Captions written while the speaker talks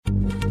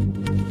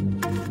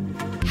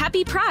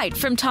Happy Pride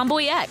from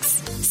Tomboy X,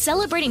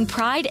 celebrating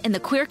pride and the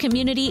queer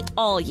community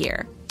all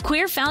year.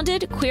 Queer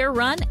founded, queer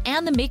run,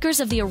 and the makers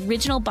of the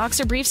original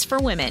boxer briefs for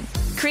women,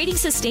 creating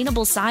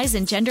sustainable size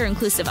and gender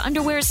inclusive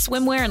underwear,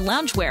 swimwear, and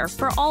loungewear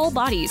for all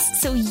bodies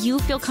so you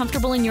feel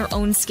comfortable in your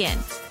own skin.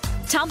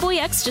 Tomboy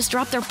X just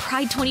dropped their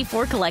Pride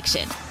 24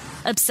 collection,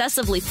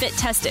 obsessively fit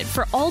tested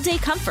for all day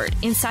comfort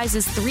in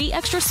sizes 3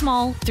 extra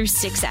small through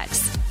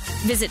 6X.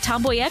 Visit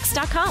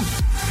tomboyx.com.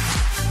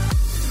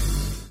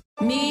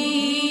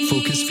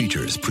 Focus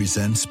Features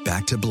presents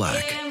Back to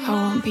Black. I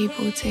want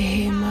people to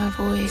hear my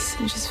voice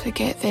and just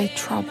forget their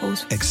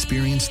troubles.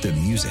 Experience the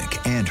music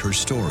and her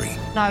story.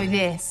 Know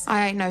this.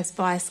 I ain't no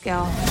Spice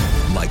Girl.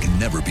 Like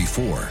never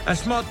before.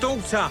 That's my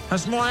daughter.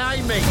 That's my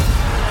Amy.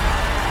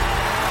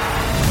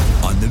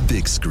 On the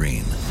big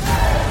screen.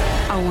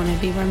 I want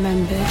to be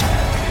remembered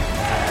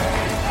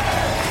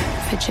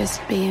for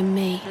just being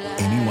me.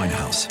 Amy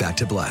Winehouse, Back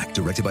to Black,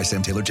 directed by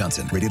Sam Taylor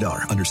Johnson. Rated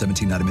R, under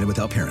 17, not a minute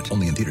without parent.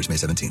 Only in theaters May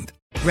 17th.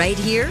 Right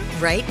here,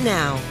 right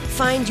now.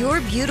 Find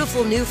your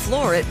beautiful new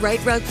floor at Right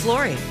Rug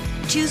Flooring.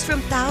 Choose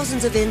from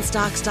thousands of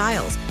in-stock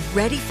styles,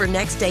 ready for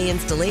next day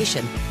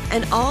installation,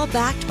 and all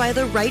backed by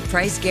the right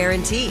price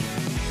guarantee.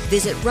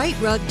 Visit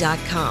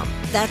rightrug.com.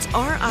 That's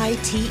RITERUG.com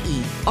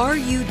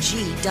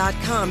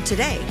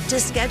today to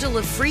schedule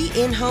a free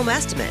in-home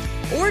estimate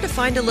or to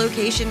find a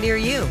location near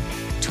you.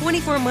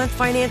 24-month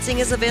financing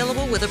is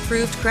available with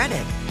approved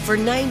credit. For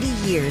 90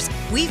 years,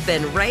 we've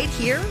been right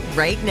here,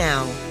 right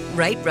now.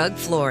 Right Rug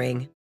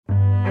Flooring.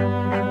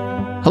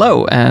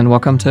 Hello, and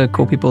welcome to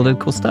Cool People Did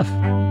Cool Stuff.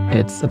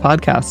 It's a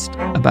podcast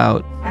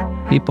about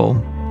people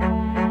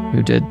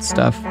who did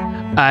stuff.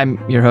 I'm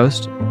your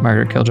host,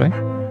 Margaret Killjoy.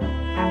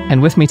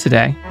 And with me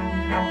today,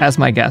 as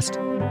my guest,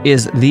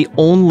 is the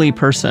only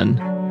person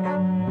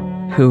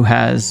who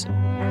has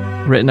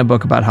written a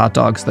book about hot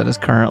dogs that is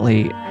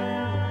currently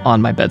on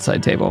my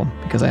bedside table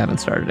because I haven't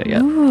started it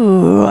yet.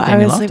 Ooh, I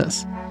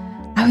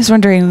was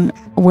wondering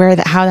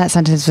how that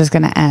sentence was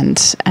going to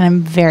end, and I'm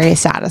very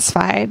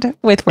satisfied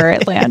with where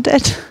it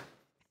landed.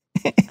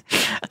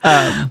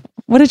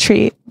 What a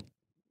treat!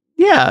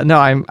 Yeah, no,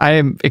 I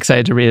am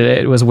excited to read it.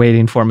 It was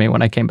waiting for me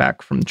when I came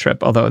back from the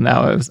trip. Although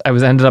now I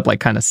was ended up like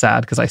kind of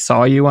sad because I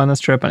saw you on this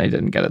trip and I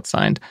didn't get it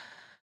signed.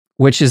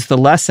 Which is the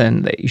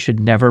lesson that you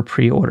should never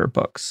pre-order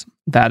books.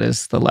 That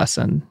is the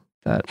lesson.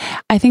 That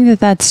I think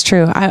that's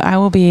true. I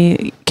will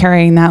be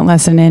carrying that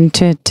lesson in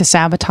to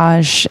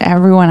sabotage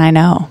everyone I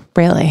know,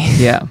 really.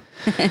 Yeah.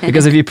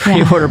 Because if you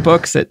pre-order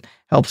books, it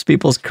helps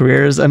people's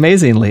careers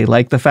amazingly,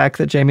 like the fact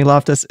that Jamie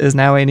Loftus is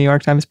now a New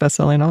York Times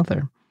bestselling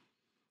author.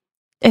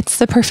 It's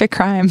the perfect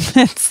crime.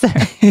 It's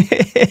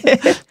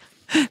there.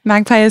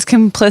 Magpie is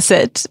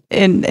complicit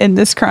in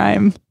this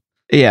crime.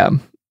 Yeah.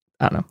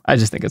 I don't know. I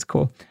just think it's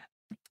cool.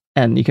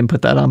 And you can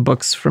put that on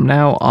books from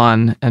now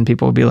on, and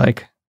people will be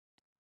like,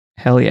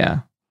 hell yeah.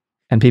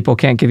 And people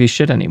can't give you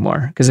shit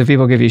anymore. Because if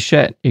people give you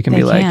shit, you can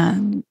be like...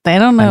 They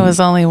don't know it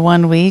was only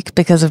 1 week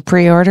because of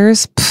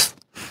pre-orders.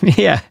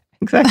 Yeah,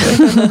 exactly.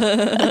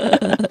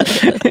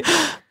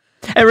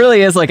 It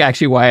really is like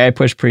actually why I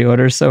push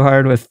pre-orders so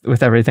hard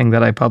with everything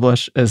that I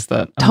publish is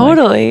that...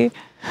 Totally.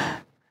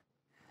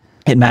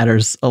 It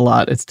matters a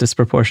lot. It's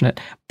disproportionate.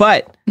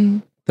 But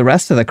the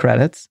rest of the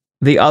credits,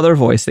 the other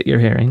voice that you're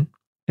hearing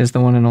is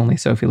the one and only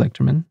Sophie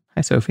Lichterman.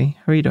 Hi, Sophie.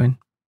 How are you doing?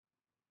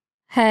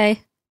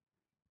 Hey.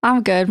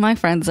 I'm good. My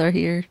friends are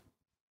here.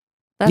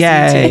 That's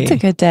Yay. It's a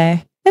good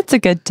day. It's a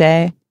good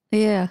day.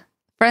 Yeah.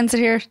 Friends are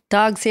here.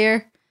 Dog's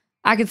here.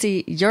 I can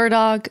see your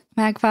dog,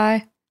 Magpie.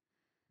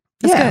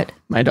 That's good.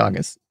 My dog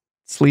is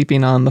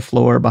sleeping on the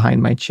floor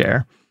behind my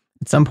chair.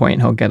 At some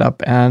point, he'll get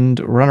up and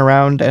run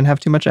around and have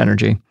too much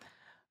energy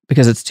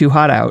because it's too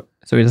hot out.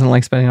 So he doesn't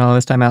like spending all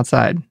his time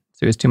outside. So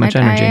he has too much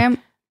energy.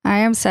 I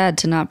am sad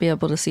to not be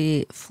able to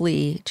see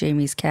Flea,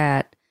 Jamie's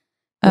cat.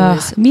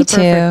 Me too.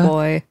 Perfect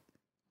boy.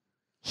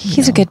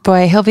 He's a good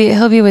boy. He'll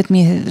be with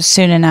me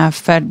soon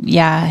enough. But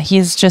yeah,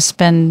 he's just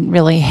been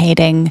really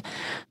hating.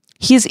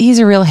 He's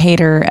a real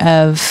hater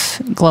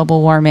of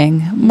global warming,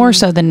 more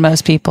so than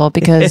most people,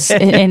 because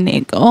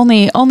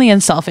only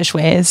in selfish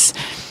ways.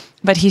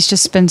 But he's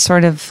just been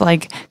sort of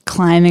like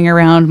climbing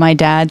around my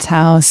dad's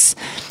house,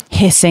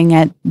 hissing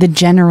at the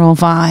general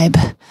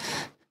vibe.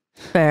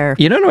 Fair.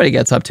 You don't know what he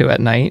gets up to at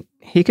night.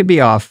 He could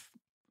be off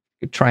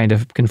trying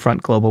to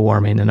confront global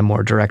warming in a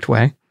more direct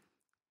way.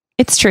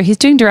 It's true. He's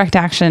doing direct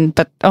action,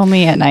 but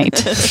only at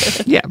night.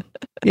 Yeah,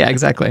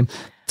 exactly.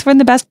 It's when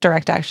the best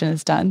direct action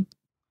is done.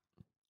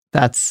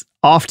 That's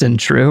often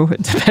true,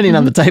 depending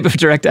on the type of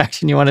direct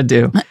action you want to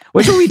do,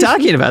 which we'll be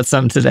talking about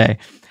some today.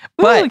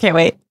 But ooh, can't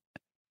wait.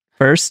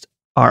 First,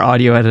 our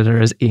audio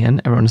editor is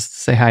Ian. Everyone wants to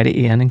say hi to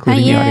Ian,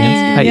 including the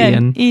audience. Hi,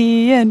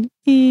 Ian.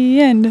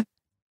 Ian.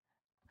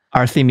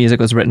 Our theme music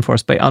was written for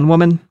us by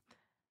Unwoman.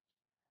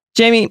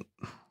 Jamie,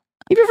 have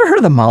you ever heard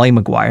of the Molly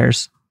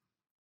Maguires?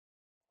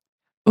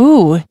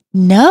 Ooh,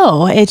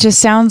 no. It just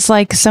sounds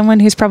like someone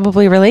who's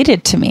probably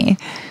related to me.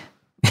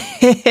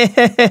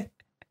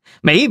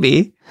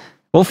 Maybe.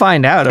 We'll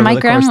find out over the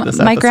course of this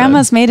episode. My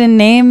grandma's maiden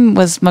name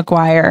was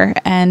Maguire,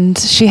 and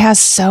she has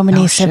so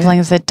many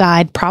siblings that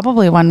died.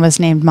 Probably one was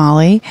named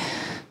Molly.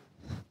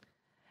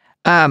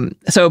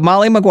 So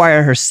Molly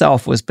Maguire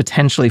herself was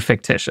potentially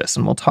fictitious,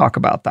 and we'll talk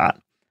about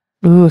that.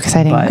 Ooh,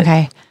 exciting.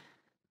 Okay.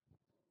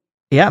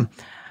 Yeah.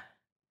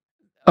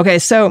 Okay,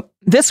 so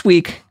this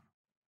week,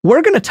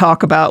 we're going to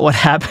talk about what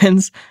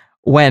happens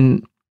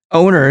when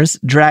owners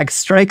drag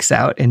strikes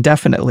out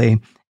indefinitely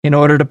in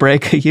order to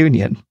break a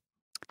union.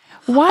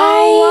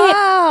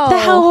 Why the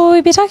hell will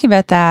we be talking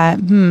about that?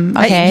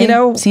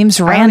 Okay. Seems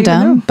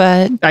random,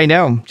 but... I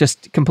know.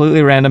 Just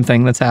completely random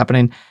thing that's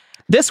happening.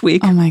 This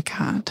week... Oh my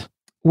God.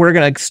 We're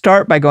going to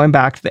start by going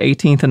back to the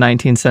 18th and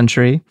 19th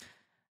century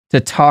to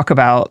talk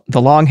about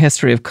the long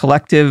history of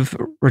collective,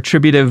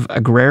 retributive,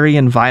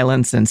 agrarian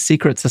violence and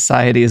secret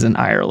societies in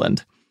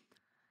Ireland.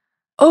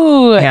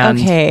 Oh,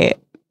 okay.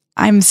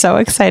 I'm so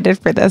excited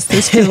for this.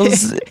 This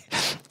feels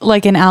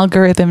like an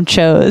algorithm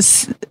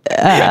chose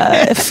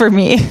for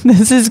me.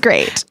 This is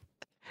great.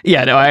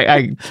 Yeah, no,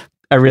 I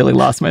really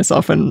lost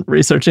myself in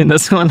researching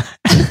this one.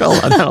 I fell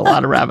down a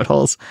lot of rabbit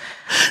holes.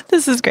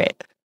 This is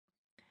great.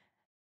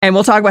 And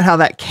we'll talk about how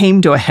that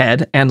came to a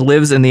head and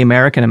lives in the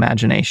American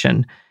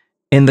imagination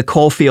in the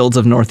coal fields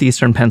of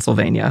northeastern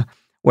Pennsylvania,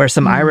 where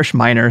some Irish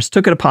miners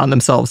took it upon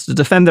themselves to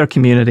defend their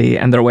community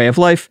and their way of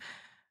life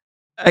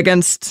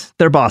against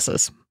their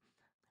bosses.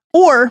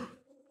 Or,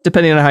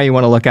 depending on how you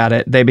want to look at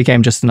it, they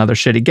became just another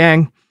shitty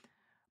gang.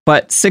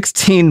 But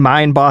 16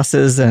 mine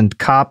bosses and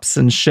cops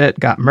and shit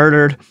got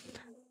murdered.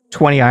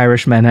 20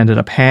 Irish men ended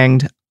up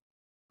hanged,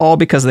 all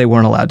because they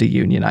weren't allowed to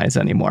unionize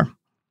anymore.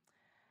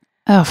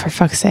 Oh, for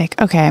fuck's sake.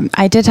 Okay.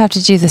 I did have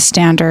to do the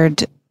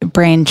standard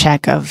brain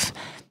check of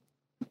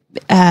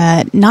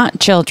not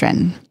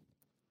children,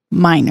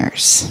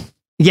 minors.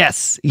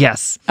 Yes.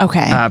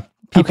 Okay.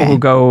 People who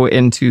go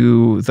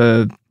into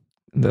the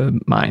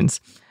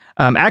mines.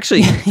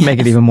 Actually, to make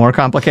it even more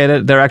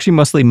complicated, they're actually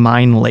mostly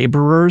mine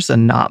laborers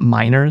and not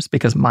miners,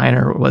 because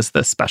miner was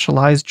the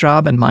specialized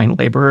job and mine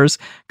laborers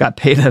got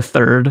paid a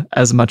third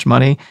as much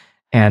money.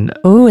 And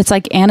it's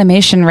like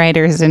animation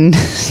writers and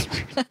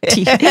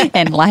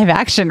and live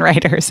action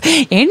writers.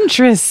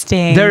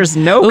 Interesting. There's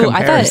no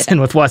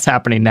comparison with what's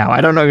happening now. I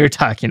don't know what you're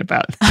talking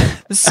about.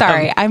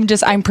 Sorry, I'm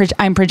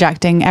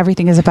projecting.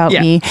 Everything is about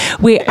me.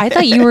 Wait,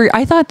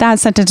 I thought that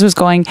sentence was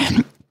going.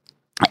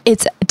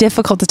 It's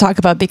difficult to talk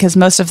about because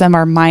most of them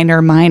are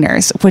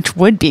minors, which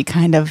would be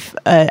kind of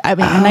a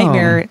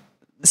nightmare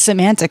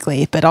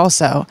semantically, but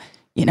also,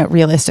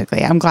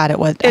 realistically. I'm glad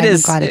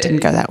glad it didn't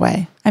go that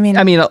way. I mean,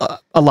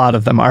 a lot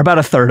of them are. About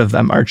a third of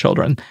them are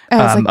children.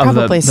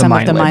 Probably some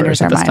of the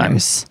miners are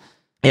minors.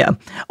 Yeah.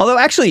 Although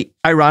actually,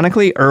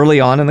 ironically, early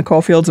on in the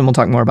coal fields, and we'll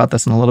talk more about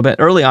this in a little bit,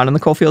 early on in the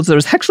coal fields, there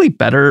was actually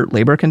better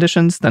labor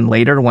conditions than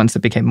later once it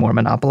became more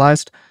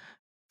monopolized.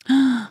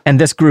 And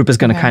this group is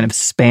going to kind of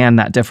span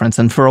that difference.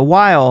 And for a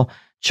while,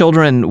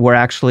 children were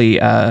actually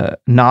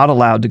not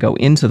allowed to go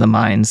into the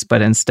mines,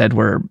 but instead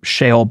were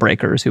shale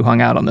breakers who hung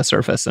out on the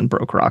surface and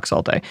broke rocks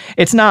all day.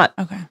 It's not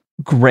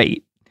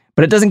great,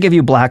 but it doesn't give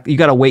you black. You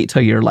got to wait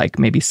till you're like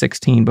maybe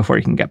 16 before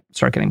you can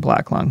start getting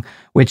black lung,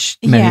 which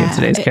many of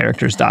today's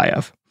characters die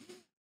of.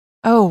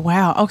 Oh,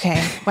 wow.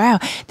 Okay. Wow.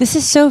 This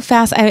is so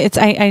fast.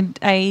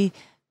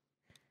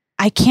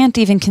 I can't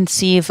even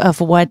conceive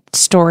of what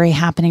story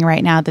happening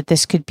right now that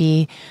this could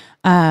be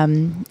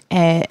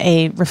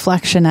a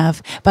reflection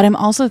of. But I'm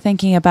also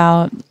thinking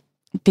about,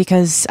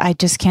 because I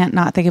just can't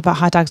not think about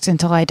hot dogs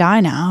until I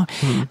die now,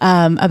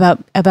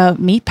 about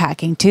meat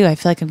packing too. I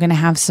feel like I'm going to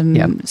have some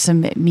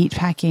meat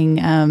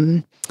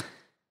packing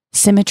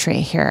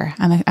symmetry here.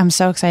 I'm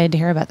so excited to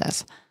hear about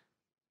this.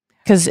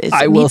 Because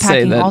meat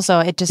packing also,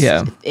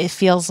 it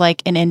feels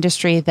like an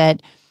industry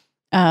that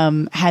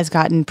has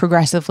gotten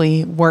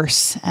progressively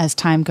worse as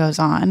time goes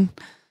on.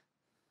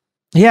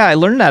 Yeah, I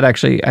learned that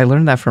actually. I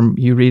learned that from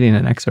you reading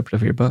an excerpt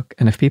of your book.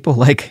 And if people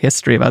like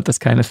history about this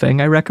kind of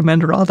thing, I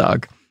recommend Raw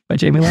Dog by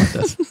Jamie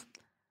Loftus.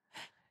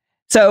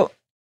 So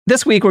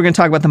this week we're going to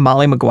talk about the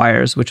Molly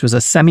Maguires, which was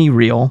a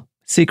semi-real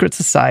secret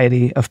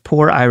society of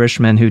poor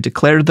Irishmen who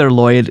declared their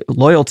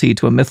loyalty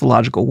to a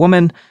mythological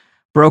woman,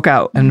 broke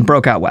out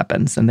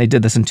weapons. And they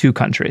did this in 2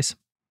 countries.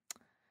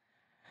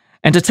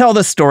 And to tell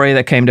this story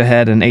that came to a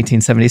head in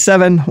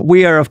 1877,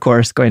 we are, of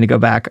course, going to go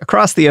back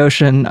across the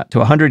ocean to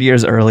 100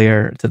 years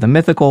earlier to the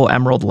mythical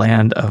emerald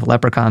land of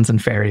leprechauns and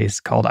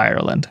fairies called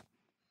Ireland.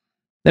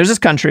 There's this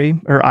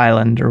country, or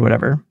island, or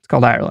whatever. It's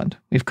called Ireland.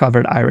 We've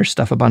covered Irish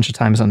stuff a bunch of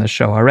times on this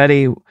show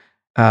already.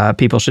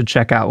 People should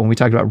check out when we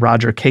talked about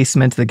Roger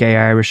Casement, the gay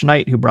Irish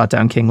knight who brought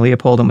down King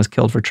Leopold and was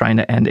killed for trying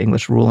to end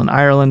English rule in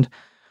Ireland,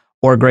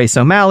 or Grace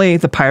O'Malley,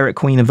 the pirate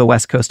queen of the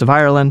west coast of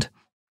Ireland.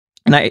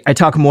 And I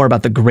talk more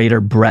about the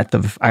greater breadth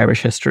of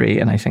Irish history,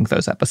 and I think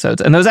those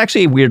episodes. And those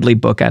actually weirdly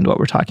bookend what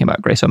we're talking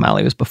about. Grace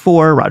O'Malley was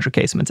before, Roger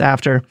Casement's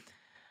after.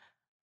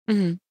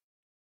 Mm-hmm.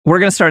 We're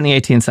going to start in the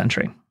 18th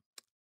century.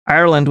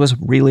 Ireland was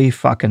really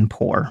fucking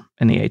poor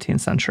in the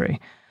 18th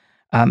century.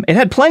 It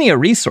had plenty of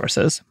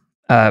resources,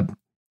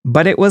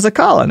 but it was a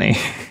colony.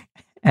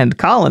 And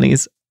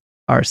colonies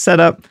are set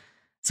up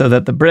so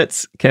that the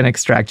Brits can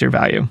extract your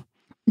value.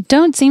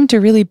 Don't seem to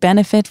really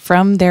benefit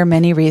from their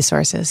many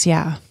resources.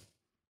 Yeah.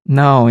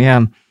 No,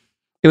 yeah.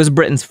 It was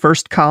Britain's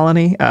first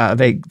colony.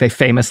 They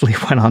famously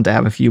went on to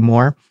have a few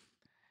more.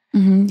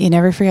 Mm-hmm. You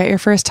never forget your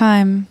first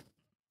time.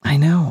 I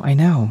know.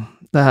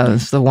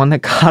 It's the one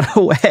that got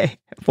away.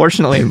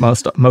 Fortunately,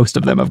 most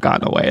of them have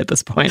gotten away at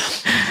this point.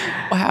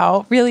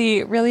 Wow.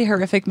 Really, really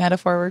horrific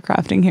metaphor we're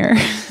crafting here.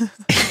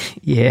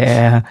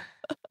 Yeah.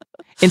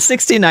 In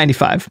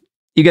 1695,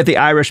 you get the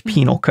Irish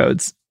penal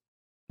codes.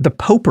 The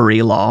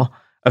Popery Law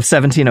of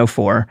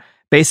 1704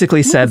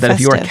 basically said that if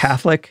you are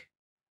Catholic,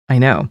 I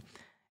know,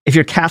 if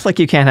you're Catholic,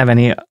 you can't have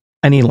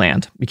any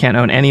land. You can't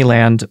own any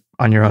land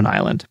on your own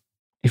island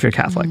if you're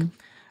Catholic.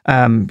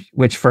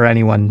 Which, for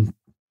anyone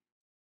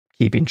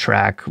keeping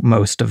track,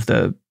 most of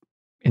the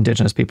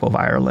indigenous people of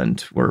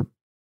Ireland were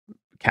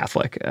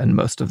Catholic, and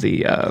most of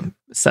the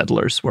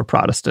settlers were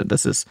Protestant.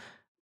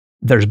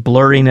 There's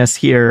blurriness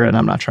here, and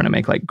I'm not trying to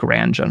make like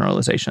grand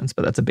generalizations,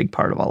 but that's a big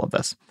part of all of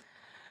this.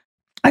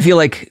 I feel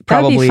like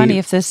probably... That'd be funny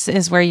if this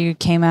is where you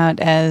came out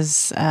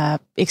as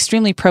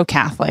extremely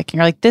pro-Catholic. And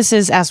you're like, this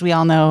is, as we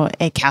all know,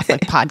 a Catholic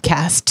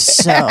podcast.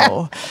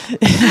 So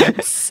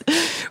it's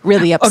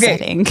really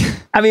upsetting. Okay.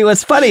 I mean,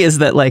 what's funny is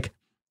that like,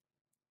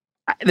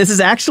 this is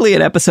actually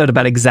an episode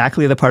about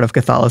exactly the part of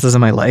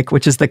Catholicism I like,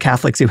 which is the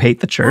Catholics who hate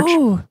the church.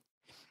 Oh,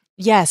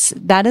 yes.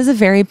 That is a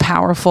very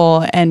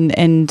powerful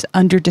and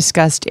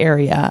under-discussed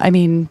area. I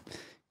mean,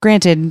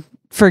 granted,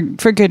 for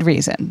good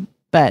reason,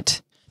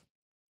 but...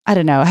 I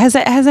don't know. Has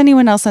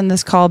anyone else on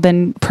this call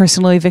been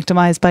personally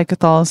victimized by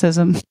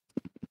Catholicism?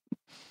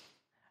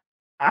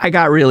 I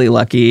got really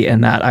lucky in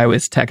that I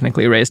was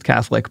technically raised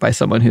Catholic by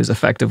someone who's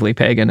effectively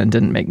pagan and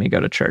didn't make me go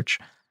to church.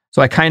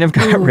 So I kind of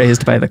got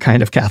raised by the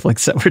kind of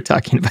Catholics that we're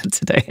talking about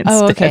today instead.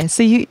 Oh, okay.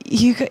 So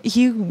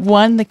you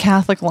won the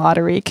Catholic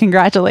lottery.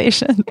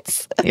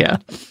 Congratulations. Yeah.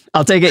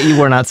 I'll take it you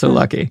were not so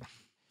lucky.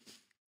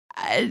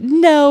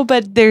 No,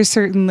 but there's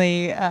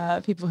certainly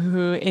people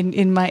who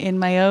in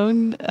my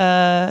own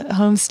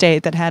home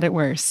state that had it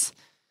worse.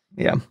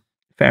 Yeah,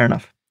 fair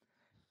enough.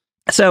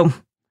 So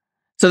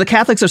the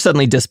Catholics are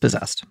suddenly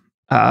dispossessed.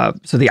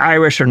 So the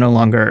Irish are no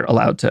longer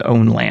allowed to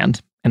own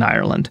land in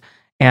Ireland.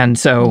 And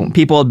so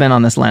people had been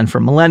on this land for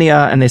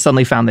millennia, and they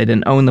suddenly found they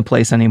didn't own the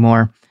place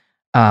anymore.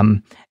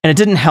 And it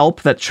didn't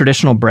help that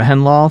traditional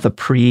Brehon law, the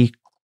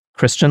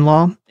pre-Christian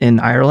law in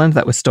Ireland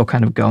that was still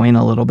kind of going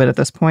a little bit at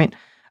this point,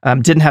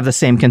 didn't have the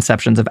same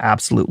conceptions of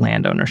absolute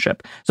land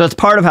ownership. So it's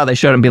part of how they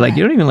showed them, be like,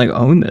 you don't even like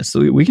own this.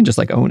 So we can just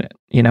like own it,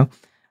 you know?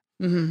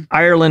 Mm-hmm.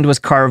 Ireland was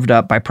carved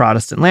up by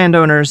Protestant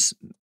landowners,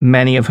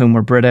 many of whom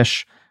were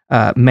British,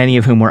 many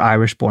of whom were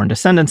Irish-born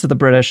descendants of the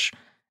British,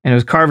 and it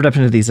was carved up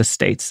into these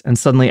estates, and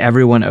suddenly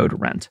everyone owed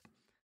rent.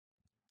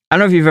 I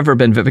don't know if you've ever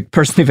been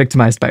personally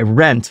victimized by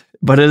rent,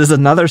 but it is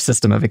another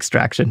system of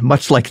extraction,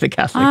 much like the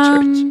Catholic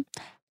Church.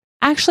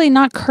 Actually,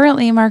 not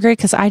currently, Margaret,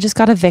 because I just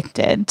got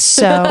evicted.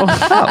 So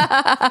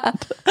I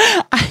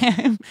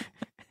am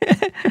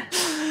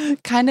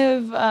kind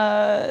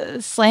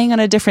of slaying on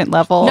a different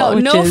level.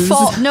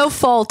 No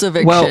fault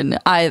eviction. Well,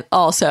 I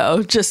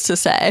also, just to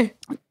say.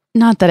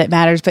 Not that it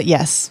matters, but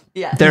yes.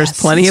 There's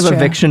plenty of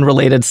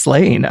eviction-related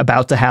slaying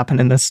about to happen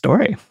in this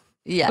story.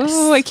 Yes.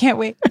 Oh, I can't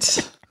wait.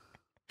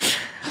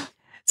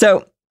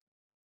 So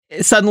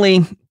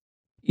suddenly,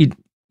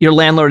 your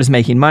landlord is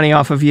making money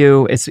off of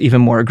you. It's even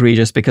more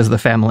egregious because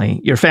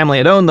your family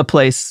had owned the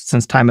place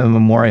since time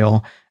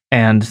immemorial,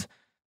 and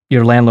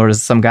your landlord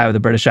is some guy with a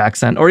British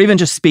accent, or even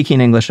just speaking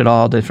English at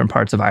all. Different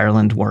parts of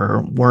Ireland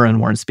were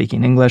and weren't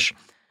speaking English.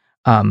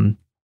 And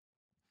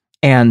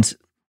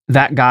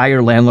that guy,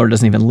 your landlord,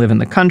 doesn't even live in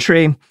the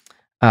country.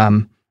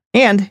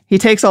 And he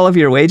takes all of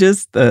your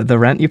wages, the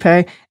rent you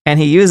pay, and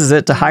he uses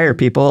it to hire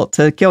people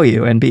to kill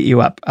you and beat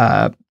you up.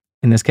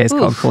 In this case,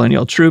 called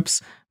colonial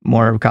troops,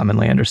 more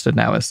commonly understood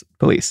now as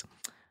police.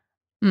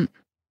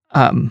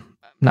 Not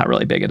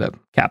really big into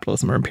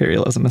capitalism or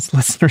imperialism, as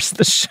listeners of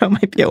the show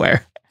might be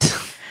aware.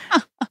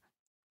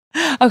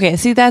 Okay,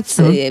 see, that's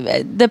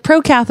the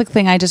pro-Catholic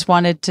thing. I just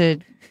wanted to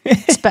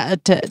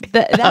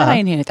that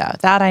I knew, though.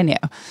 That I knew.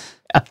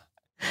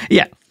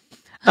 Yeah.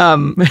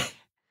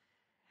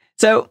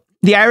 So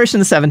the Irish in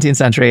the 17th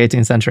century,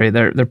 18th century,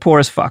 they're poor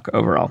as fuck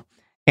overall.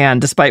 And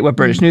despite what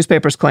British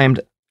newspapers claimed,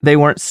 they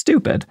weren't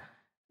stupid.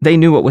 They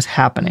knew what was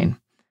happening.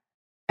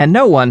 And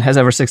no one has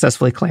ever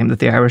successfully claimed that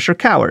the Irish are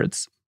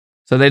cowards.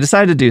 So they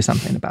decided to do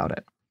something about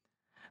it.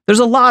 There's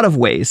a lot of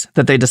ways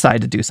that they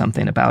decide to do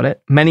something about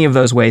it. Many of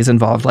those ways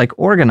involved like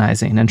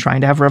organizing and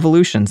trying to have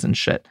revolutions and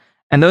shit.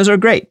 And those are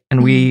great.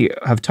 And we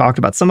have talked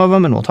about some of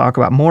them, and we'll talk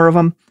about more of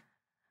them.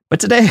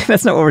 But today,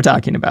 that's not what we're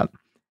talking about.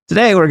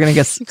 Today, we're going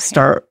to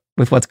start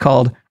with what's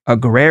called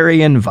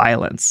agrarian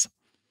violence.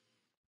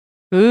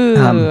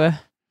 Ooh,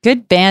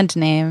 good band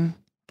name.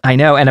 I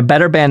know, and a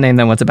better band name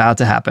than what's about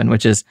to happen,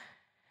 which is,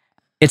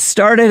 it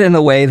started in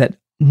the way that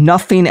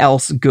nothing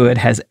else good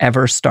has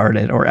ever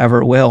started or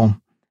ever will,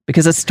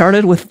 because it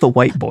started with the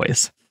white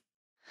boys.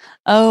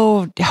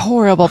 Oh,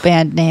 horrible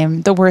band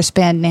name. The worst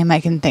band name I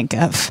can think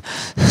of.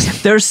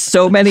 There's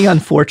so many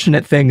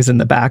unfortunate things in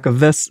the back of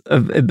this,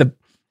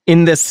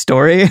 in this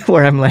story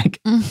where I'm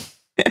like,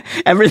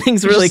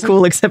 everything's really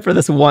cool except for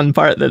this one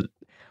part that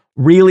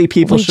really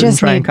people shouldn't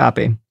try and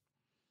copy.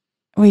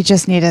 We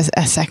just need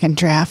a second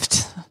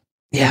draft.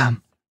 Yeah.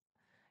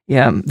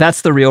 Yeah.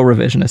 That's the real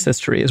revisionist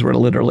history, is we're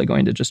literally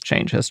going to just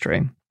change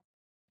history.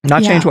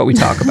 Not change what we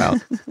talk about.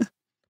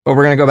 But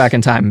we're going to go back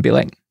in time and be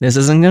like, this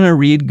isn't going to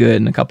read good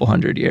in a couple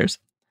hundred years.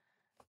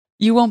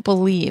 You won't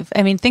believe.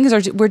 I mean,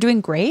 we're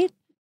doing great.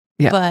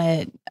 Yeah.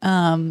 But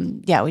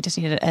we just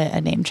need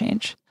a name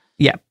change.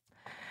 Yeah.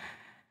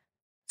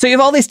 So you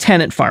have all these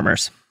tenant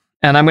farmers,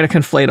 and I'm going to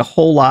conflate a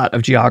whole lot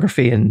of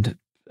geography and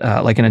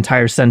like an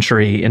entire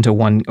century into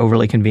one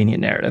overly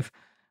convenient narrative.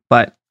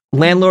 But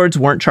landlords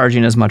weren't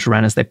charging as much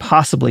rent as they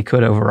possibly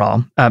could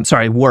overall.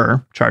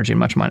 Were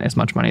charging as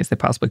much money as they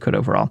possibly could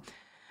overall.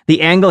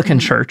 The Anglican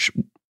Church,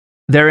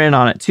 they're in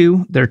on it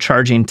too. They're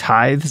charging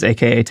tithes,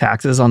 aka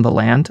taxes on the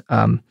land.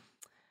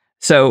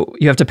 So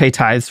you have to pay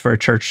tithes for a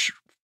church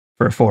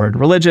for a foreign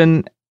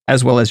religion,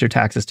 as well as your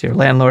taxes to your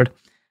landlord.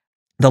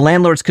 The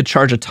landlords could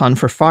charge a ton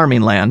for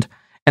farming land,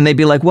 and they'd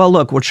be like, well,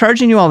 look, we're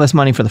charging you all this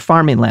money for the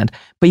farming land,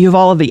 but you have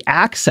all of the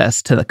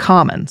access to the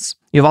commons.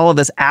 You have all of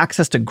this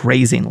access to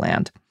grazing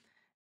land.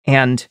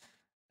 And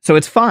so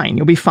it's fine.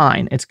 You'll be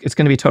fine. It's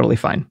going to be totally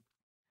fine.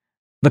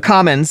 The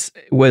commons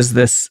was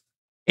this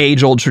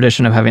age-old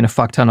tradition of having a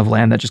fuck ton of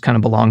land that just kind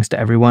of belongs to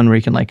everyone, where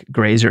you can like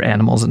graze your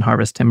animals and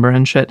harvest timber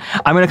and shit.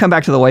 I'm going to come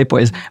back to the white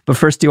boys, but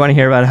first, do you want to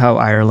hear about how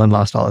Ireland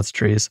lost all its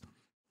trees?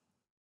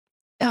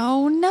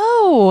 Oh,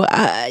 no.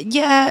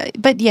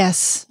 But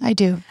yes, I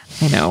do.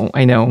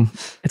 I know.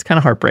 It's kind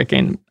of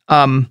heartbreaking.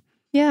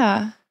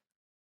 Yeah.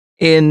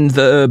 In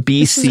the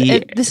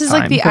BC... This is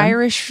like the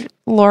Irish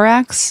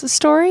Lorax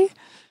story?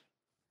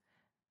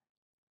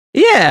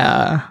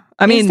 Yeah.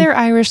 I mean... Is there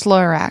Irish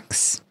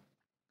Lorax?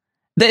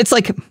 It's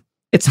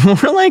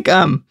more like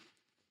the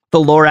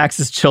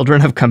Lorax's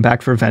children have come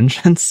back for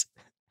vengeance.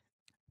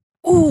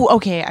 Ooh,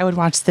 okay. I would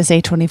watch this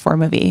A24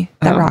 movie.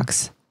 That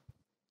rocks.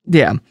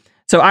 Yeah.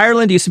 So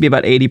Ireland used to be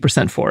about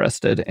 80%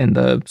 forested in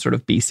the sort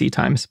of BC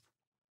times.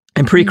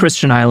 In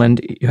pre-Christian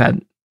Ireland, you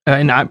had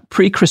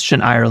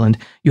pre-Christian Ireland,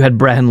 you had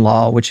Brehon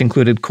law, which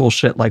included cool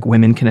shit like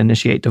women can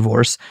initiate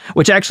divorce,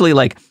 which actually,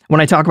 like, when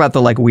I talk about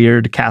the like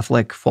weird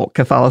Catholic folk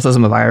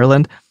Catholicism of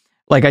Ireland,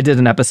 like I did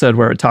an episode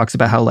where it talks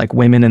about how like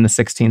women in the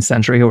 16th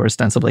century who were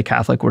ostensibly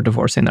Catholic were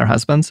divorcing their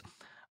husbands.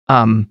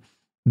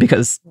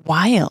 Because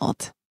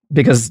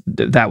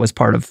that was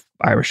part of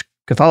Irish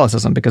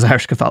Catholicism, because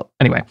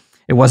anyway,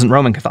 it wasn't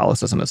Roman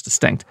Catholicism, it's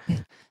distinct.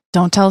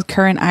 Don't tell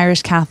current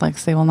Irish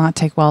Catholics they will not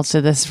take well to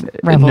this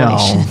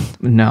revelation.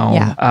 No.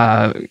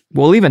 Yeah.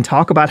 We'll even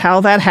talk about how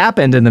that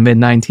happened in the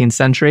mid-19th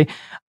century.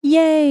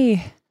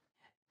 Yay.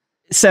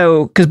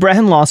 So, because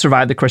Brehon law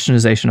survived the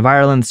Christianization of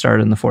Ireland,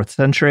 started in the 4th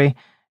century.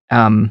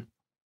 And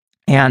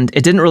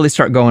it didn't really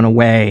start going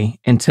away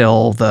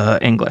until the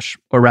English,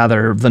 or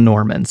rather the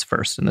Normans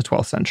first in the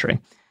 12th century.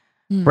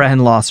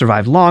 Brehon law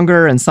survived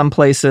longer in some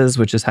places,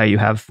 which is how you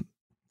have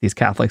these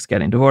Catholics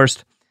getting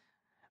divorced.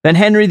 Then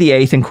Henry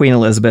VIII and Queen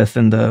Elizabeth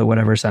in the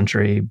whatever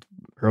century,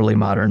 early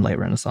modern, late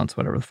Renaissance,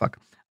 whatever the fuck.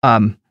 I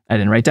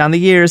didn't write down the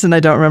years, and I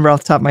don't remember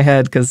off the top of my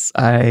head because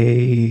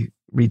I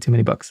read too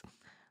many books.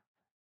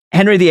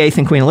 Henry VIII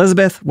and Queen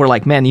Elizabeth were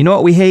like, man, you know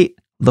what we hate?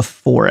 The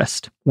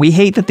forest. We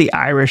hate that the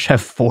Irish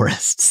have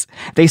forests.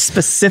 They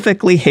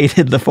specifically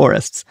hated the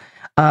forests.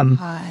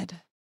 God.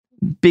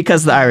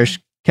 Because the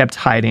Irish kept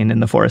hiding in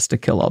the forest to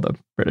kill all the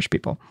British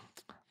people.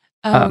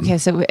 Oh, okay.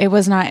 So it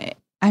was not,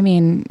 I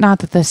mean, not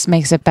that this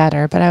makes it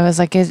better, but I was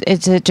like, is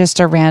it just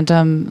a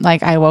random,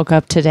 like I woke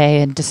up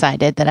today and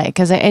decided that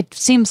because it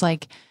seems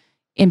like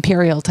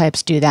imperial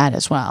types do that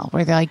as well,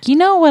 where they're like, you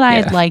know what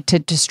I'd like to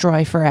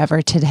destroy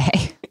forever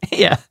today.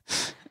 Yeah.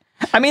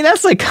 I mean,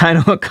 that's like kind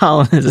of what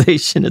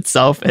colonization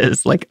itself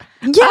is. Like,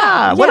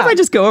 what if I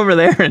just go over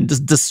there and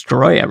just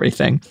destroy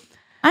everything?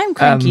 I'm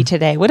cranky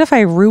today. What if I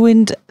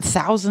ruined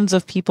thousands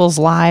of people's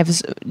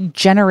lives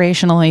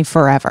generationally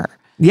forever?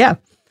 Yeah.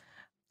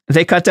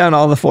 They cut down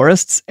all the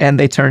forests and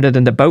they turned it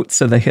into boats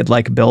so they could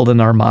like build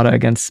an armada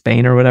against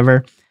Spain or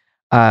whatever.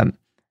 By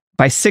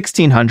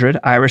 1600,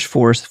 Irish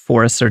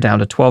forests are down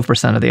to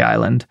 12% of the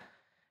island.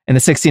 In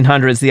the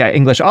 1600s, the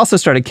English also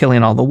started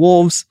killing all the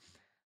wolves.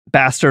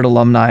 Bastard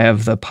alumni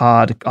of the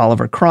pod,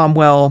 Oliver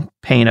Cromwell,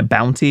 paying a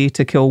bounty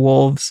to kill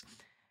wolves.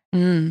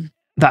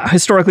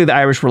 Historically, the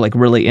Irish were like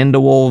really into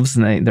wolves,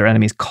 and their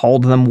enemies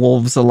called them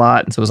wolves a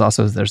lot. And so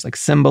there's like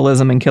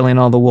symbolism in killing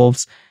all the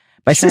wolves.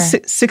 By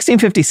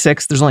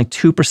 1656, there's only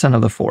 2%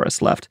 of the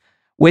forest left,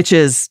 which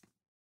is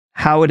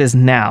how it is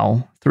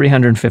now,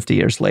 350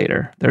 years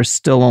later. There's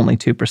still only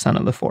 2%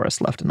 of the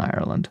forest left in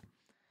Ireland.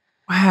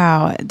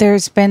 Wow.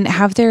 This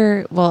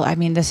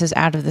is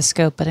out of the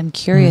scope, but I'm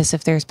curious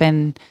if there's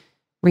been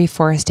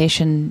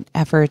reforestation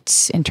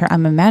efforts.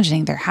 I'm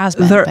imagining there has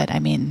been, but I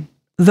mean...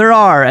 There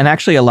are, and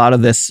actually a lot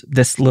of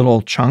this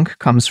little chunk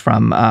comes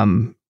from,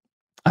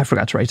 I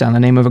forgot to write down the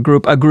name of a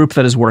group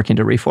that is working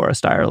to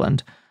reforest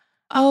Ireland.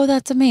 Oh,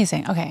 that's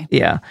amazing. Okay.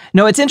 Yeah.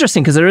 No, it's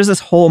interesting because there is this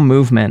whole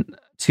movement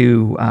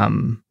to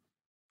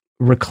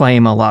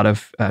reclaim a lot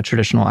of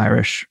traditional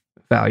Irish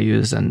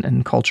values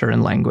and culture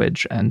and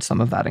language, and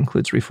some of that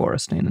includes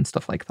reforesting and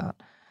stuff like that.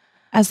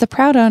 As the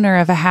proud owner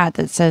of a hat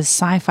that says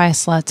 "Sci-Fi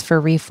Sluts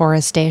for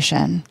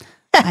Reforestation,"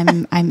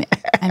 I'm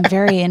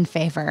very in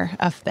favor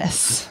of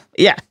this.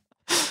 Yeah,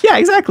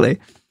 exactly.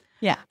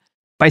 Yeah.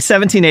 By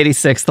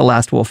 1786, the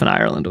last wolf in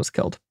Ireland was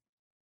killed.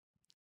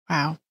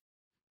 Wow.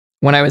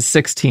 When I was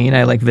 16,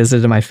 I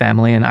visited my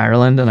family in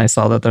Ireland, and I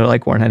saw that there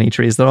weren't any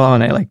trees at all,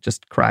 and I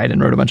just cried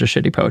and wrote a bunch of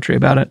shitty poetry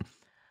about it.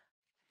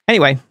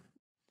 Anyway.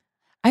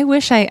 I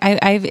wish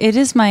it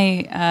is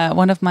my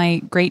one of my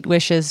great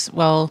wishes.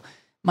 Well,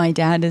 my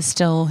dad is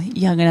still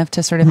young enough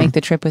to sort of make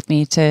the trip with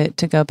me to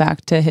go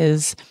back to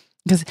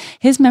because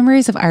his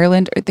memories of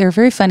Ireland, they're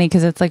very funny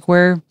because it's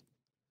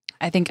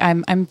I think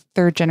I'm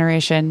third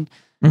generation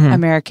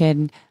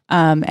American.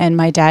 And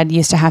my dad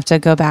used to have to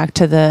go back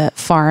to the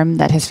farm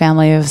that his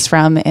family was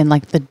from in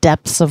the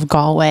depths of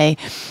Galway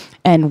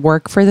and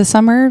work for the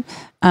summer.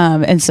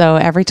 And so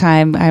every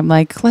time I'm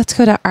like, let's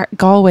go to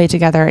Galway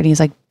together. And he's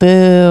like,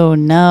 boo,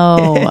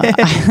 no.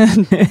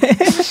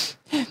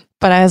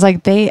 But I was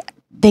like, they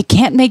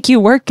can't make you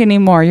work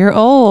anymore. You're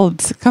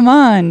old. Come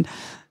on.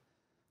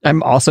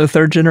 I'm also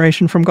third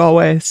generation from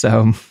Galway,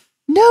 so.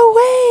 No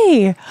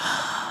way.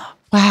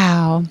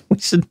 Wow. We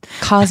should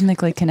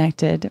cosmically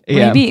connected.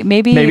 Yeah,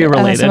 maybe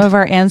related. Some of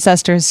our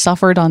ancestors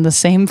suffered on the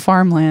same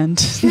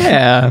farmland.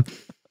 Yeah.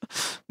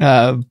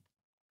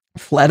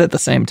 Fled at the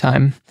same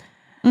time.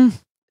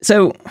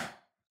 So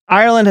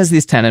Ireland has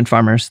these tenant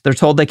farmers. They're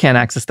told they can't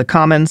access the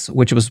commons,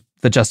 which was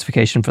the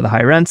justification for the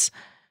high rents.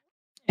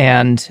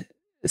 And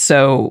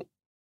so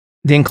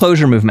the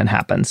enclosure movement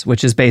happens,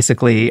 which is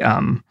basically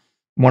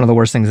one of the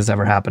worst things that's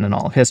ever happened in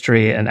all of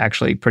history. And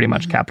actually pretty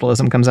much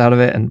capitalism comes out of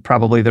it. And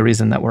probably the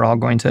reason that we're all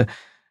going to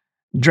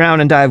drown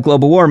and die of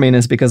global warming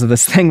is because of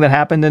this thing that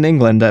happened in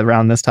England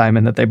around this time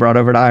and that they brought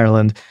over to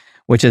Ireland,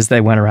 which is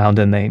they went around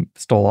and they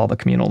stole all the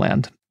communal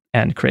land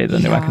and created a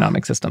new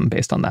economic system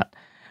based on that.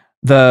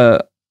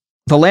 The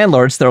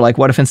landlords, they're like,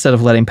 what if instead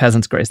of letting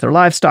peasants graze their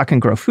livestock and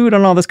grow food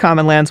on all this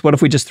common lands, what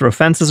if we just throw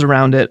fences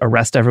around it,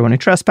 arrest everyone who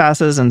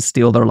trespasses, and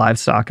steal their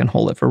livestock and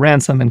hold it for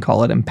ransom and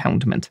call it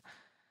impoundment?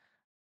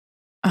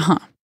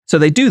 So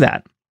they do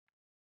that.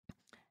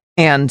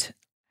 And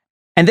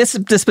this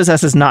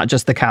dispossesses not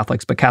just the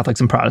Catholics, but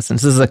Catholics and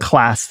Protestants. This is a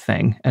class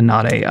thing and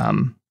not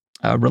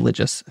a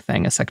religious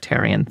thing, a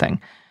sectarian thing.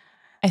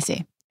 I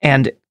see.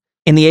 And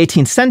in the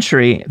 18th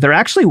century, there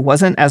actually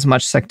wasn't as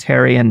much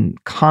sectarian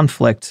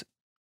conflict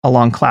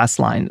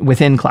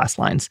within class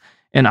lines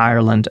in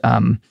Ireland.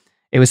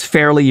 It was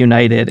fairly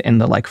united in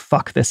the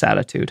fuck this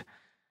attitude.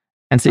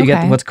 And so you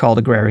get what's called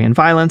agrarian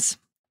violence.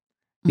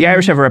 The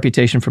Irish have a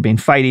reputation for being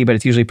fighty, but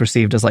it's usually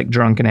perceived as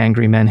drunk and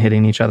angry men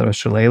hitting each other with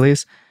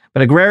shillelaghs.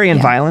 But agrarian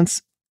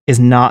violence is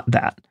not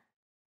that.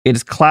 It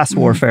is class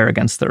warfare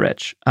against the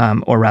rich,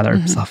 or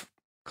rather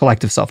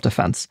collective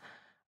self-defense.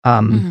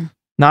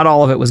 Not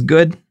all of it was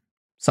good.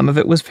 Some of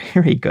it was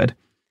very good.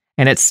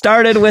 And it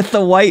started with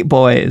the white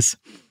boys.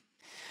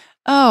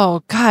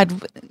 Oh,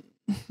 God.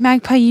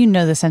 Magpie, you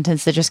know the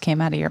sentence that just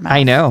came out of your mouth.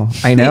 I know.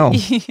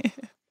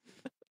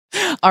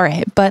 All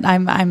right, but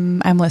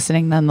I'm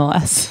listening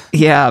nonetheless.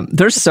 Yeah,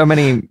 there's so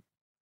many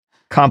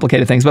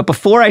complicated things. But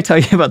before I tell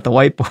you about the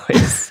white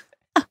boys,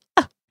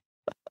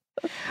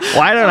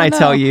 why don't I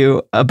tell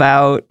you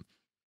about...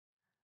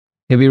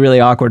 It'd be really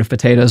awkward if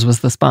potatoes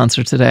was the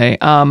sponsor today.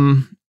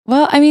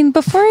 Well, I mean,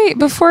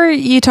 before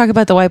you talk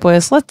about the white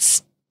boys,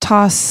 let's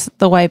toss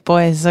the white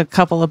boys a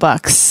couple of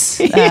bucks.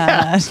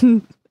 Yeah.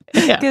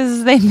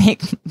 Because they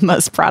make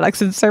most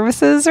products and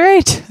services,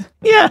 right?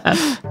 Yeah.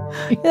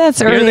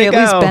 That's where they at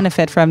least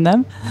benefit from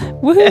them.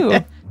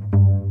 Woohoo.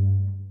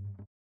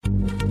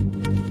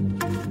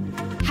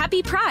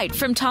 Happy Pride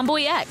from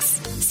Tomboy X,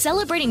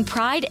 celebrating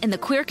pride in the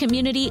queer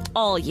community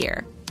all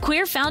year.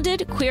 Queer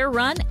founded, queer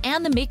run,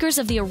 and the makers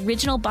of the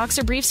original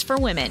boxer briefs for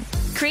women,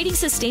 creating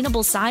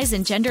sustainable size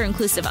and gender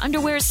inclusive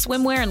underwear,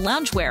 swimwear, and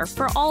loungewear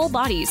for all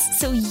bodies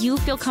so you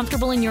feel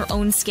comfortable in your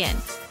own skin.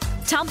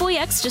 Tomboy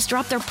X just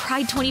dropped their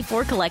Pride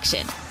 24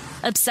 collection.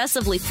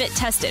 Obsessively fit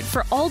tested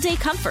for all day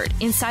comfort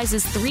in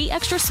sizes 3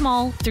 extra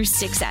small through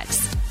 6X.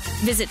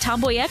 Visit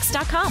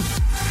tomboyx.com.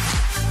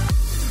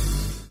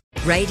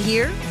 Right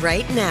here,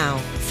 right now.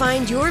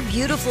 Find your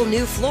beautiful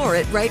new floor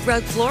at Right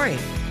Rug Flooring.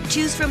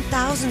 Choose from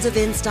thousands of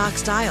in-stock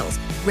styles,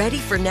 ready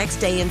for next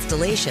day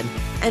installation,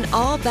 and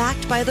all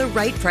backed by the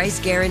right price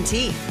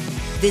guarantee.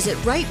 Visit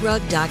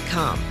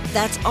rightrug.com.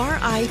 That's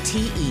RITERUG.com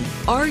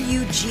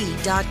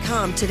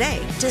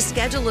today to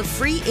schedule a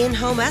free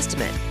in-home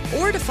estimate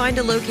or to find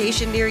a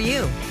location near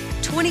you.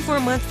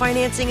 24-month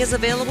financing is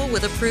available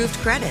with approved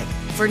credit.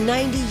 For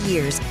 90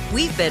 years,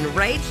 we've been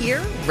right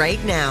here,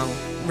 right now.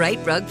 Right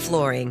Rug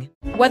Flooring.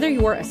 Whether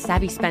you're a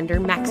savvy spender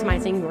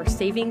maximizing your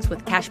savings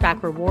with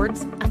cashback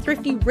rewards, a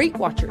thrifty rate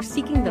watcher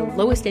seeking the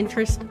lowest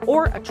interest,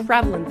 or a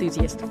travel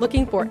enthusiast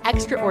looking for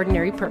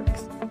extraordinary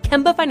perks,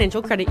 Kemba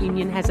Financial Credit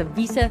Union has a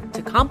visa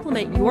to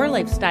complement your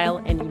lifestyle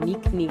and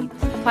unique needs.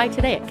 Apply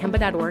today at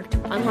Kemba.org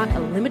to unlock a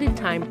limited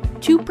time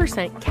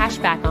 2% cash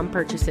back on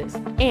purchases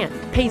and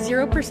pay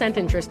 0%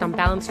 interest on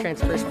balance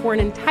transfers for an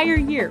entire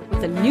year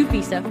with a new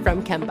visa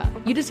from Kemba.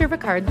 You deserve a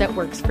card that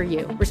works for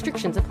you.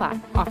 Restrictions apply.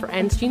 Offer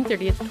ends June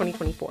 30th,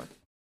 2024.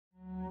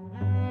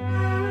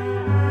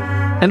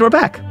 And we're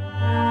back.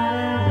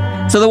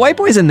 So the White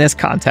Boys in this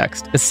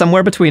context is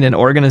somewhere between an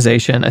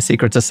organization, a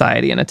secret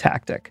society, and a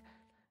tactic.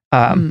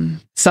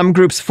 Some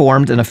groups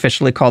formed and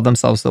officially called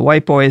themselves the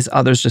White Boys.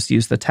 Others just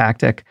used the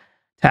tactic.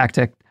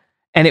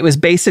 And it was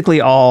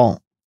basically all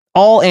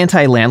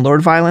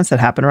anti-landlord violence that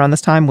happened around this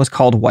time was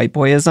called White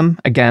Boyism.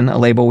 Again, a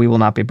label we will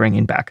not be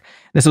bringing back.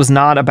 This was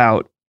not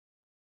about...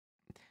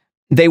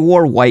 They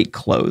wore white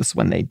clothes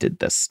when they did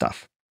this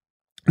stuff.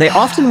 They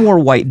often wore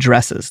white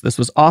dresses. This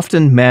was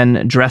often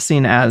men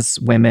dressing as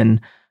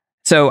women.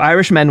 So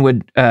Irish men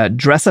would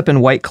dress up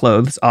in white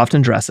clothes,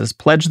 often dresses,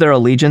 pledge their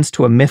allegiance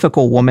to a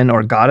mythical woman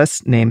or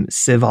goddess named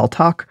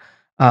Sivaltach,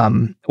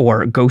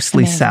 or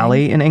Ghostly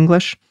Sally in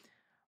English,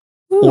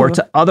 or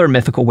to other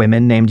mythical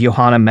women named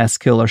Johanna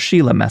Meskill or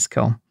Sheila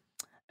Meskill.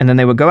 And then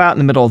they would go out in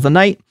the middle of the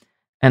night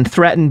and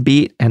threaten,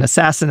 beat, and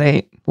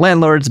assassinate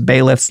landlords,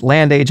 bailiffs,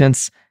 land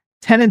agents,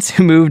 tenants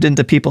who moved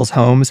into people's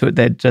homes who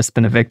they'd just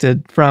been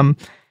evicted from,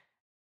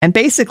 and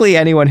basically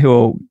anyone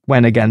who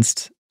went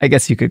against, I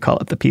guess you could call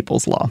it the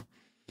people's law.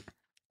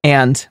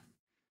 And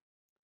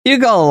you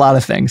could call it a lot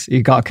of things. You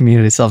could call it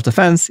community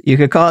self-defense. You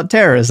could call it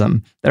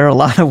terrorism. There are a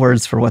lot of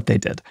words for what they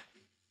did.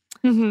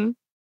 Mm-hmm.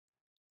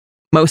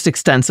 Most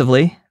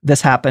extensively,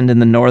 this happened in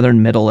the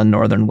northern, middle, and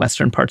northern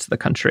western parts of the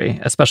country,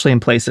 especially in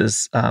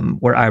places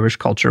where Irish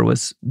culture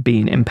was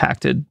being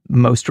impacted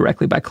most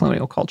directly by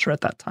colonial culture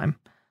at that time.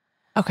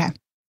 Okay.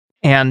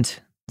 And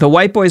the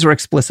White Boys were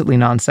explicitly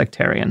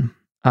non-sectarian.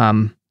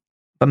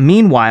 But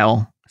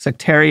meanwhile,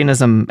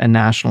 sectarianism and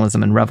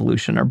nationalism and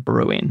revolution are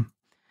brewing.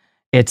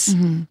 It's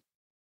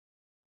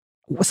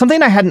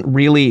something I hadn't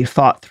really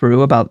thought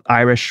through about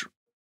Irish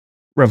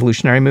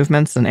revolutionary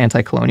movements and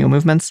anti-colonial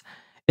movements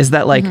is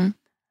that, like,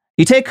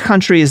 you take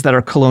countries that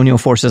are colonial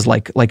forces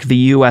like the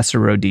US or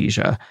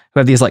Rhodesia, who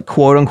have these, like,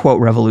 quote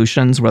unquote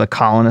revolutions where the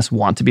colonists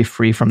want to be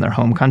free from their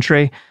home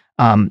country.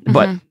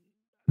 But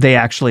they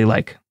actually,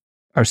 like,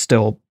 are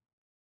still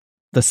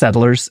the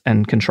settlers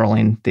and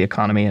controlling the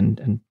economy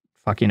and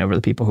fucking over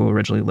the people who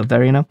originally lived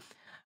there, you know?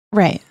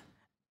 Right.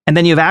 And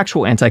then you have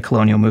actual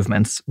anti-colonial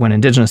movements when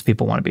indigenous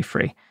people want to be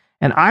free.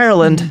 And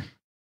Ireland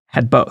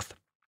had both.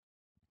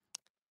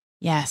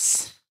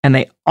 Yes. And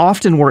they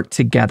often worked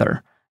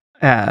together.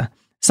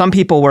 Some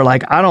people were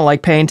like, I don't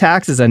like paying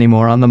taxes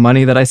anymore on the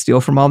money that I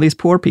steal from all these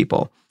poor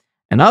people.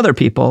 And other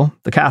people,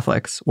 the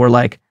Catholics, were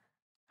like,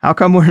 how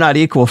come we're not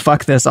equal?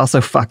 Fuck this. Also,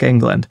 fuck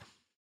England.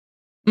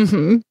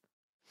 And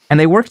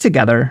they worked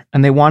together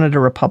and they wanted a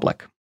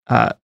republic.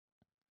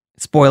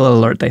 Spoiler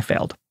alert, they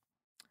failed.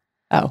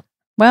 Oh,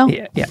 well,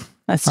 yeah.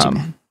 That's too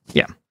bad.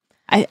 Yeah.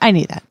 I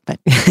knew that, but.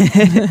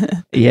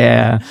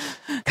 Yeah.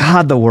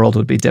 God, the world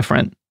would be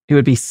different. It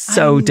would be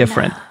so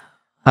different.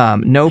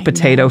 No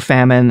potato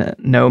famine,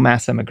 no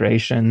mass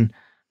immigration.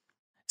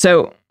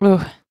 So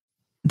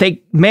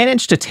they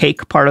managed to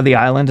take part of the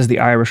island as the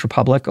Irish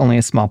Republic, only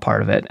a small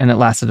part of it, and it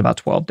lasted about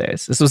 12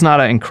 days. This was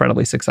not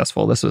incredibly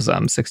successful. This was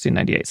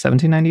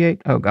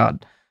 1798. Oh,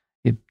 God.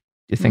 You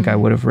think I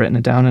would have written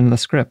it down in the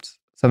script.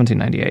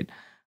 1798.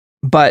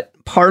 But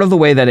part of the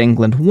way that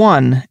England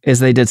won is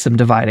they did some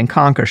divide and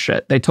conquer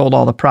shit. They told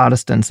all the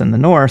Protestants in the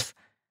north,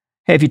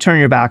 hey, if you turn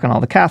your back on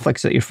all the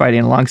Catholics that you're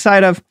fighting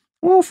alongside of,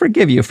 we'll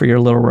forgive you for your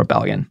little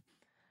rebellion.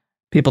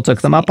 People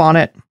took them up on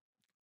it.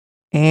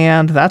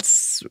 And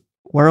that's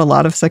where a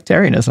lot of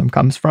sectarianism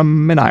comes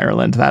from in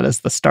Ireland. That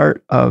is the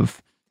start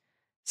of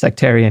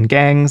sectarian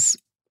gangs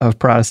of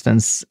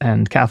Protestants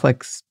and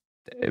Catholics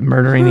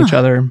murdering each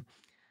other.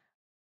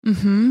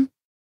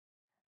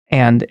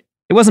 And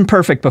it wasn't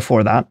perfect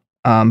before that.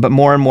 But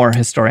more and more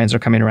historians are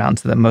coming around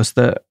to that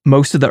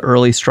most of the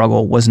early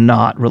struggle was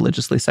not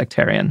religiously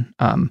sectarian.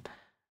 And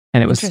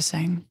it was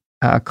interesting.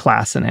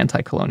 Class and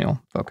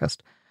anti-colonial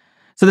focused.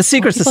 So the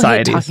secret people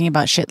societies. Hate talking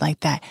about shit like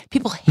that.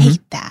 People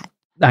hate that.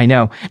 I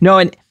know. No,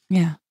 and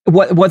yeah.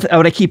 What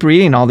I keep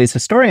reading all these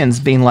historians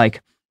being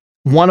like,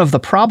 one of the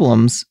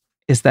problems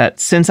is that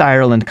since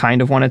Ireland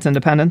kind of won its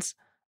independence,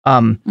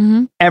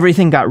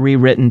 everything got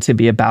rewritten to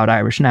be about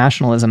Irish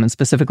nationalism and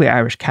specifically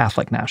Irish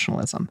Catholic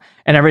nationalism.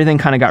 And everything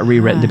kind of got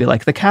rewritten to be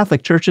like, the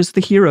Catholic Church is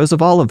the heroes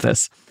of all of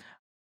this.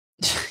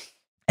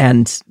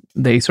 And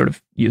they sort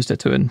of used it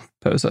to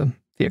impose a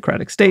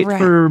theocratic state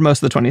for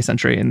most of the 20th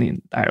century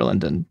in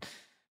Ireland and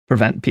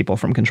prevent people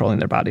from controlling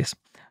their bodies.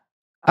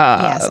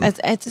 Yes,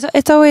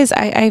 it's always,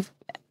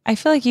 I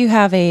feel like you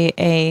have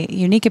a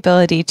unique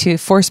ability to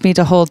force me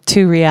to hold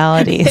two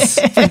realities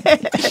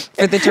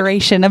for the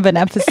duration of an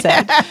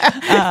episode.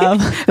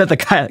 That the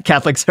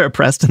Catholics are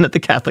oppressed and that the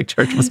Catholic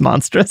Church was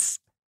monstrous.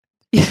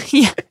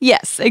 Yeah.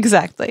 Yes,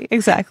 exactly.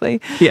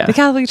 Yeah. The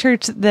Catholic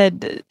Church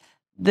that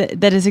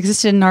has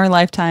existed in our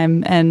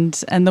lifetime and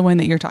the one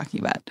that you're talking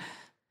about.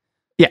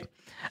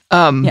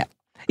 Yeah.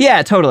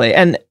 Yeah, totally.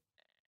 And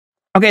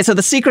okay, so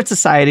the secret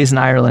societies in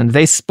Ireland,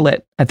 they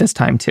split at this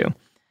time too.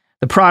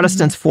 The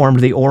Protestants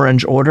formed the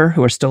Orange Order,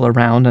 who are still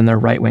around, and they're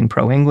right-wing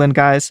pro-England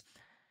guys.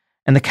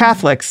 And the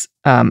Catholics,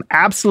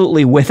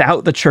 absolutely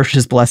without the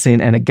church's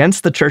blessing and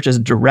against the church's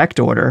direct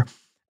order,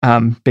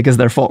 because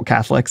they're folk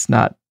Catholics,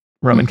 not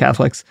Roman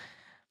Catholics,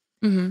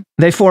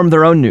 they formed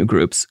their own new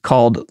groups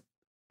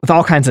with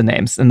all kinds of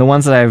names. And the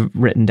ones that I've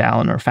written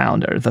down or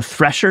found are the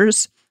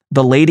Threshers,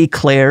 the Lady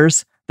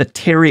Clares, the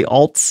Terry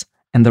Alts,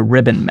 and the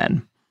Ribbon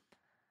Men.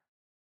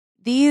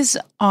 These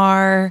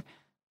are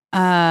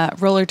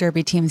roller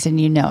derby teams,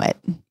 and you know it.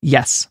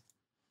 Yes.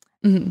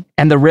 And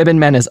the Ribbon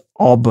Men is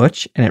all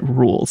butch, and it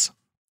rules.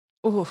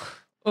 Ooh,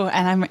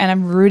 and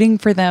I'm rooting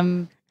for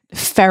them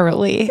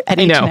ferally at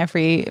each and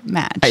every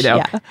match. I know,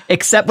 yeah.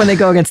 Except when they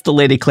go against the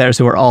Lady Clares,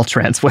 who are all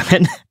trans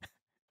women.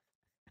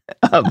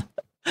 And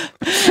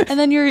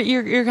then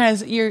you're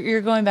kind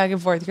of going back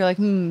and forth. You're like,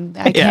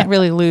 I can't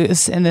really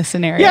lose in this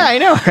scenario. Yeah, I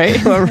know, right?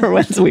 Whoever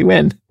wins, we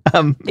win.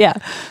 Yeah.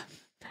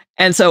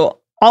 And so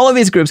all of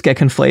these groups get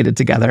conflated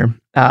together.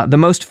 The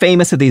most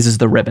famous of these is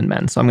the Ribbon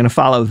Men. So I'm going to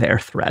follow their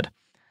thread.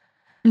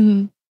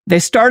 They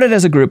started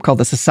as a group called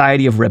the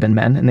Society of Ribbon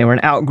Men, and they were an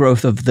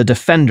outgrowth of the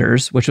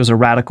Defenders, which was a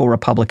radical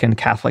Republican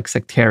Catholic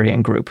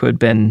sectarian group who had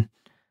been,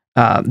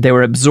 they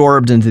were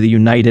absorbed into the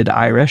United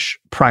Irish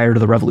prior to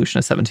the Revolution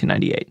of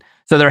 1798.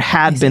 So there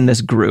had been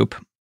this group,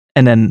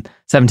 and then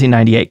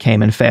 1798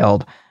 came and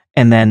failed,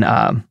 and then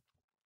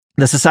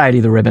the Society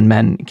of the Ribbon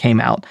Men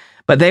came out.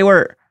 But they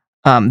were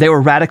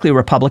radically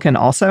Republican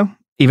also,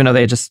 even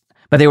though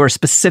but they were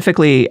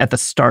specifically at the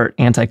start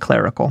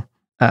anti-clerical,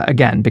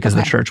 again, because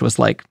the church was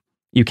like,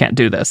 you can't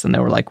do this. And they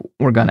were like,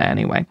 we're going to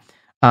anyway.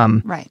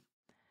 Right.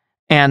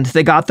 And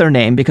they got their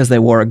name because they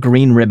wore a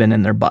green ribbon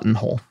in their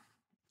buttonhole.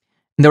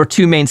 And there were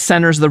two main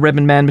centers of the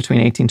Ribbon Men between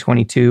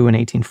 1822 and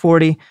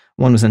 1840.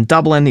 One was in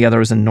Dublin, the other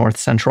was in North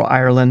Central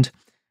Ireland.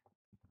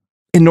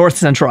 In North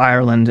Central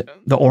Ireland,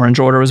 the Orange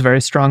Order was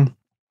very strong.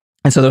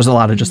 And so there was a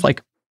lot of just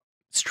like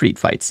street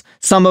fights.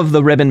 Some of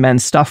the Ribbon Men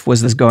stuff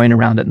was this going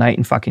around at night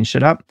and fucking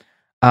shit up.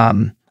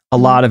 A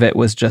lot of it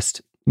was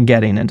just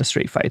getting into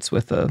street fights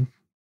with the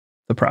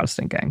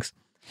Protestant gangs.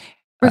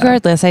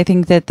 Regardless, I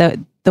think that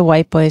the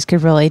white boys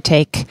could really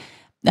take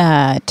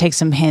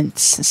some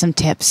hints, some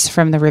tips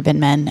from the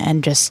Ribbon Men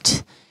and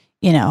just,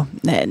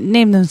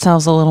 name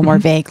themselves a little more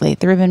vaguely.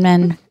 The Ribbon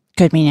Men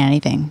could mean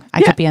anything.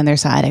 I could be on their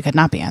side. I could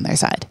not be on their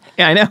side.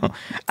 Yeah, I know.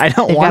 I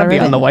don't want to be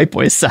on the white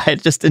boys'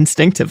 side, just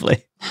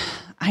instinctively.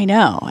 I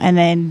know. And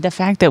then the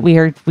fact that we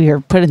are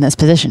put in this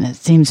position, it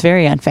seems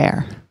very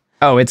unfair.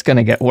 Oh, it's going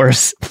to get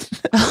worse.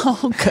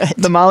 Oh, good.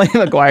 The Molly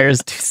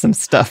Maguires do some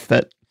stuff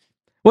that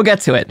we'll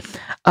get to it.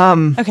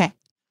 Okay.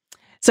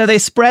 So they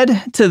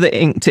spread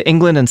to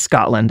England and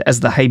Scotland as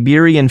the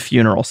Hibernian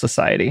Funeral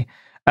Society,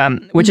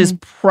 which is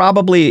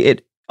probably,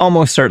 it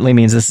almost certainly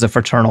means this is a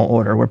fraternal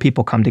order where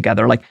people come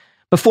together. Like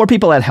before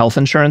people had health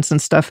insurance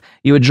and stuff,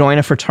 you would join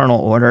a fraternal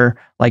order,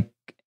 like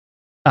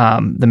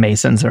the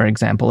Masons are an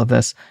example of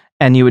this.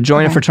 And you would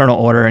join a fraternal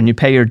order and you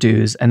pay your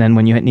dues. And then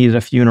when you needed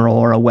a funeral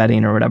or a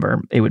wedding or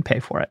whatever, it would pay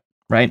for it.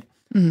 Right.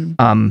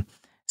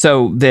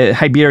 So the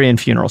Hibernian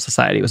Funeral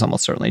Society was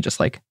almost certainly just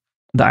like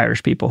the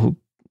Irish people who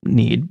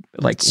need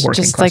like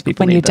working just class like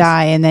people. When you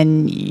die and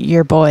then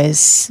your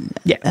boys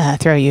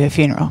throw you a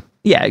funeral.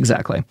 Yeah,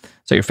 exactly.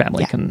 So your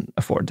family can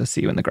afford to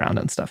see you in the ground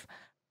and stuff.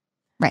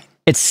 Right.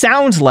 It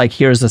sounds like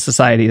here's a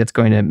society that's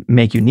going to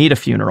make you need a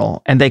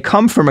funeral. And they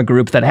come from a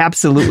group that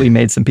absolutely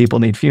made some people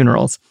need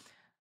funerals.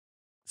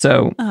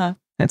 So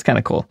that's kind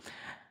of cool.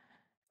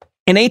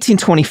 In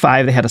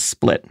 1825, they had a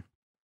split.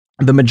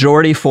 The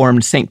majority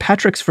formed St.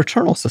 Patrick's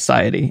Fraternal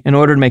Society in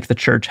order to make the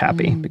church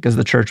happy, because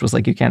the church was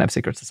like, you can't have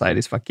secret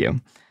societies, fuck you.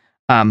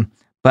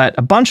 But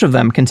a bunch of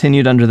them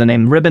continued under the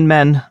name Ribbon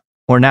Men,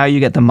 or now you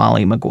get the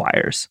Molly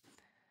Maguires.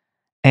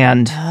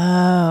 And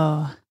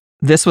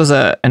this was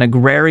an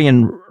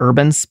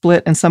agrarian-urban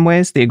split in some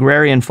ways. The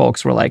agrarian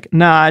folks were like,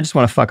 nah, I just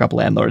want to fuck up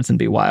landlords and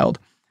be wild.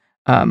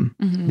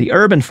 The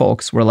urban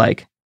folks were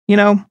like,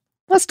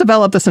 let's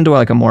develop this into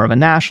like a more of a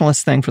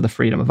nationalist thing for the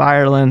freedom of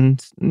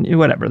Ireland,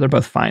 whatever. They're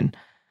both fine.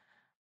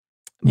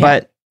 Yeah.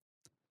 But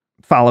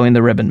following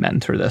the Ribbon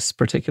Men through this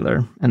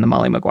particular and the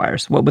Molly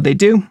Maguires, what would they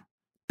do?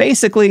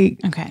 Basically,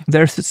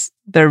 their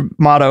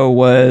motto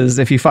was,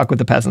 if you fuck with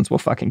the peasants, we'll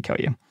fucking kill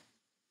you.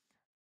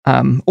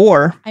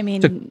 No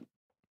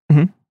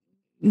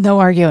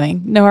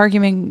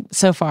arguing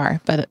so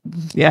far, but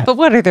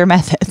what are their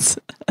methods?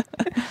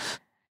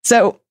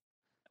 So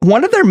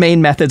one of their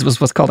main methods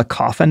was what's called a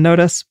coffin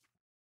notice,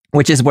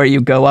 which is where you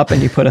go up and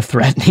you put a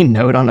threatening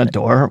note on a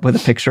door with a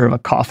picture of a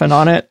coffin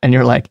on it. And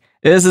you're like,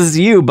 this is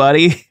you,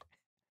 buddy.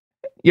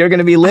 You're going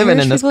to be living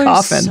in this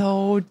coffin. Are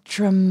so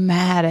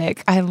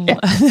dramatic. I love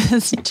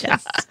this.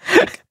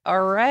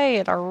 All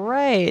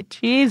right.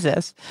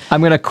 Jesus.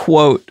 I'm going to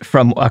quote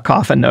from a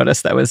coffin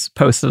notice that was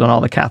posted on all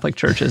the Catholic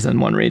churches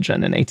in one region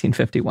in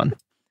 1851.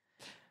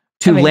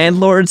 To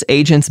landlords,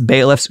 agents,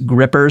 bailiffs,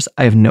 grippers.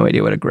 I have no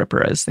idea what a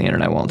gripper is. The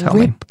internet won't tell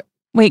me.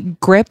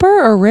 Wait, gripper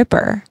or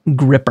ripper?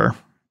 Gripper.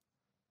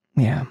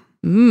 Yeah.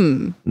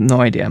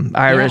 No idea.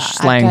 Irish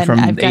slang from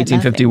I've got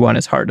 1851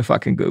 is hard to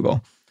fucking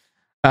Google,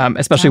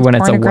 especially when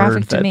it's a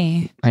word that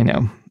me. I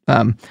know.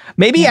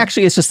 Maybe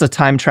actually it's just a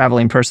time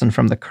traveling person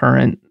from the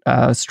current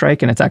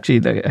strike, and it's actually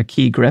a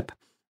key grip.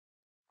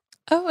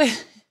 Oh,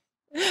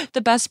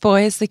 the best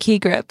boys, the key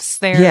grips.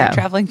 They're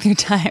traveling through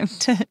time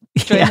to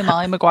join the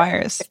Molly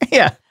Maguires.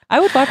 Yeah. I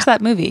would watch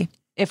that movie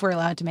if we're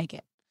allowed to make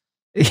it.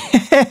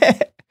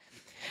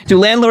 Do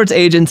landlords,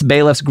 agents,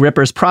 bailiffs,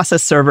 grippers,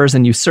 process servers,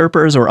 and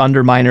usurpers or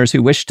underminers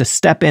who wish to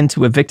step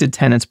into evicted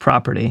tenants'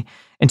 property,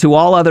 and to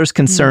all others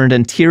concerned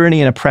in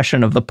tyranny and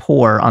oppression of the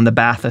poor on the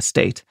Bath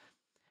estate,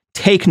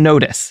 take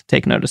notice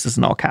is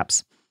in all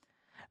caps,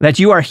 that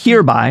you are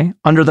hereby,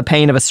 under the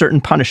pain of a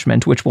certain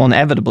punishment which will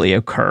inevitably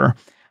occur,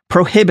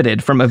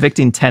 prohibited from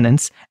evicting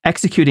tenants,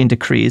 executing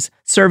decrees,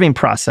 serving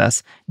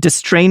process,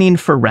 distraining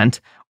for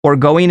rent, or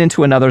going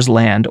into another's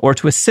land, or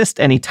to assist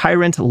any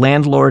tyrant,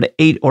 landlord,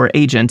 or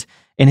agent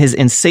in his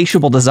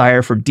insatiable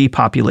desire for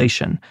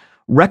depopulation.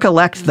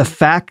 Recollect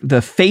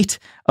the fate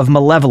of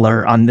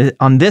Malevoler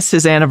on this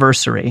his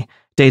anniversary,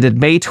 dated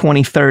May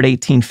 23rd,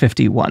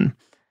 1851.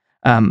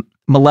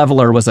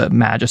 Malevoler was a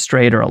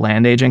magistrate or a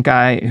land agent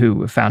guy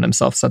who found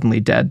himself suddenly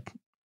dead.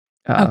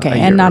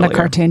 And not earlier. A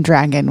cartoon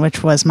dragon,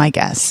 which was my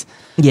guess.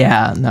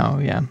 Yeah, no,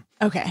 yeah.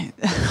 Okay.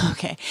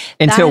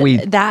 Until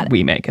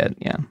we make it,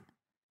 yeah.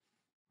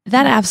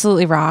 That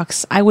absolutely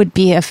rocks. I would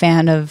be a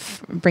fan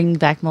of bringing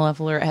back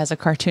Malevoler as a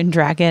cartoon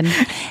dragon.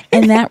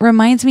 And that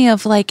reminds me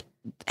of like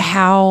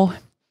how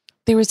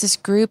there was this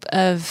group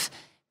of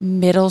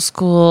middle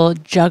school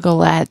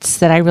juggalettes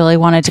that I really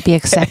wanted to be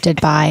accepted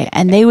by.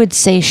 And they would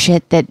say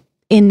shit that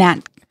in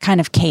that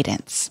kind of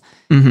cadence.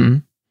 Mm-hmm.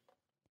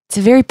 It's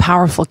a very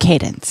powerful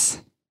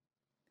cadence.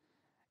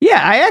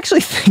 Yeah, I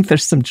actually think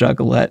there's some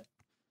juggalette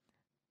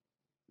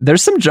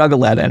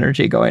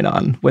energy going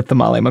on with the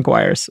Molly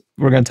Maguires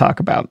we're going to talk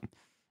about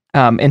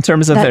in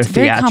terms of their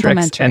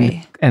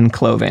theatrics and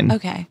clothing.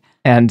 Okay.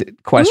 And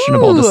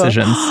questionable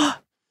decisions.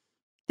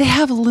 They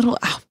have little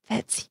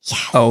outfits.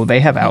 Yes. Oh, they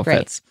have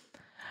outfits.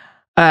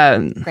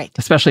 Great.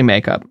 Especially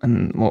makeup.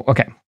 And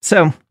okay.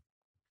 So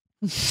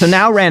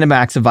now random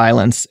acts of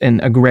violence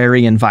and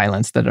agrarian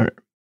violence that are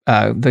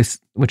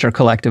which are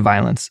collective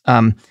violence.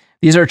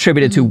 These are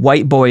attributed to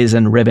white boys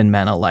and ribbon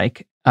men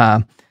alike.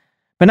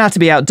 But not to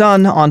be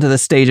outdone, onto the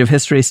stage of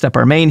history step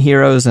our main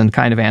heroes and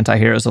kind of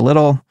anti-heroes a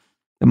little,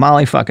 the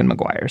Molly fucking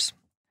Maguires.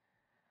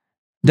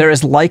 There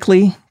is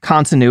likely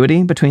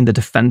continuity between the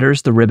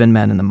Defenders, the Ribbon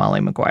Men, and the Molly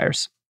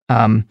Maguires.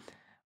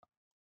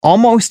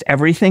 Almost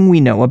everything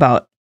we know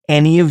about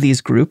any of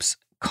these groups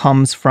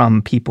comes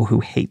from people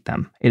who hate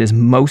them. It is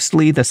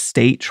mostly the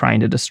state trying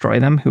to destroy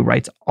them who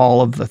writes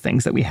all of the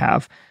things that we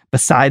have,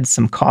 besides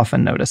some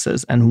coffin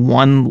notices and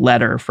one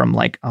letter from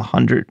like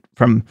 100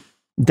 from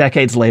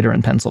decades later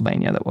in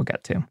Pennsylvania that we'll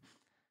get to.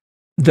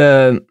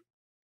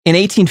 In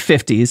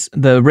 1850s,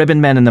 the Ribbon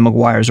Men and the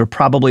Maguires were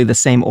probably the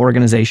same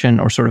organization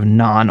or sort of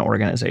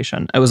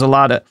non-organization. It was a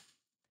lot of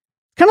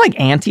kind of like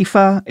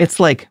Antifa. It's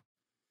like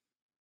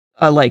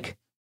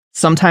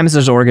sometimes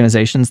there's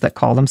organizations that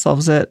call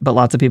themselves it, but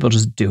lots of people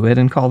just do it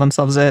and call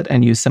themselves it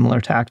and use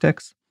similar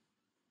tactics.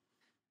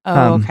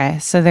 Oh, okay.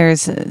 So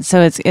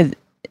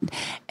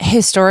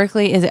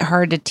historically, is it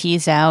hard to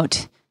tease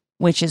out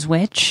which is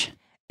which?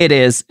 It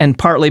is, and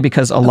partly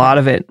because a lot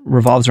of it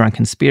revolves around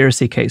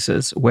conspiracy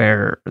cases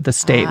where the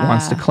state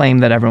wants to claim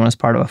that everyone is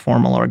part of a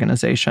formal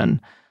organization.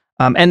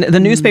 And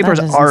the newspapers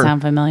that doesn't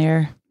sound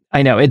familiar.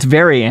 I know, it's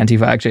very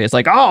Antifa, actually. It's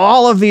like, oh,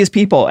 all of these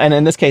people, and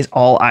in this case,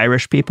 all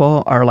Irish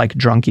people are like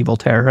drunk, evil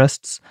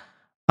terrorists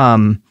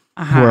who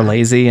are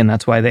lazy, and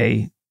that's why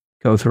they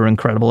go through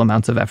incredible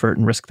amounts of effort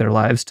and risk their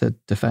lives to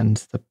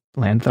defend the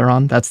land they're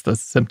on. That's the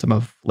symptom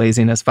of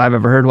laziness, if I've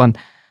ever heard one.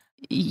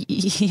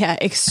 Yeah,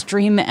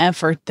 extreme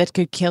effort that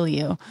could kill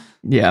you.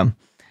 Yeah.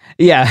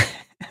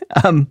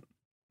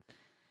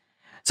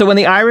 So when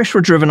the Irish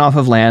were driven off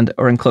of land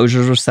or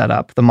enclosures were set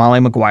up, the Molly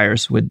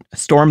Maguires would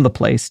storm the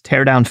place,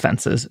 tear down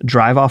fences,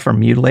 drive off or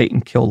mutilate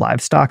and kill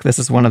livestock. This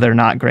is one of their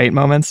not great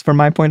moments from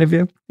my point of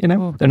view. You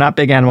know, they're not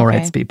big animal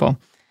rights people.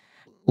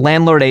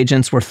 Landlord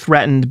agents were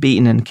threatened,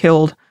 beaten, and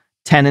killed.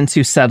 Tenants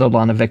who settled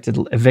on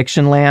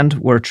eviction land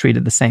were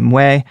treated the same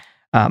way.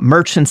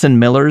 Merchants and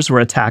millers were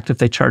attacked if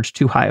they charged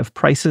too high of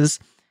prices,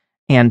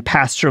 and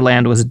pasture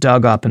land was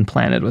dug up and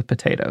planted with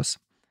potatoes.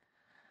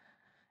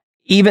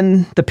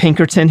 Even the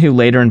Pinkerton, who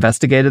later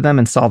investigated them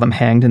and saw them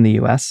hanged in the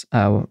U.S.,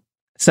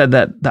 said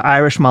that the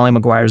Irish Molly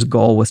Maguire's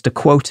goal was to,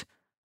 quote,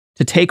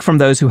 to take from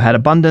those who had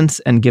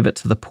abundance and give it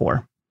to the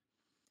poor.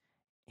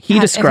 He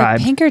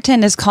described... If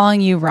Pinkerton is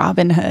calling you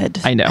Robin Hood.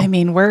 I know. I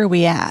mean, where are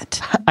we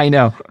at? I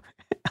know.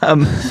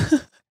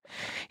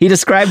 He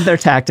described their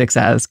tactics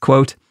as,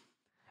 quote,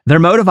 their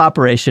mode of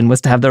operation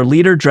was to have their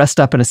leader dressed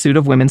up in a suit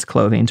of women's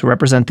clothing to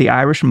represent the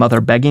Irish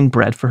mother begging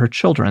bread for her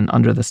children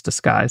under this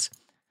disguise.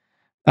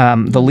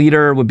 The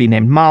leader would be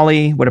named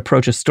Molly, would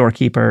approach a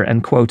storekeeper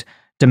and, quote,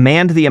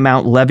 demand the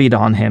amount levied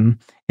on him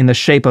in the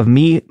shape of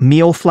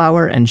meal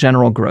flour and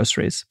general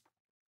groceries.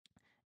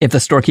 if the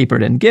storekeeper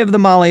didn't give the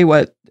Molly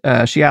what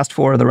she asked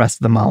for, the rest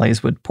of the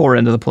Mollies would pour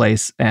into the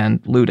place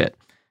and loot it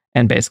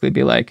and basically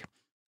be like,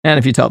 and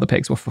if you tell the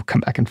pigs, we'll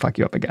come back and fuck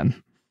you up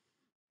again.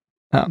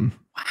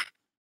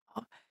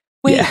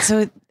 Wait, yeah.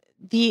 so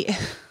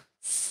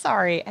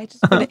sorry, I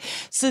just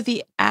so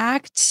the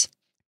act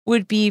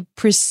would be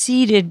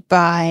preceded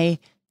by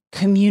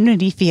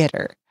community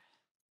theater.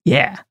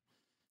 Yeah.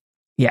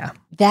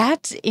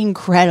 That's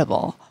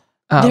incredible.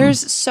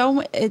 There's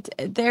so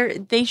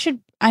they should.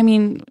 I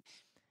mean,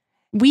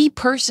 we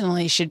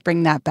personally should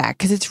bring that back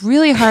because it's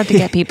really hard to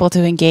get people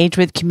to engage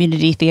with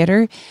community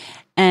theater,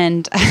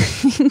 and I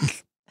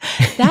think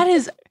that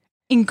is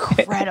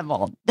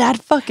incredible.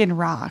 That fucking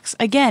rocks.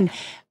 Again,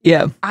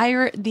 yeah.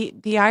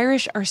 The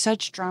Irish are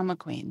such drama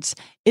queens.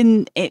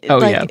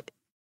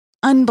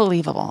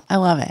 Unbelievable. I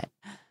love it.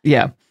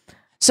 Yeah.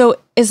 So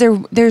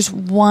there's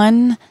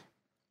one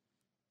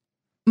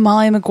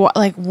Molly Maguire,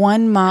 like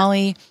one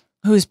Molly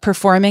who's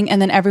performing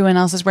and then everyone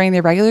else is wearing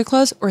their regular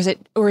clothes, or is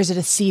it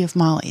a sea of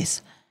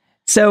Mollies?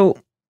 So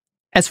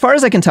as far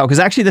as I can tell, because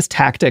actually this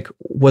tactic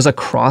was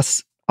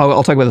across,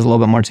 I'll talk about this a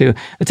little bit more too.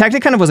 The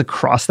tactic kind of was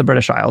across the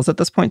British Isles at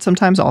this point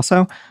sometimes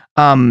also.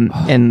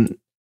 And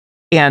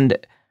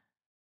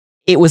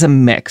it was a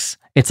mix.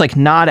 It's like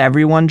not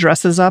everyone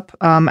dresses up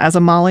as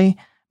a Molly,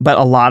 but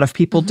a lot of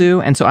people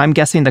do. And so I'm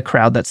guessing the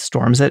crowd that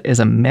storms it is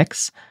a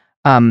mix.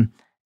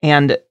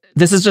 And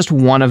this is just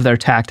one of their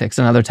tactics.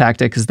 Another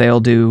tactic is they'll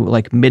do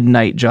like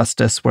midnight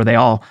justice where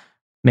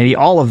maybe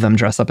all of them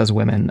dress up as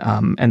women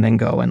and then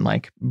go and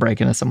like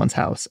break into someone's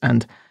house.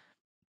 And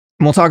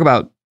we'll talk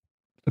about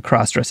the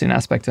cross-dressing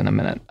aspect in a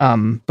minute.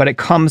 But it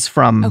comes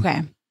from...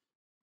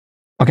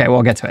 Okay,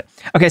 we'll get to it.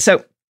 Okay,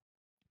 so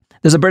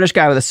there's a British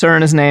guy with a Sir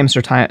in his name,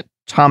 Sir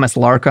Thomas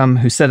Larkham,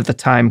 who said at the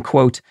time,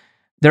 quote,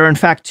 "There are in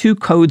fact two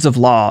codes of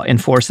law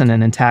enforcing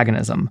an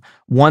antagonism.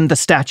 One, the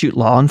statute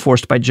law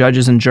enforced by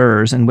judges and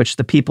jurors in which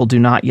the people do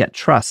not yet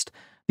trust.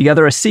 The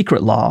other, a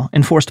secret law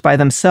enforced by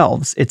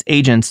themselves, its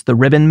agents, the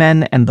ribbon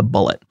men and the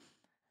bullet."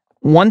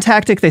 One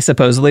tactic they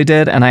supposedly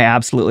did, and I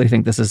absolutely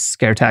think this is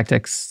scare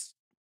tactics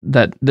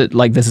that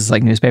like this is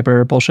like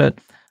newspaper bullshit,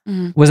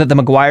 was that the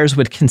Maguires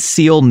would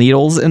conceal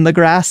needles in the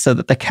grass so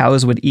that the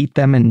cows would eat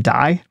them and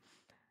die.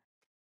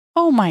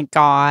 Oh my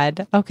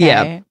God. Okay.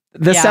 Yeah.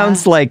 This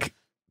sounds like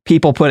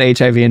people put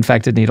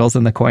HIV-infected needles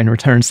in the coin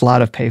return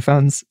slot of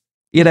payphones,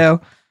 you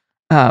know?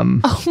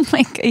 Oh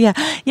my God. Yeah.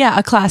 Yeah.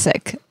 A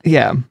classic.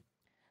 Yeah.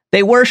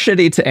 They were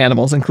shitty to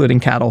animals, including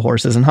cattle,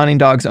 horses, and hunting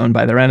dogs owned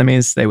by their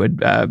enemies. They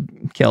would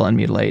kill and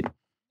mutilate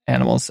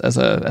animals as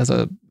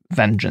a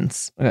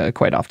vengeance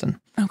quite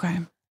often. Okay.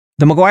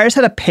 The Maguires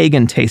had a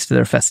pagan taste to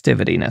their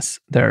festivitiness,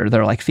 their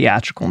like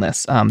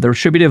theatricalness. The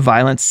retributive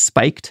violence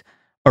spiked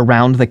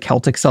around the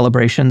Celtic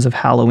celebrations of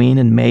Halloween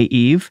and May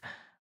Eve,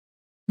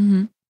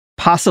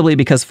 possibly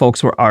because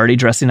folks were already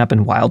dressing up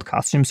in wild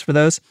costumes for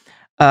those.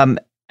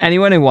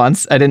 Anyone who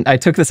wants, I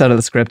took this out of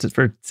the script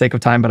for sake of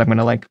time, but I'm going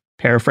to like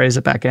paraphrase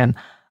it back in.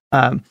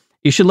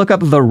 You should look up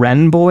the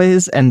Wren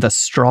Boys and the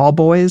Straw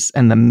Boys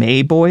and the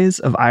May Boys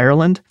of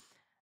Ireland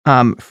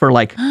for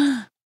like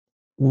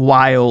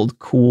wild,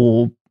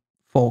 cool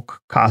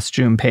folk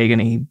costume,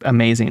 pagan-y,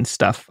 amazing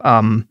stuff.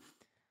 And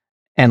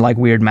like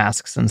weird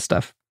masks and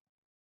stuff.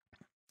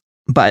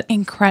 But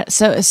incredible.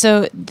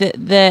 So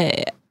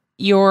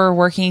your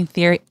working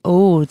theory.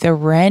 Oh, the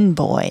Wren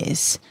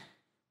Boys.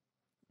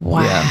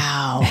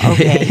 Wow. Yeah.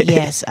 Okay.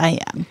 Yes, I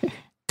am.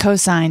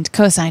 Co-signed.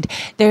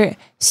 There.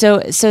 So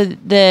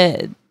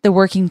the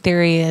working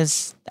theory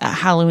is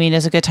Halloween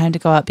is a good time to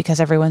go out because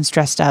everyone's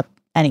dressed up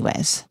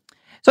anyways.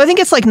 So I think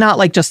it's like not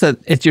like just that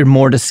if you're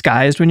more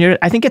disguised when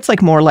I think it's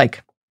like more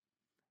like,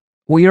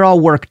 well, you're all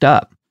worked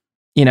up.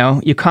 You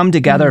know, you come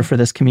together for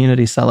this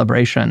community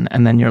celebration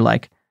and then you're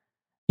like,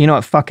 you know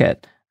what, fuck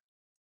it.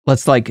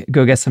 Let's like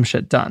go get some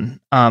shit done.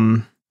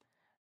 And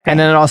then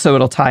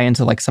it'll tie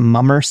into like some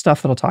mummer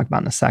stuff that I'll talk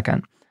about in a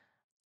second.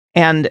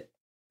 And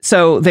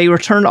so they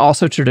returned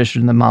also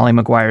tradition, the Molly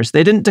Maguires.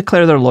 They didn't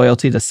declare their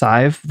loyalty to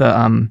Sive,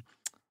 the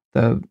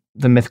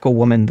mythical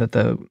woman that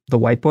the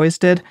white boys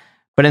did,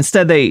 but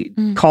instead they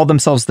called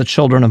themselves the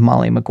children of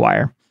Molly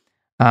Maguire,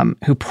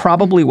 who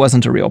probably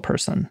wasn't a real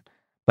person.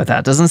 But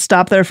that doesn't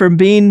stop there from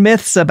being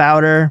myths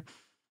about her.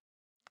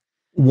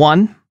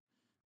 One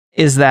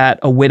is that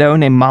a widow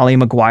named Molly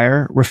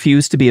Maguire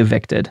refused to be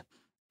evicted,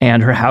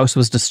 and her house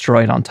was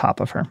destroyed on top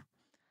of her.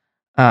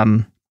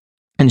 And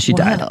she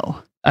died.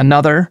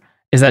 Another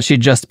is that she'd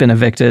just been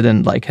evicted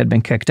and like had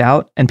been kicked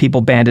out, and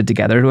people banded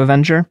together to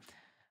avenge her.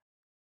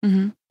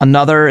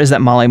 Another is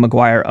that Molly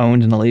Maguire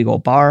owned an illegal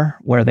bar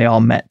where they all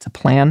met to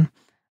plan.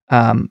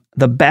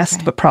 The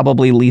best, but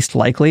probably least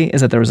likely, is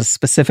that there was a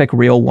specific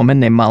real woman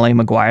named Molly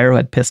Maguire who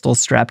had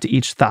pistols strapped to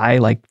each thigh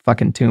like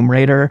fucking Tomb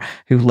Raider,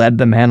 who led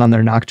the men on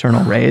their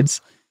nocturnal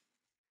raids.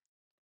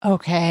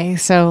 Okay,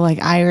 so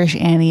like Irish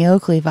Annie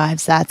Oakley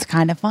vibes. That's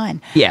kind of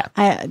fun. Yeah.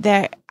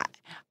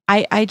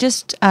 I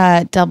just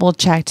double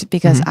checked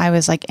because I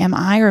was like, am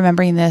I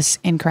remembering this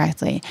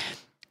incorrectly?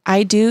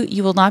 I do.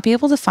 You will not be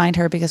able to find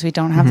her because we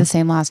don't have the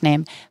same last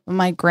name. But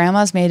my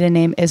grandma's maiden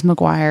name is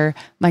Maguire.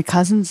 My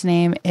cousin's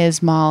name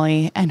is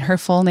Molly, and her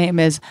full name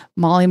is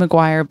Molly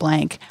Maguire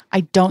blank.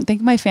 I don't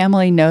think my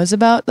family knows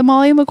about the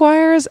Molly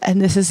Maguires,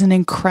 and this is an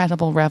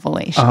incredible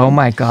revelation. Oh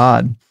my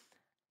God.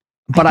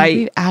 But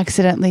we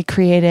accidentally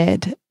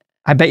created.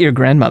 I bet your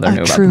grandmother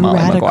knew about the Molly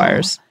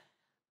Maguires.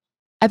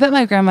 I bet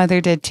my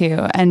grandmother did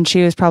too. And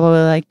she was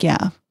probably like,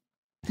 yeah,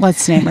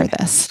 let's name her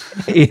this.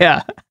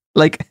 Yeah.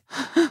 Like,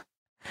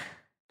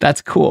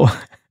 that's cool.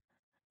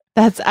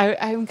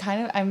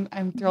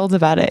 I'm thrilled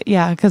about it.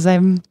 Yeah. Cause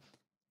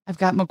I've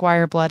got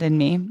Maguire blood in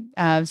me.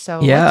 So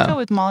let's go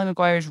with Molly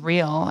Maguire's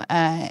real.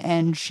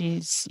 And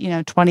she's,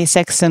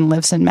 26 and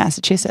lives in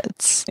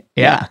Massachusetts.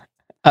 Yeah.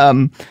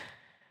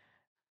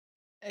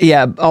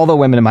 Yeah. All the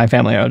women in my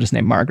family are just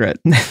named Margaret.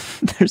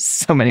 There's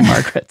so many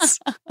Margarets.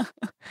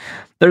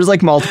 There's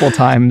like multiple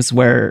times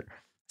where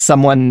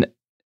someone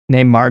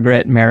named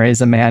Margaret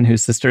marries a man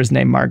whose sister's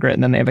named Margaret,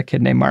 and then they have a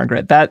kid named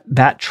Margaret.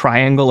 That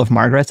triangle of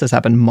Margarets has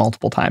happened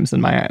multiple times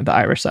in the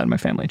Irish side of my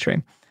family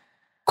tree.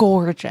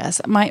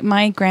 Gorgeous.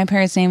 My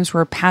grandparents' names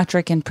were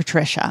Patrick and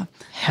Patricia.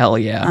 Hell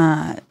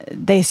yeah.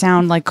 They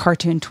sound like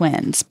cartoon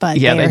twins, but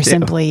they are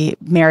simply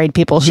married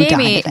people who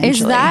died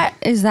eventually.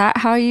 Is that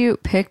how you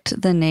picked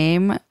the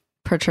name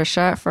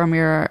Patricia from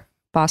your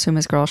Boss Who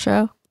Miss Girl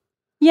show?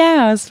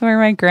 Yeah, it was for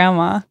my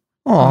grandma.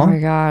 Oh my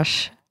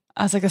gosh.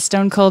 I was like a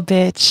stone cold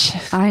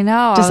bitch. I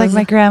know. Just like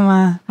my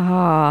grandma.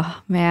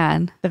 Oh,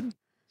 man.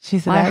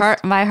 She's the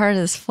best. My heart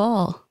is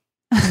full.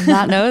 I did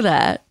not know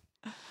that.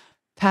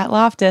 Pat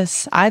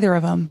Loftus, either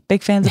of them.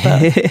 Big fans of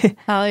both.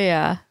 Hell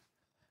yeah.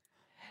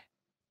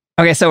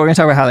 Okay, so we're going to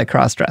talk about how they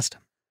cross-dressed.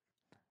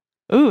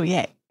 Ooh,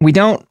 yay. We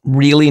don't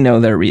really know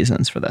their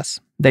reasons for this.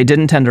 They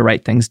didn't tend to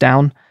write things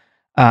down.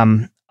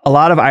 A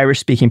lot of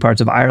Irish-speaking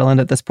parts of Ireland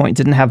at this point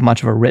didn't have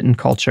much of a written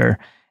culture,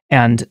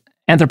 and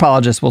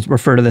anthropologists will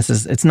refer to this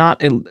as it's not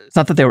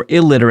that they were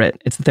illiterate,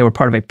 it's that they were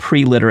part of a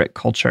pre-literate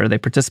culture. They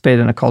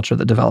participated in a culture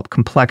that developed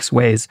complex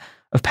ways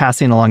of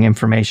passing along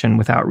information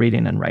without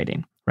reading and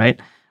writing, right?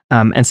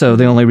 And so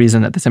the only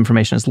reason that this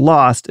information is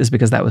lost is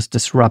because that was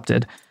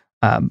disrupted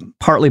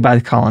partly by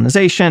the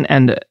colonization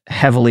and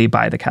heavily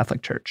by the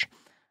Catholic Church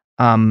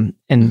in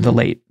the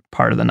late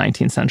part of the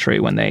 19th century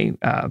when they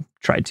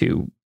tried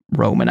to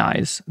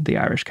Romanize the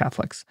Irish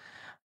Catholics.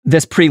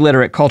 This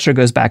pre-literate culture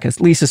goes back at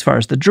least as far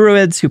as the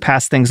Druids, who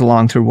passed things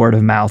along through word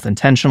of mouth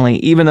intentionally,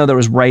 even though there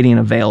was writing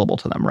available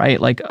to them,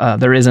 right? Like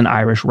there is an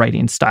Irish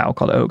writing style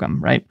called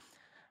Ogham, right?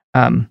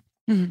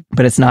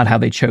 But it's not how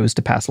they chose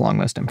to pass along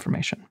most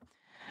information.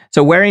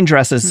 So wearing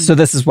dresses, so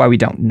this is why we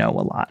don't know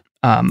a lot.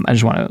 I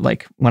just want to,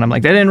 like, when I'm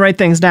like, they didn't write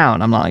things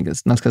down, I'm not like,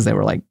 it's not because they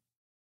were like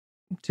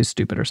too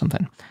stupid or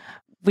something.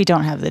 We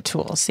don't have the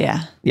tools,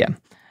 yeah. Yeah.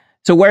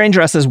 So wearing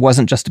dresses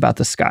wasn't just about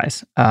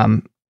disguise.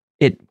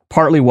 It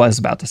partly was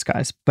about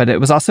disguise, but it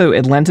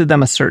lended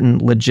them a certain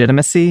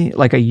legitimacy,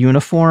 like a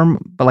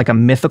uniform, but like a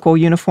mythical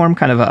uniform,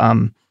 kind of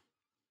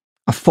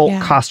a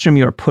folk costume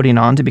you're putting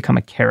on to become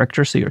a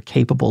character so you're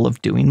capable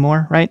of doing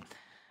more, right?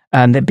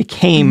 And they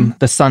became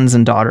the sons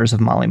and daughters of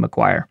Molly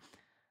Maguire.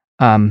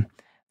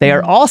 They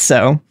are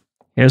also,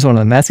 here's one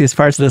of the messiest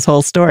parts of this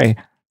whole story,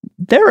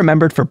 they're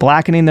remembered for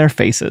blackening their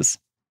faces.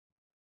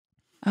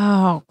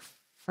 Oh,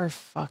 for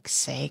fuck's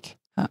sake.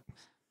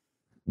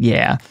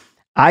 Yeah.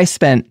 I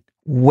spent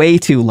way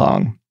too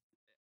long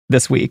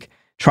this week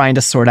trying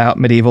to sort out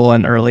medieval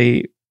and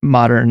early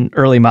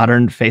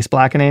modern face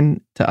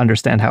blackening to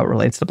understand how it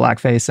relates to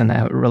blackface and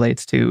how it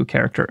relates to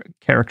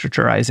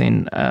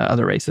caricaturizing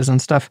other races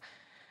and stuff.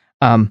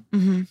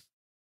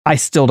 I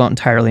still don't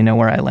entirely know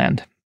where I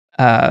land,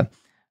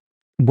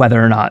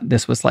 whether or not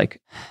this was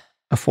like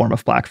a form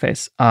of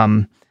blackface,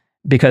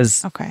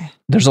 because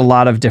there's a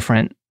lot of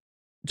different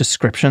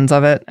descriptions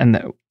of it.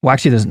 And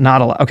actually there's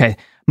not a lot. Okay.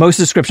 Most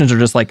descriptions are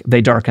just like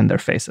they darkened their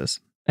faces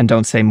and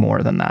don't say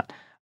more than that.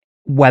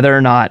 Whether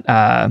or not,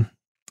 I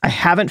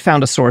haven't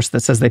found a source that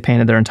says they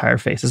painted their entire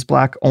faces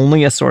black,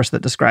 only a source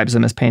that describes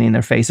them as painting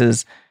their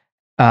faces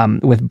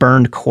with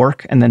burned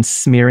cork and then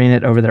smearing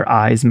it over their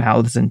eyes,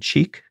 mouths, and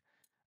cheek,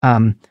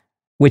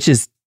 which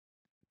is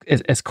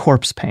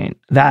corpse paint.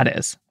 That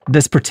is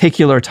this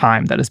particular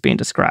time that is being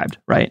described,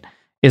 right?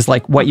 Is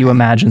like what you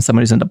imagine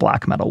somebody who's into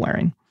black metal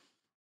wearing.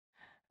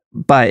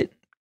 But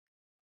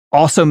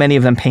also many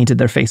of them painted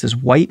their faces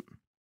white.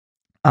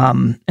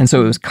 And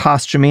so it was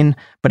costuming,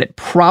 but it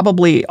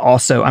probably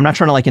also, I'm not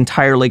trying to like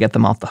entirely get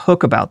them off the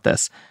hook about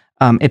this.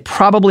 It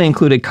probably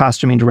included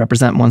costuming to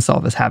represent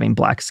oneself as having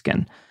black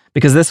skin,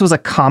 because this was a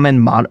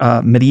common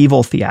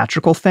medieval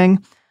theatrical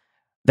thing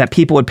that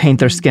people would paint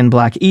their skin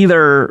black.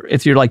 Either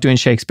if you're like doing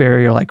Shakespeare,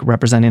 you're like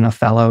representing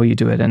Othello, you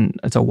do it and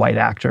it's a white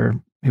actor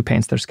who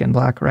paints their skin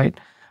black, right?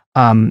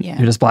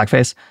 You're just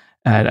blackface.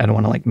 I don't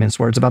want to like mince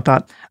words about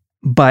that.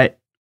 But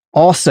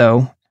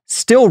also,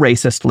 still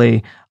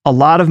racistly, a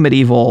lot of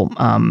medieval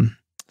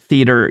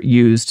theater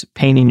used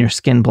painting your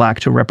skin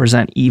black to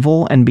represent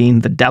evil and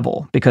being the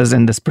devil, because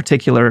in this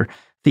particular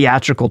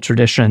theatrical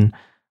tradition,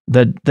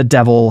 the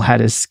devil had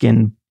his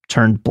skin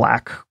turned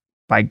black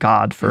by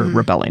God for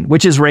rebelling,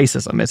 which is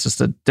racism. It's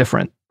just a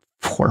different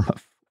form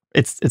of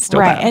it's still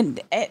right.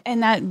 bad.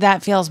 And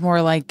that feels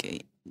more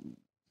like,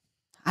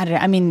 I don't know.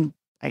 I mean,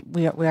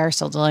 we are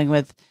still dealing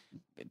with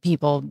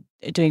people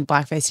doing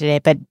blackface today,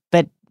 but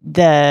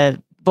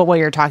what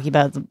you're talking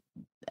about,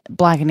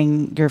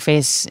 blackening your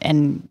face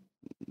and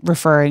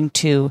referring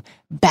to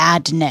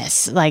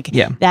badness,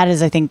 that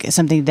is, I think,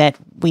 something that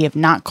we have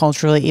not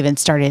culturally even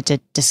started to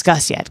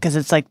discuss yet, because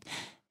it's like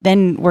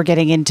then we're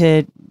getting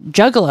into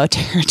Juggalo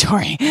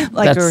territory,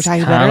 like we were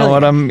talking about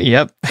earlier.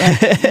 Yep.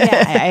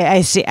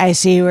 I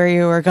see where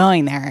you were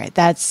going there.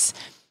 That's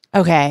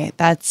okay.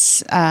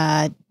 That's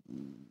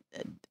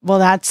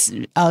that's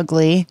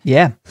ugly.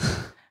 Yeah.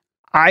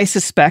 I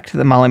suspect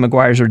that Molly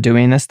Maguires are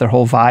doing this. Their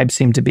whole vibe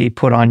seemed to be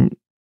put on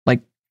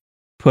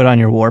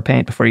your war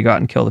paint before you go out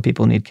and kill the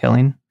people who need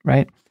killing,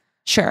 right?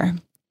 Sure.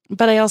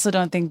 But I also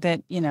don't think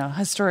that,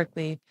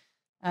 historically,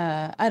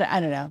 I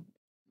don't know.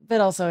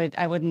 But also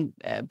I wouldn't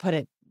put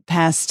it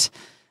past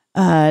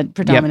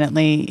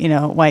predominantly,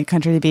 white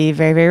country to be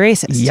very, very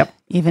racist. Yep.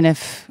 Even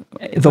if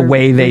the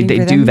way they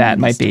do that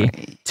might be,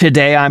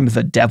 today I'm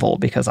the devil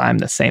because I'm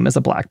the same as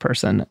a black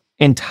person.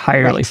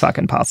 Entirely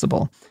fucking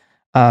possible.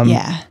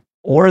 Yeah.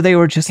 Or they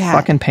were just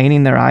fucking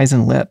painting their eyes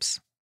and lips,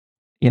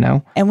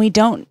 And we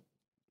don't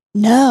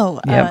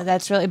know. Yep.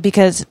 That's really,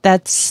 because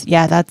that's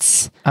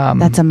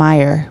a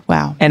mire.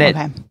 Wow.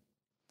 And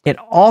it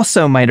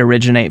also might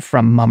originate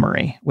from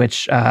mummery,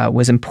 which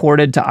was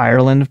imported to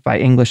Ireland by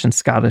English and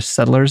Scottish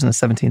settlers in the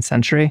 17th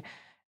century.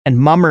 And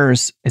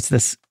mummers, it's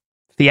this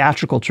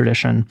theatrical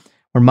tradition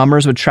where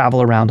mummers would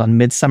travel around on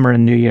Midsummer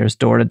and New Year's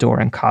door to door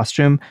in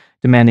costume,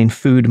 demanding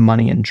food,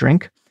 money, and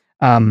drink.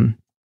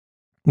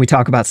 We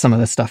talk about some of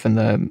this stuff in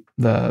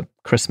the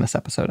Christmas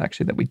episode,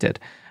 actually, that we did.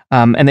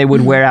 And they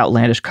would wear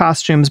outlandish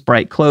costumes,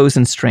 bright clothes,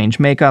 and strange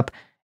makeup,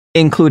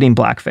 including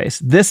blackface.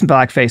 This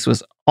blackface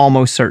was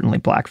almost certainly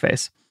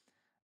blackface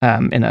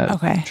in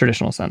a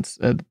traditional sense,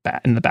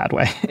 in the bad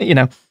way,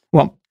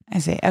 Well, I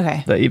see.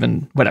 Okay.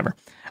 Whatever.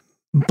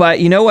 But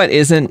you know what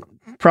isn't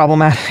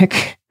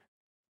problematic?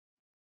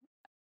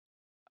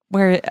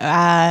 Where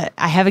I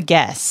have a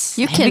guess.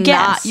 You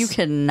cannot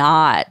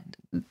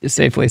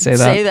safely say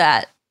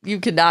that. You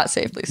cannot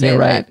safely say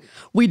that.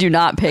 We do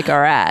not pick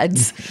our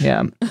ads.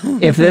 Yeah.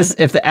 If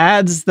the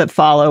ads that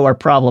follow are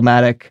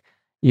problematic,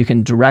 you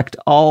can direct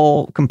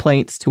all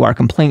complaints to our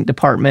complaint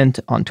department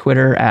on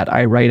Twitter at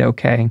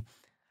iWriteOK.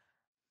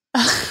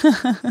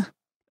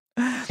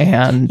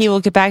 And he will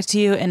get back to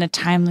you in a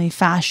timely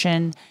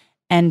fashion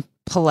and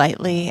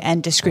politely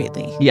and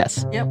discreetly.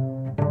 Yes. Yep.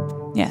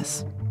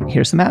 Yes.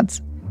 Here's some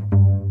ads.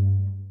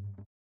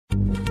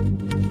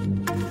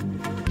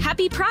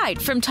 Happy Pride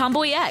from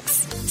Tomboy X,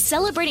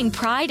 celebrating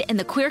pride and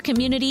the queer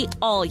community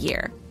all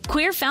year.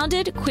 Queer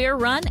founded, queer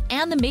run,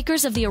 and the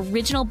makers of the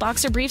original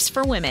boxer briefs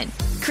for women,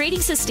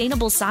 creating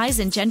sustainable size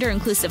and gender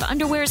inclusive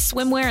underwear,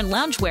 swimwear, and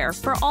loungewear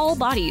for all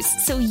bodies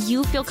so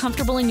you feel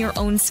comfortable in your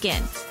own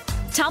skin.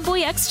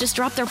 Tomboy X just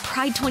dropped their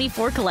Pride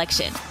 24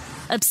 collection,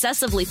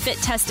 obsessively fit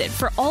tested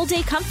for all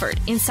day comfort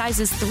in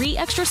sizes 3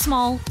 extra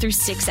small through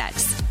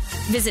 6X.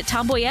 Visit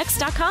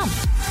tomboyx.com.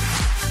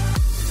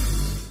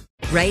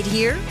 Right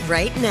here,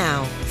 right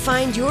now.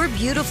 Find your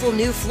beautiful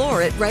new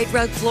floor at Right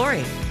Rug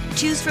Flooring.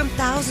 Choose from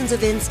thousands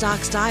of in-stock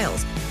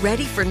styles,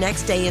 ready for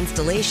next day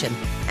installation,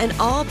 and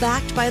all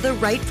backed by the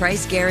right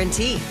price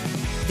guarantee.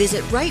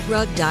 Visit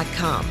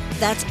rightrug.com.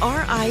 That's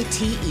RITERUG.com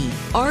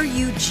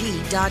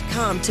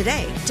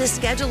today to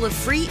schedule a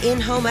free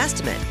in-home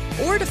estimate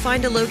or to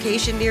find a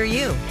location near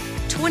you.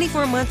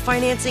 24-month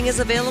financing is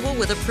available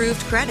with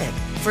approved credit.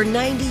 For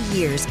 90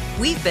 years,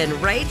 we've been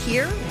right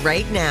here,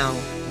 right now.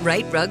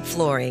 Right Rug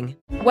Flooring.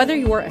 Whether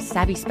you're a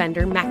savvy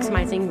spender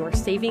maximizing your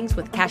savings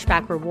with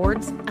cashback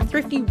rewards, a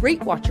thrifty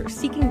rate watcher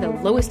seeking the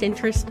lowest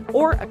interest,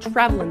 or a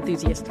travel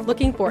enthusiast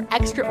looking for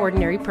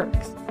extraordinary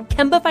perks,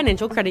 Kemba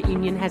Financial Credit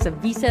Union has a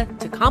visa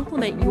to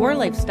complement your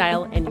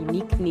lifestyle and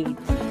unique needs.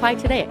 Apply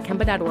today at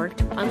Kemba.org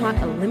to unlock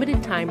a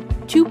limited time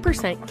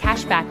 2%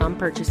 cash back on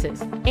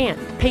purchases and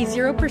pay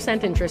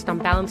 0% interest on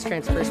balance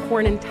transfers for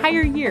an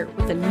entire year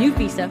with a new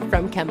visa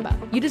from Kemba.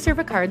 You deserve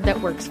a card that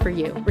works for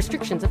you.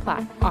 Restrictions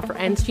apply. Offer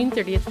ends June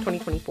 30th,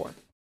 2024.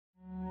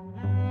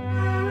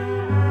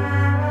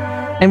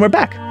 And we're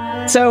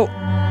back. So,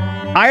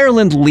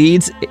 Ireland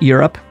leads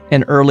Europe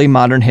in early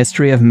modern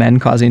history of men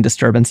causing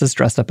disturbances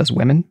dressed up as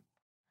women.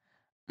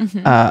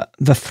 Mm-hmm.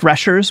 The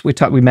Threshers,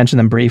 we mentioned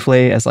them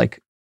briefly as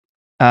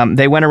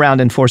they went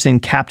around enforcing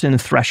Captain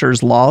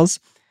Thresher's laws.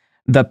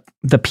 The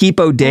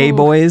Peepo Day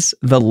Boys,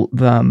 the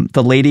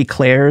Lady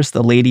Clares,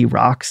 the Lady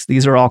Rocks,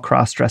 these are all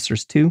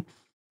cross-dressers too.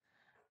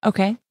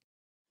 Okay.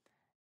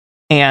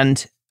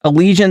 And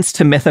allegiance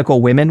to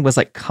mythical women was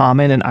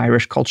common in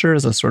Irish culture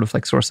as a sort of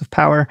source of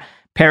power.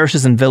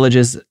 Parishes and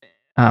villages,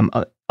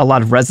 a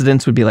lot of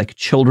residents would be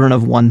children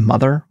of one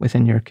mother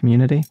within your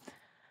community.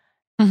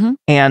 Mm-hmm.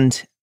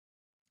 And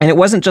it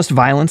wasn't just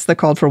violence that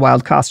called for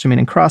wild costuming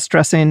and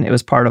cross-dressing. It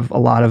was part of a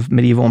lot of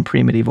medieval and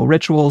pre-medieval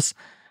rituals.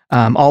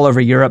 All over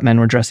Europe, men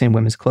were dressing in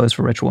women's clothes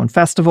for ritual and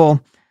festival.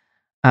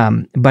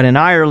 But in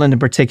Ireland in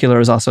particular, it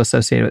was also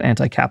associated with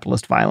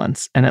anti-capitalist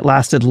violence. And it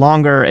lasted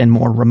longer in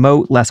more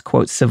remote, less,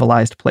 quote,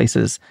 civilized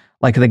places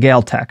like the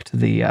Gaeltacht,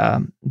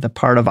 the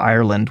part of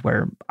Ireland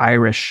where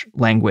Irish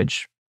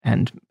language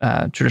and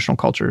traditional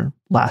culture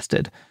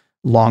lasted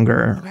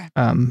longer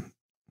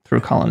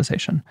through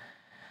colonization.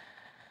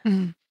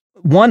 Mm.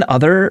 One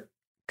other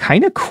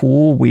kind of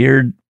cool,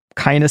 weird,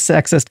 kind of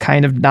sexist,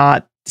 kind of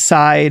not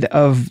side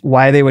of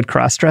why they would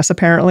cross-dress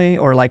apparently,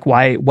 or like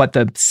what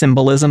the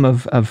symbolism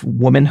of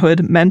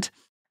womanhood meant.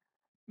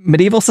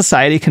 Medieval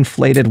society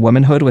conflated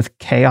womanhood with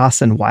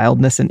chaos and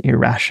wildness and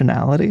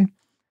irrationality.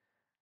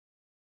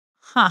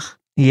 Huh.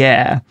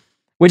 Yeah.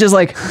 Which is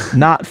like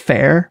not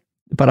fair,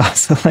 but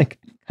also like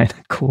kind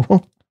of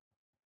cool.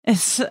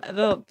 It's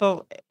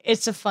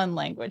it's a fun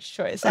language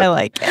choice. I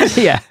like it.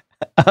 Yeah.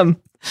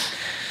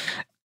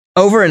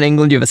 Over in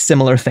England, you have a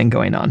similar thing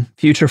going on.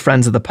 Future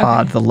friends of the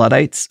pod, the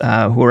Luddites,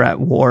 who were at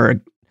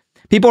war.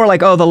 People were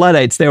like, oh, the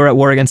Luddites, they were at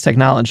war against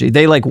technology.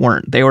 They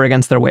weren't. They were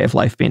against their way of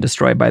life being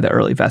destroyed by the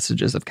early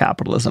vestiges of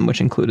capitalism, which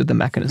included the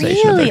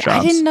mechanization of their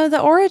jobs. I didn't know the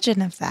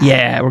origin of that.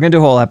 Yeah, we're going to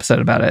do a whole episode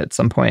about it at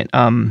some point.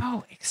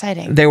 Oh,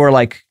 exciting. They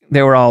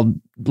were all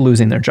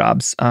losing their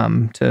jobs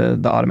to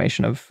the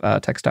automation of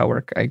textile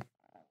work.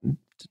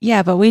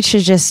 Yeah, but we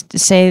should just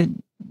say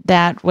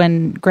that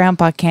when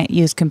grandpa can't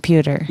use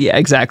computer. Yeah,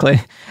 exactly.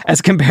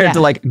 As compared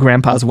to like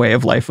grandpa's way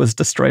of life was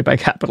destroyed by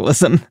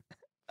capitalism.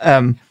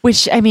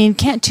 Which, I mean,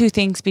 can't two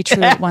things be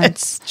true at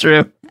once? It's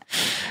true.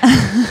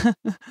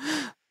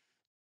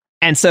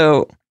 And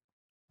so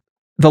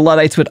the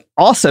Luddites would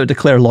also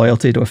declare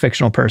loyalty to a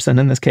fictional person,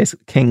 in this case,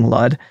 King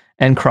Lud,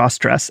 and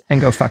cross-dress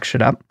and go fuck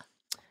shit up.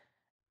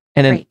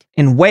 And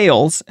in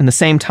Wales, in the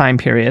same time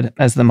period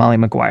as the Molly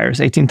Maguires,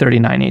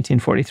 1839,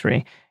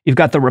 1843, you've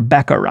got the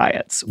Rebecca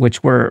riots,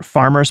 which were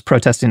farmers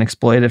protesting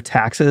exploitative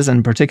taxes, and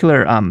in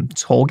particular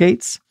toll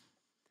gates.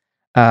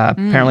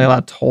 Apparently a lot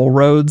of toll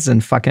roads in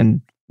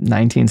fucking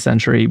 19th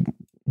century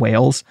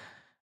Wales.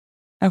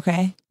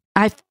 Okay.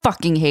 I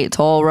fucking hate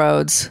toll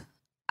roads.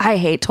 I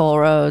hate toll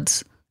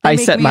roads. I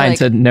set mine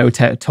to no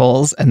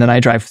tolls, and then I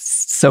drive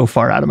so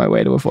far out of my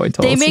way to avoid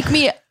tolls. They make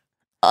me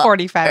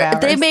 45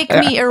 hours. They make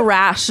me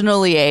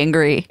irrationally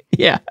angry.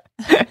 Yeah.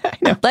 I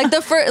know.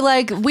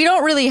 Like we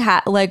don't really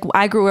have, like,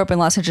 I grew up in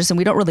Los Angeles and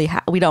we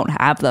don't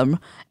have them.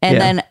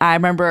 And then I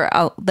remember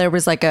there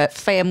was like a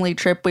family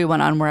trip we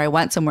went on where I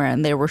went somewhere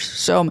and there were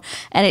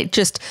and it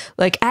just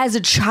like, as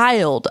a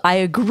child, I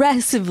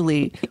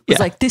aggressively was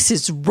like, this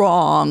is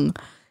wrong.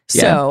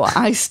 So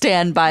I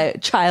stand by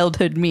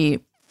childhood me.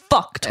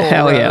 Fuck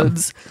toll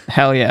roads.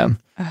 Hell yeah.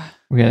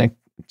 We're going to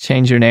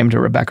change your name to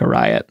Rebecca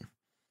Riot.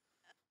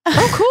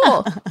 Oh,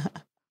 cool.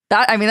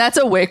 That's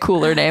a way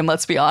cooler name,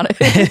 let's be honest.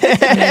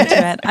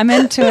 I'm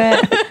into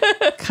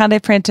it. Can I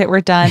print it?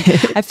 We're done.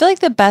 I feel like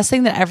the best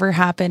thing that ever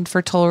happened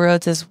for toll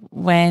roads is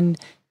when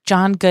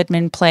John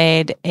Goodman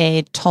played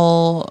a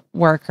toll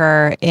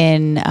worker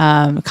in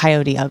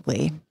Coyote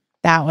Ugly.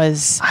 That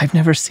was... I've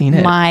never seen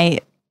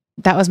it.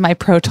 That was my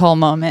pro toll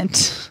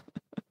moment.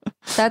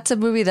 That's a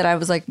movie that I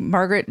was like,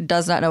 Margaret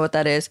does not know what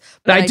that is.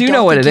 I do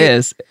know what it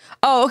is.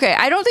 Oh, okay.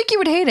 I don't think you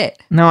would hate it.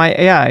 No,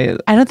 I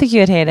don't think you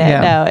would hate it.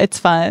 Yeah. No, it's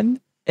fun.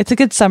 It's a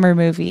good summer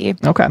movie.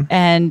 Okay.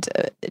 And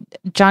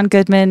John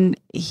Goodman,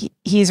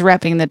 he's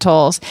repping the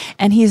tolls,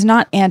 and he's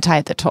not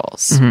anti the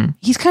tolls. Mm-hmm.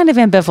 He's kind of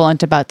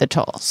ambivalent about the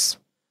tolls.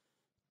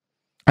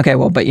 Okay,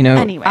 well, but you know,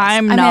 anyways,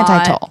 I'm not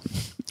anti-toll.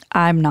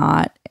 I'm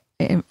not.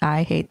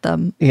 I hate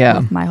them. Yeah.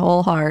 With my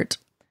whole heart.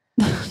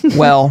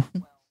 Well,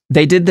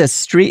 they did this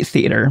street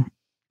theater,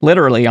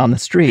 literally on the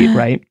street,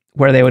 right?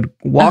 Where they would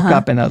walk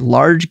up in a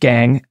large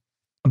gang,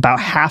 about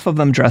half of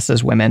them dressed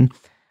as women.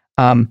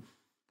 I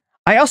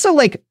also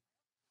like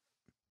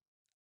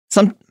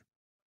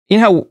you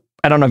know,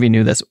 I don't know if you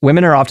knew this,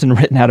 women are often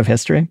written out of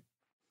history.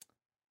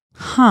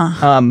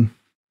 Huh.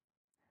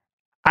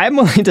 I'm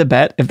willing to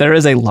bet if there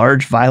is a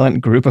large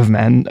violent group of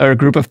men or a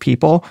group of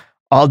people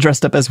all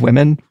dressed up as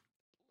women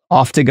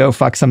off to go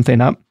fuck something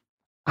up,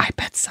 I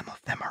bet some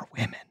of them are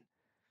women.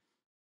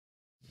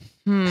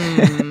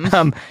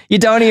 You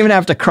don't even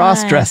have to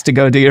cross-dress to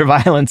go do your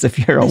violence if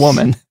you're a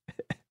woman.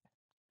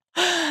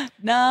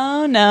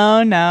 No.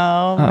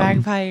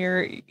 Magpie,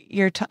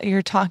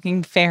 you're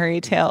talking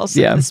fairy tales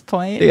at this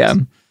point. Yeah.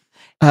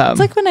 It's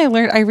like when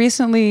I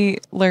recently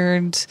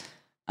learned,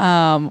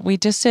 we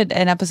just did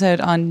an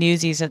episode on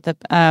Newsies at the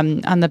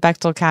on the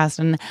Bechtel cast,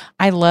 and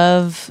I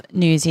love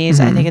Newsies.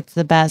 I think it's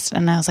the best.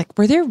 And I was like,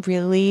 were there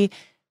really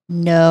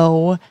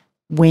no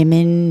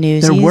women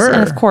Newsies? There were.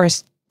 And of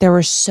course, there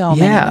were so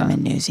many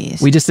women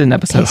Newsies. We just did an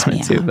episode on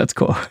it too. That's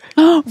cool.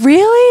 Oh,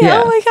 really?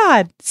 Yeah. Oh my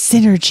God.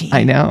 Synergy.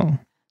 I know.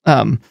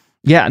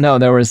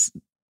 There was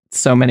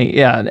so many.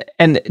 Yeah.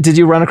 And did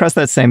you run across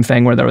that same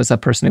thing where there was a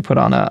person who put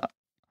on a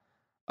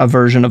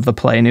version of the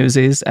play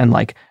Newsies, and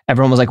like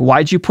everyone was like,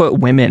 why'd you put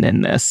women in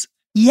this?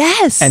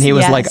 Yes. And he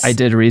was like, I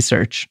did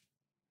research.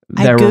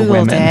 There were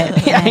women.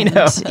 Yeah, I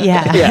know.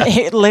 Yeah.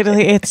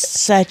 It's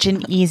such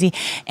an easy.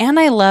 And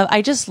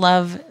I just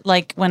love,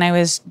 like, when I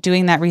was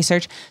doing that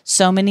research,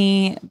 so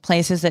many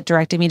places that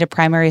directed me to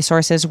primary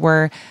sources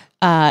were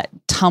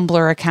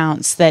Tumblr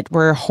accounts that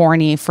were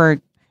horny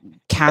for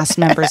cast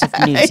members of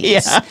Newsies.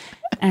 Yeah.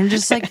 And I'm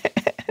just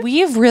like, we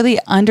have really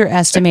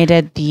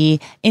underestimated the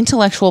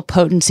intellectual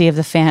potency of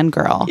the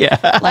fangirl.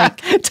 Yeah.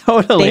 Like,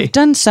 totally. they've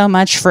done so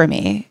much for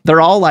me. They're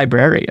all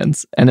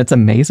librarians, and it's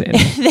amazing.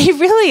 They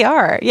really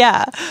are.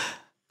 Yeah.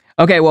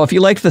 Okay, well, if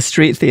you like the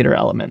street theater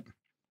element,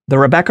 the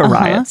Rebecca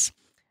riots,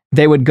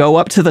 they would go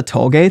up to the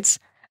toll gates.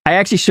 I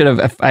actually should have,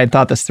 if I had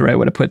thought this through, I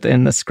would have put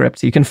in the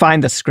script. You can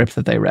find the script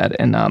that they read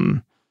in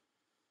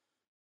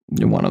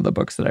one of the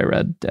books that I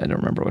read. I don't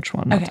remember which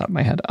one off the top of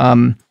my head.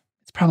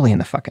 It's probably in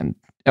the fucking,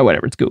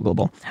 whatever, it's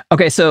Googleable.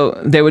 Okay, so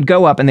they would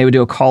go up and they would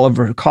do a call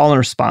and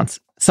response.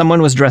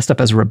 Someone was dressed up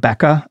as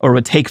Rebecca or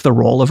would take the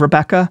role of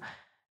Rebecca.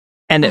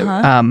 And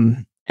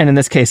and in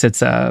this case,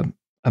 it's a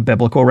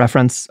biblical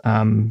reference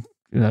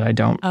that I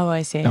don't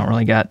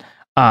really get.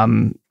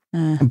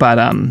 But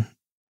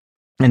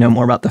I know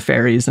more about the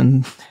fairies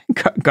and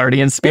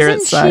guardian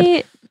spirit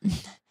side.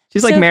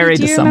 She's like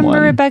married to someone. Do you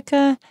remember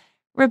Rebecca?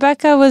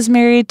 Rebecca was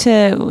married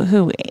to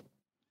who?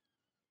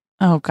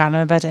 Oh God,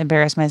 I'm about to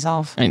embarrass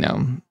myself. I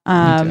know.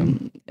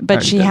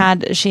 But she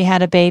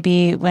had a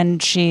baby when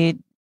she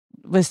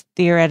was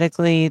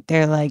theoretically,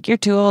 they're like, you're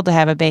too old to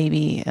have a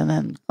baby, and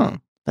then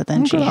but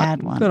then she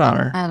had one. Good on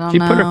her. I don't she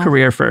know. Put her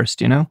career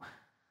first, you know.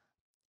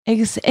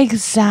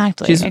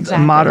 Exactly. She's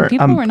exactly. a modern,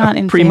 People were not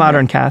in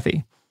pre-modern favor.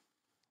 Kathy.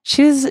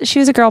 She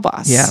was a girl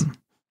boss. Yeah.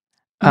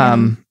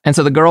 And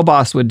so the girl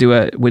boss would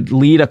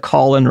lead a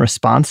call and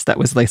response that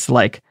was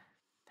like,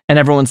 and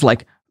everyone's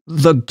like,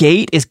 the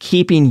gate is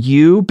keeping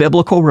you,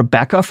 biblical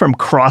Rebecca, from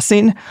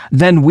crossing,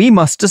 then we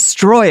must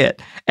destroy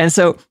it. And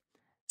so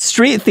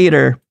street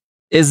theater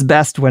is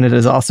best when it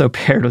is also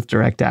paired with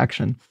direct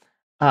action.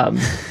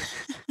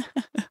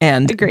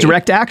 And Agreed.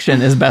 Direct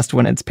action is best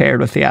when it's paired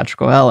with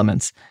theatrical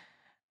elements.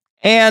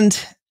 And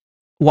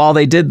while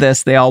they did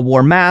this, they all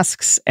wore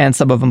masks and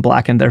some of them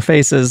blackened their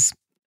faces.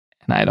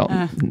 And I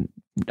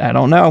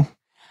don't know.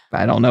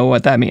 I don't know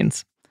what that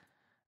means.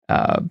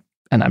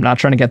 And I'm not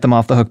trying to get them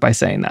off the hook by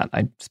saying that.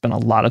 I spent a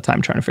lot of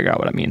time trying to figure out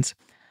what it means.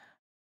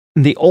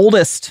 The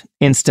oldest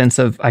instance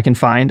I can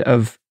find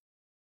of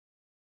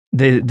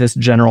this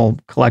general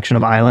collection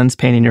of islands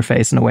painting your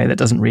face in a way that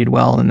doesn't read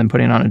well and then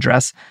putting on a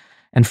dress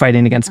and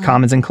fighting against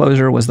commons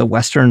enclosure was the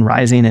Western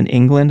Rising in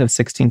England of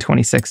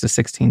 1626 to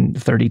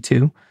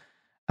 1632.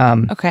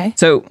 Okay.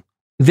 So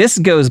this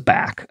goes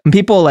back. And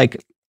people I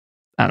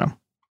don't know.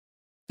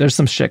 There's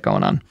some shit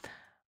going on.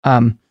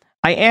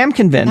 I am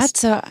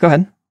convinced. Go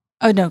ahead.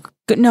 Oh,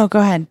 no, go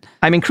ahead.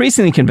 I'm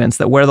increasingly convinced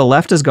that where the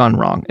left has gone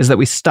wrong is that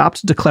we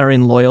stopped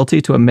declaring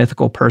loyalty to a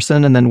mythical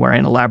person and then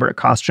wearing elaborate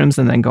costumes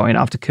and then going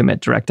off to commit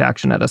direct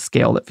action at a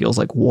scale that feels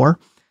like war.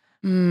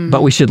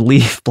 But we should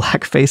leave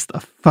blackface the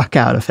fuck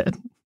out of it.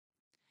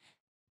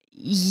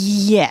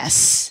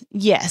 Yes.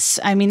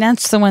 I mean,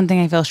 that's the one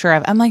thing I feel sure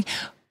of. I'm like,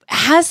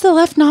 has the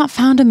left not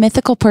found a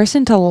mythical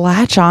person to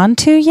latch on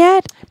to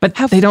yet? But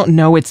they don't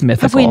know it's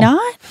mythical. Have we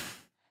not?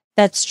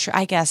 That's true.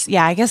 I guess.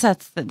 Yeah, I guess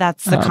that's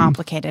the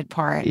complicated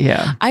part.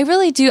 Yeah. I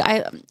really do.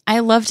 I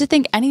love to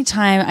think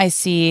anytime I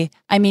see,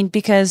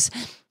 because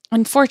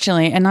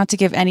unfortunately, and not to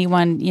give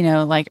anyone,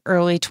 like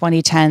early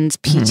 2010s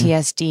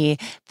PTSD,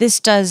 this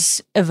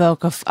does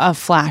evoke a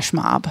flash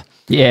mob.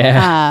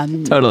 Yeah,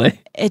 totally.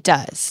 It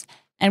does.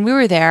 And we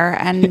were there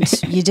and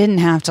you didn't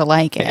have to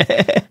like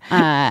it.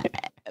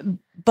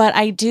 But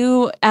I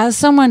do, as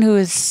someone who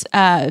has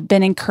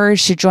been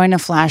encouraged to join a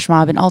flash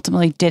mob and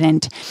ultimately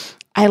didn't,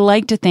 I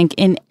like to think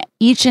in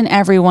each and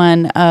every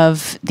one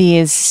of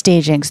these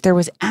stagings, there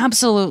was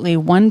absolutely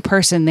one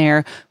person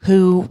there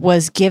who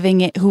was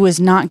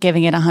not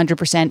giving it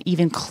 100%,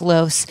 even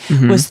close,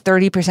 was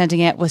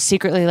 30%ing it, was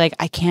secretly like,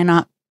 I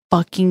cannot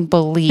fucking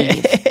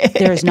believe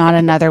there's not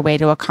another way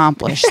to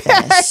accomplish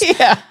this.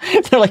 Yeah.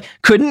 They're like,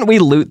 couldn't we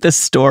loot this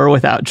store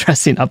without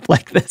dressing up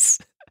like this?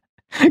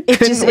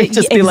 Couldn't we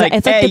just be like,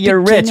 hey,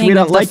 you're rich, we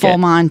don't like full it.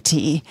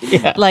 Monty.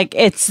 Yeah. Like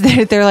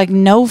they're like,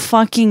 no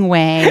fucking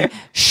way.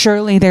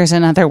 Surely there's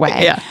another way.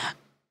 Yeah.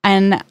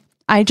 And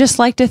I just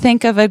like to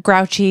think of a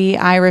grouchy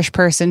Irish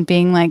person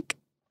being like,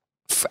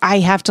 I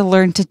have to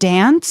learn to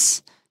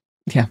dance.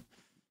 Yeah.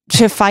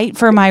 To fight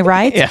for my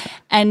rights. Yeah.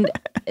 And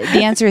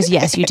the answer is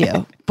yes, you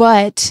do.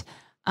 But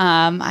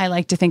I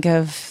like to think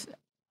of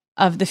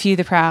the few,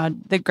 the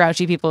proud, the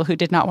grouchy people who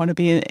did not want to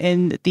be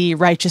in the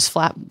righteous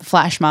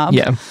flash mob.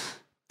 Yeah.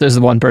 There's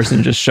one person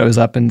who just shows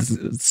up and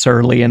is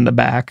surly in the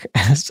back.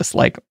 And it's just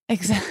like,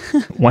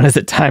 exactly. When is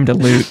it time to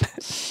loot?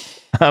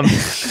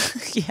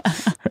 Yeah.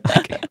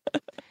 Okay.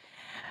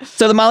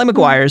 So the Molly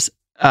Maguires,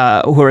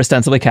 who are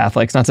ostensibly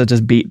Catholics, not to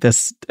just beat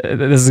this,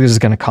 this is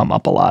just going to come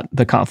up a lot,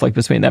 the conflict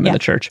between them and the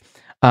church.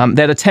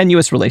 They had a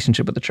tenuous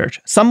relationship with the church.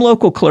 Some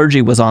local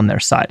clergy was on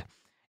their side.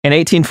 In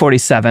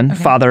 1847,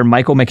 Father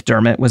Michael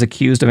McDermott was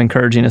accused of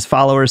encouraging his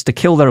followers to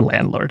kill their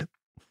landlord.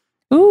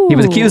 Ooh. He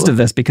was accused of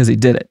this because he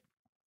did it.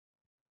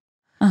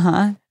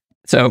 Uh-huh.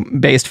 So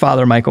based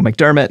Father Michael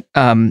McDermott,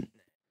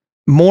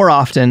 more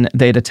often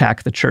they'd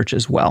attack the church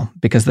as well,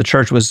 because the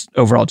church was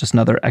overall just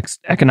another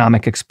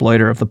economic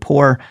exploiter of the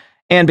poor.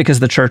 and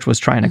because the church was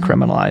trying to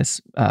criminalize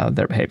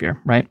their behavior,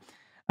 right?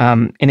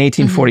 In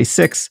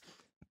 1846,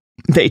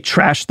 they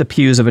trashed the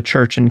pews of a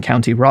church in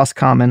County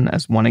Roscommon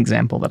as one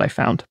example that I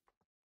found.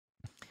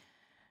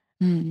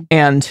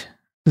 And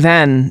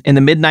then in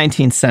the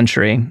mid-19th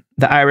century,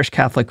 the Irish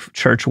Catholic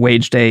Church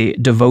waged a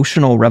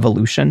devotional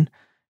revolution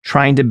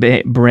trying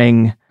to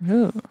bring...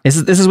 This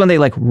is when they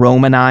like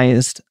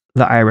Romanized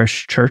the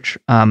Irish church.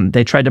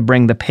 They tried to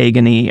bring the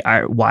pagany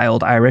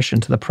wild Irish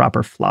into the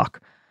proper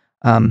flock.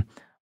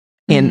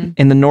 In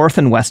the north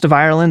and west of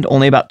Ireland,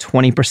 only about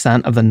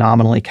 20% of the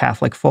nominally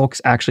Catholic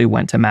folks actually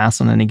went to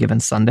Mass on any given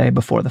Sunday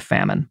before the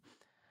famine.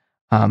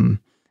 And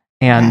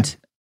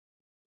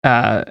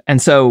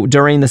so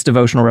during this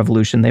devotional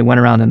revolution, they went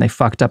around and they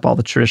fucked up all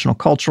the traditional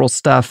cultural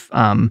stuff,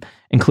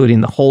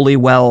 including the holy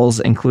wells,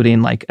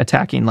 including like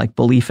attacking like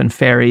belief in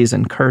fairies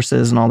and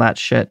curses and all that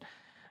shit.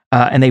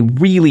 And they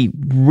really,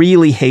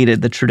 really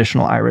hated the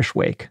traditional Irish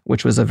wake,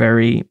 which was a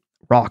very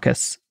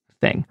raucous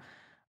thing.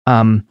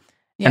 And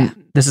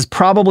this is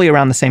probably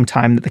around the same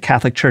time that the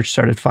Catholic Church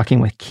started fucking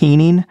with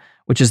keening,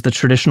 which is the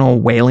traditional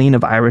wailing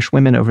of Irish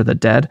women over the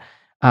dead,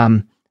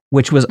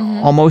 which was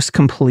almost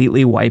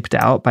completely wiped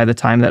out by the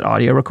time that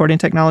audio recording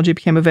technology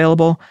became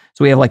available.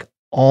 So we have like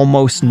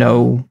almost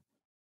no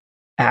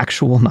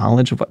actual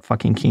knowledge of what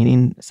fucking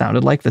keening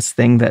sounded like, this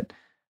thing that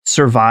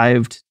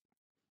survived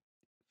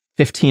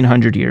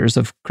 1,500 years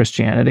of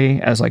Christianity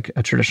as like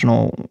a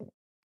traditional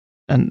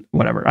and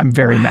whatever. I'm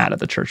very mad at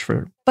the church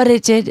for... But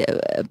it did...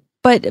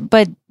 But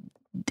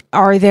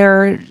are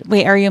you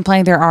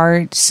implying there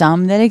are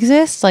some that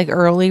exist, like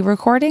early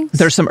recordings?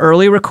 There's some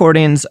early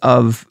recordings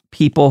of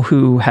people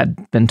who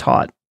had been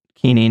taught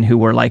keening who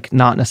were like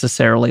not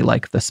necessarily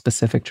like the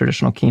specific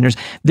traditional keeners.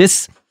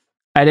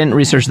 I didn't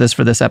research this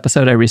for this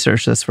episode. I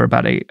researched this for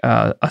about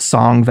a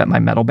song that my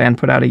metal band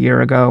put out a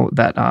year ago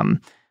that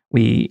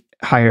we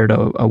hired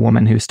a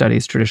woman who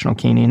studies traditional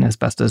keening as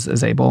best as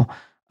is able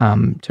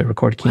to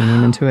record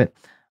keening into it.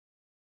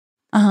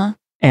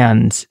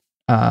 And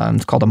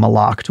it's called a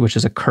malakt, which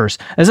is a curse.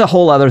 There's a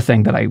whole other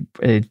thing that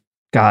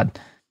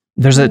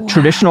there's a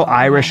traditional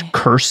Irish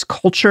curse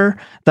culture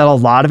that a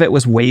lot of it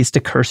was ways to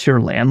curse your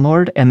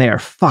landlord, and they are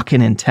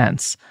fucking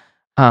intense.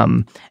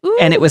 And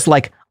it was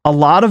like a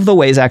lot of the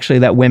ways actually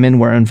that women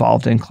were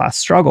involved in class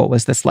struggle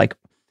was this like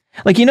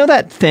you know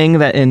that thing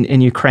that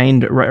in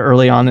Ukraine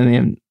early on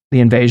in the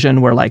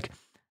invasion where like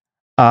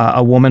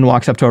a woman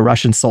walks up to a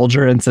Russian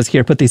soldier and says,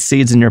 "Here, put these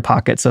seeds in your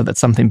pocket so that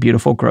something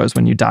beautiful grows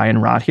when you die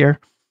and rot here."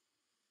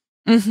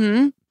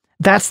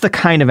 That's the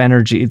kind of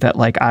energy that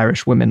like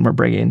Irish women were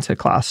bringing to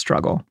class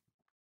struggle.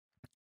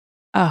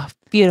 Oh,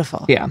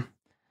 beautiful. Yeah.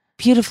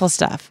 Beautiful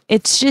stuff.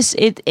 It's just,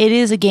 it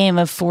is a game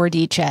of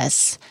 4D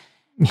chess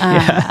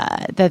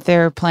that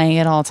they're playing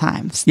at all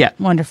times. Yeah.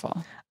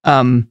 Wonderful.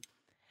 And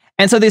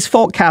so these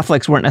folk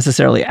Catholics weren't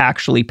necessarily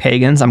actually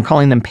pagans. I'm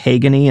calling them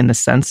pagany in the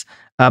sense,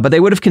 but they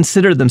would have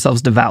considered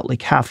themselves devoutly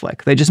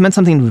Catholic. They just meant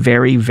something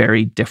very,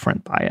 very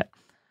different by it.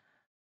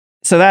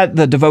 So that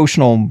the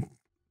devotional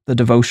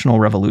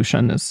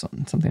revolution is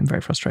something I'm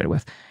very frustrated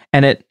with.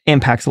 And it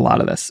impacts a lot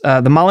of this.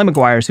 The Molly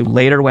Maguires, who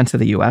later went to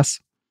the U.S.,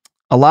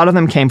 a lot of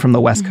them came from the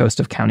west coast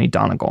of County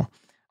Donegal,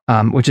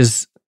 which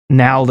is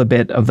now the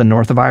bit of the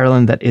north of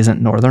Ireland that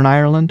isn't Northern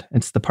Ireland.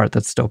 It's the part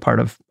that's still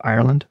part of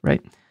Ireland,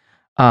 right?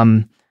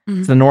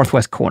 It's the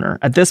northwest corner.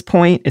 At this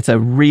point, it's a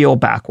real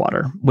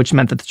backwater, which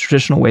meant that the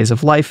traditional ways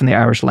of life and the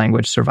Irish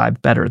language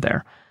survived better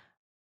there.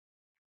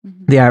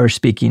 The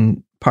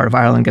Irish-speaking part of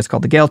Ireland gets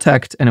called the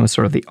Gaeltacht, and it was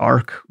sort of the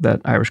arc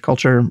that Irish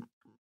culture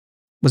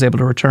was able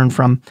to return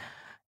from.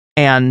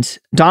 And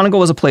Donegal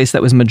was a place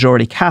that was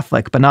majority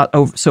Catholic, but not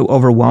so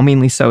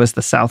overwhelmingly so as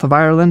the south of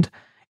Ireland.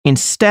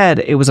 Instead,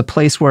 it was a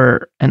place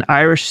where an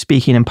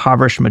Irish-speaking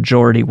impoverished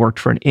majority worked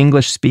for an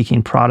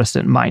English-speaking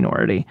Protestant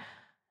minority.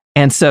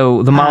 And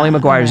so the Molly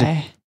Maguires...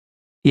 Okay.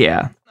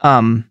 Yeah.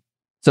 So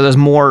there's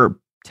more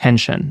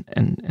tension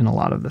in a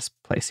lot of this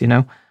place, you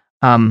know?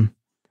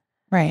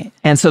 Right.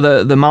 And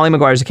so the Molly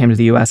Maguires who came to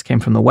the U.S. came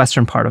from the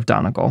western part of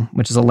Donegal,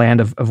 which is a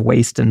land of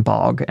waste and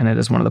bog, and it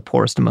is one of the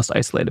poorest and most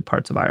isolated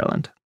parts of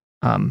Ireland.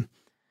 In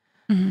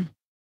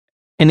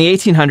the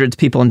 1800s,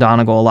 people in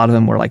Donegal, a lot of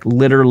them were like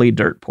literally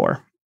dirt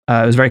poor.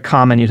 It was very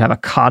common. You'd have a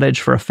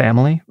cottage for a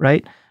family,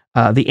 right?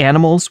 The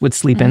animals would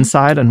sleep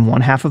inside on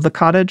one half of the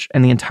cottage,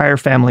 and the entire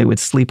family would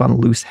sleep on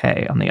loose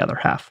hay on the other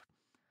half.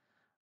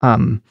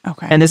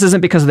 Okay. And this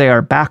isn't because they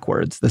are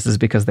backwards. This is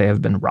because they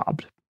have been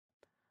robbed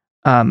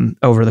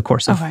over the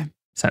course of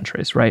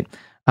centuries, right?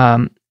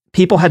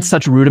 People had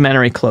such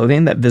rudimentary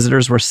clothing that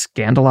visitors were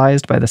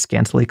scandalized by the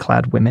scantily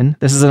clad women.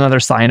 This is another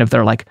sign of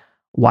their like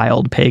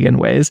wild pagan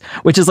ways,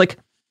 which is like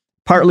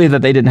partly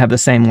that they didn't have the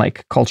same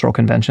like cultural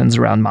conventions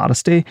around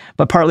modesty,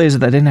 but partly is that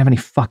they didn't have any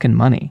fucking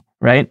money,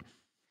 right?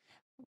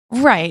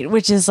 Right,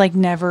 which is like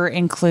never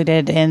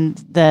included in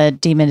the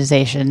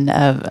demonization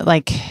of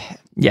like...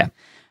 Yeah.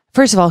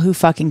 First of all, who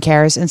fucking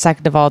cares? And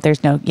second of all,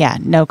 there's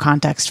no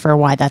context for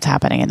why that's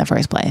happening in the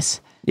first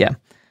place. Yeah.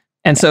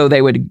 And so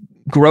they would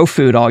grow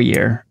food all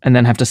year and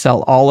then have to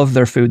sell all of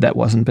their food that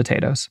wasn't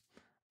potatoes.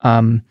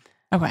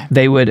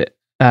 They would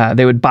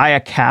They would buy a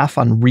calf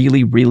on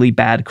really, really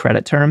bad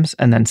credit terms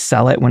and then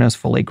sell it when it was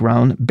fully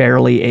grown,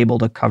 barely able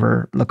to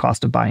cover the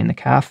cost of buying the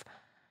calf.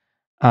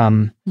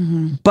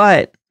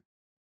 But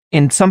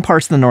in some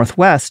parts of the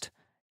Northwest,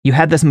 you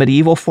had this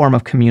medieval form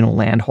of communal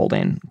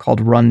landholding called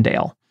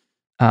rundale,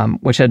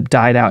 which had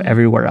died out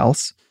everywhere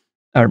else,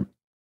 or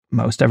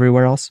most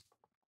everywhere else.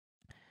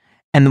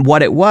 And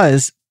what it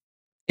was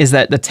is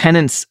that the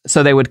tenants,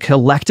 so they would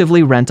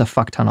collectively rent a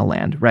fuck ton of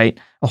land, right?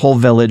 A whole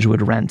village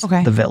would rent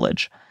the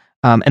village.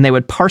 And they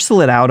would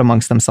parcel it out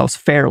amongst themselves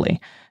fairly,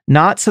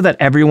 not so that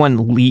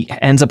everyone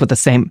ends up with the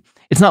same.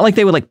 It's not like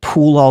they would like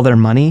pool all their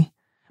money,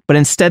 but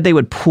instead they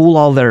would pool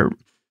all their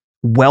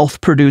wealth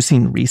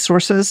producing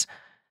resources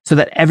so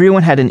that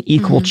everyone had an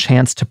equal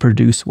chance to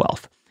produce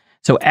wealth.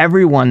 So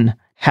everyone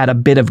had a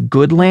bit of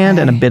good land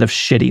and a bit of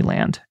shitty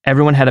land.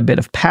 Everyone had a bit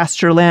of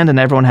pasture land and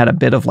everyone had a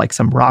bit of like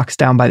some rocks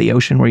down by the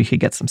ocean where you could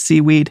get some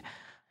seaweed.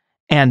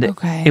 And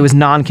it was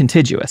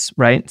non-contiguous,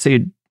 right? So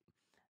you'd,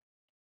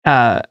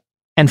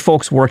 and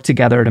folks worked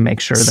together to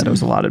make sure that it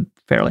was allotted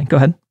fairly. Go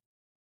ahead.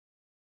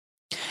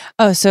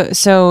 Oh,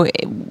 so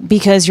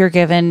because you're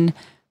given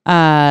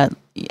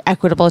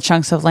equitable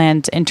chunks of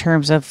land in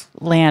terms of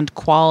land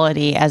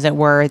quality, as it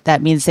were,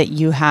 that means that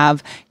you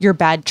have your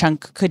bad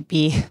chunk could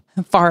be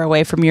far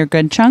away from your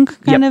good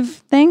chunk kind of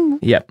thing?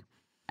 Yep.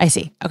 I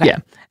see. Okay. Yeah.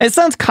 It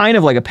sounds kind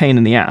of like a pain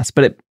in the ass,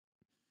 but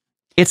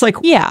it's like,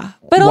 yeah,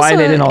 but why also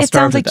they didn't all it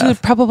starve sounds to like death. you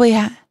would probably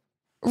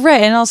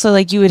right. And also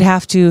like you would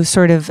have to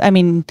sort of, I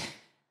mean,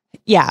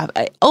 yeah,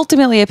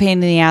 ultimately a pain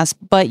in the ass,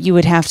 but you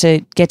would have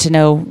to get to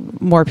know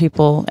more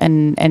people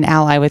and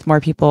ally with more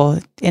people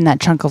in that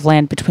chunk of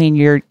land between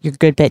your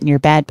good bit and your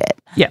bad bit.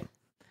 Yeah.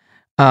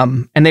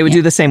 And they would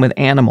do the same with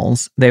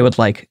animals. They would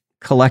like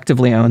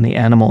collectively own the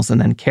animals and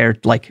then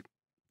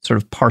sort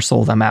of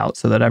parcel them out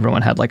so that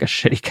everyone had like a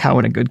shitty cow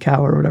and a good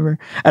cow or whatever.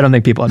 I don't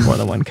think people had more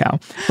than one cow,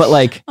 but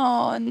like,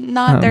 oh,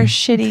 not their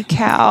shitty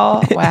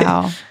cow.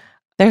 Wow.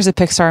 There's a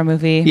Pixar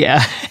movie.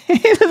 Yeah.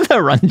 The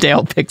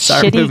Rundale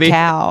Pixar shitty movie.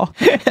 Cow.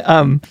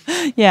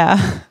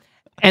 Yeah.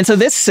 And so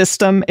this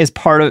system is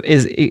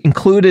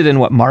included in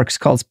what Marx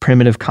calls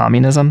primitive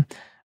communism,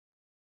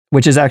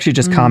 which is actually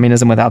just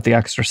communism without the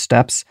extra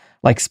steps.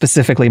 Like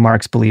specifically,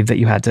 Marx believed that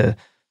you had to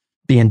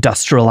be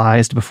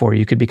industrialized before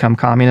you could become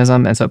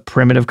communism. And so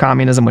primitive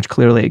communism, which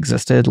clearly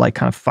existed, like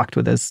kind of fucked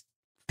with his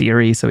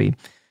theory. So he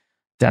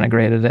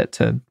denigrated it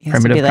to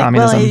primitive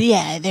communism. Well,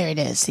 yeah, there it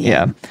is.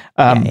 Yeah.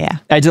 Yeah.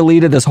 I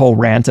deleted this whole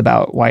rant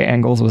about why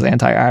Engels was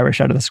anti-Irish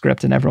out of the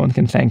script, and everyone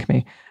can thank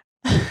me.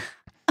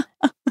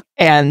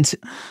 And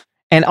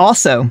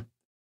also,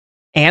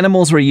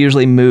 animals were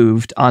usually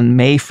moved on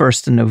May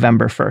 1st and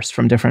November 1st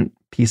from different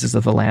pieces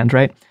of the land,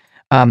 right?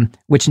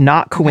 Which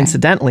not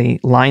coincidentally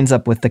lines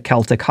up with the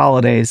Celtic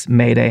holidays,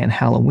 May Day and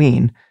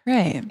Halloween.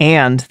 Right.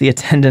 And the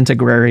attendant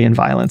agrarian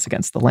violence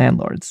against the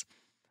landlords,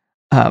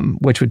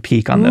 which would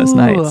peak on those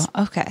nights.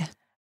 Okay.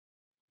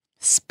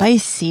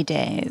 Spicy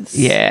days.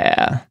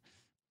 Yeah.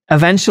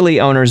 Eventually,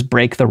 owners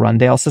break the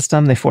Rundale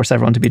system. They force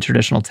everyone to be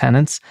traditional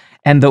tenants.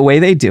 And the way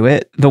they do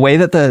it, the way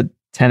that the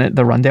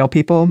Rundale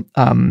people,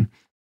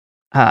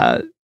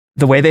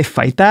 the way they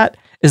fight that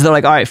is they're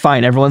like, all right,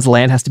 fine, everyone's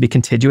land has to be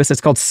contiguous.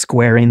 It's called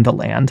squaring the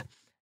land.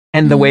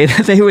 And the way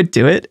that they would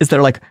do it is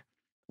they're like,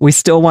 we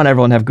still want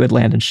everyone to have good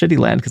land and shitty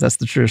land because that's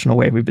the traditional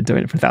way we've been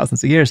doing it for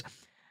thousands of years.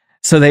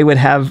 So they would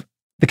have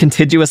the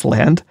contiguous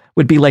land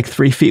would be like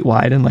 3 feet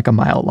wide and like a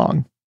mile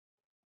long.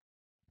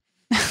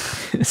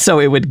 So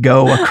it would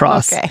go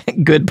across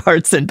good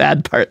parts and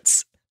bad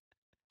parts.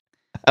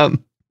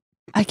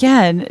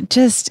 Again,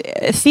 just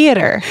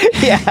theater.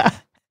 Yeah.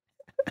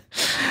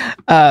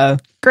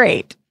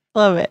 Great.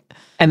 Love it.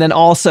 And then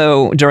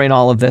also during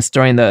all of this,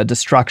 during the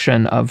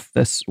destruction of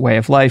this way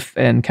of life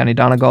in County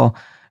Donegal,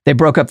 they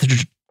broke up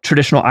the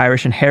traditional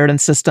Irish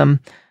inheritance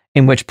system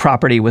in which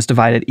property was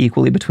divided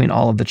equally between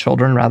all of the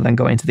children rather than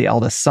going to the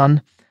eldest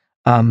son.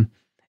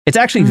 It's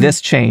actually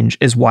this change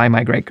is why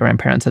my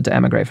great-grandparents had to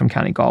emigrate from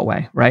County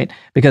Galway, right?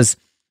 Because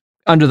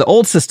under the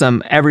old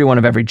system, everyone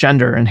of every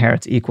gender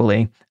inherits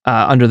equally.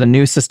 Under the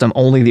new system,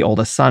 only the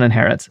oldest son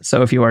inherits.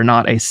 So if you are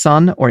not a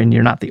son or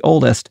you're not the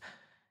oldest,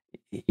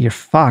 you're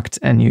fucked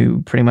and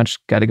you pretty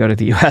much got to go to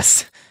the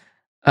U.S.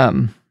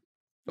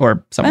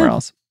 Or somewhere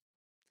else.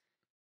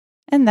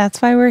 And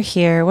that's why we're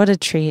here. What a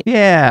treat.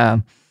 Yeah.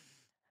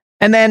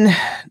 And then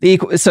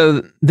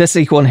this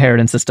equal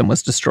inheritance system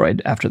was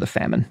destroyed after the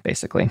famine,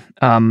 basically.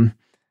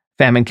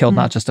 Famine killed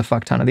not just a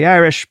fuck ton of the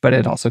Irish, but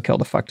it also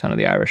killed a fuck ton of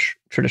the Irish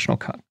traditional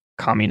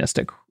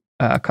communistic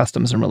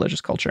customs and religious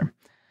culture.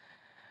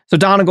 So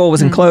Donegal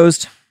was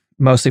enclosed,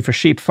 mostly for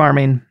sheep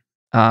farming.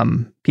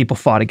 People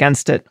fought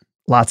against it.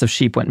 Lots of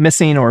sheep went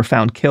missing or were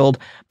found killed.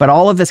 But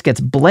all of this gets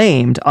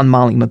blamed on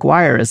Molly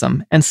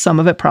Maguireism, and some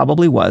of it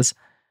probably was.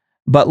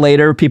 But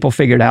later people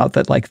figured out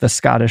that like the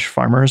Scottish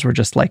farmers were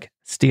just like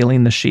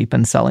stealing the sheep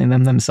and selling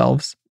them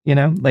themselves, you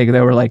know, like they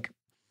were like,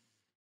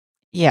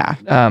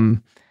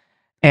 and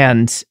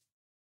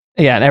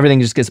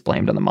everything just gets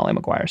blamed on the Molly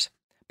Maguires.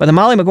 But the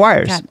Molly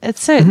Maguires, God,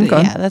 it's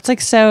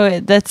so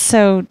that's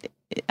so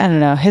I don't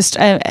know,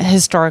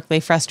 historically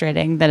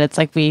frustrating that it's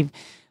like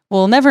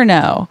we'll never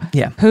know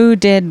who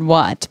did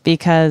what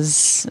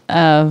because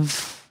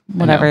of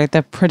whatever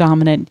the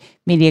predominant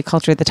media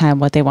culture at the time,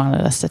 what they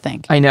wanted us to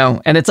think. I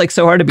know. And it's like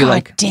so hard to be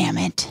like, damn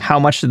it. How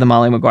much did the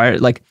Molly Maguire,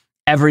 like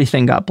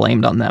everything got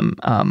blamed on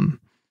them.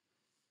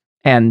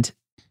 And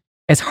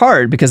it's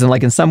hard because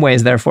in some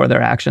ways, therefore,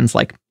 their actions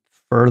like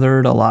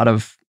furthered a lot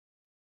of,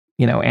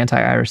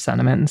 anti-Irish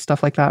sentiment and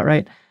stuff like that,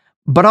 right?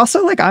 But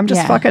also, like, I'm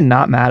just fucking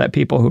not mad at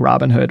people who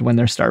Robin Hood when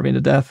they're starving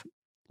to death.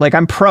 Like,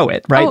 I'm pro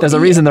it, right? There's a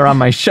reason they're on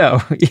my show,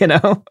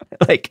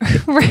 Like,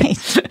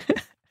 right.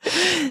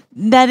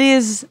 That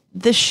is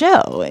the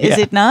show, is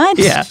it not?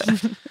 Yeah.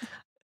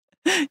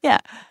 Yeah.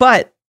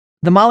 But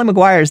the Molly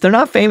Maguires, they're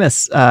not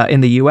famous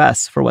in the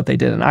US for what they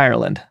did in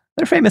Ireland.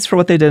 They're famous for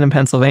what they did in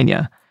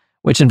Pennsylvania,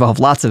 which involved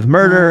lots of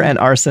murder and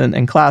arson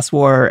and class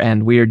war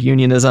and weird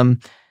unionism.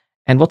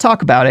 And we'll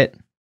talk about it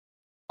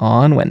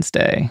on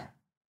Wednesday.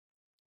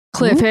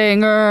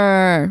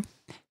 Cliffhanger.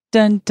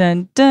 Dun,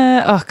 dun,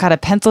 dun. Oh, God, a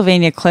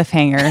Pennsylvania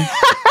cliffhanger.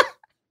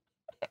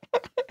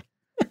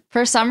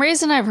 For some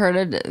reason, I've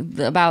heard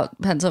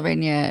about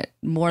Pennsylvania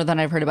more than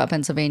I've heard about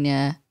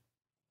Pennsylvania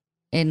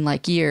in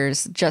like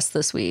years, just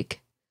this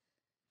week.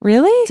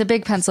 Really? It's a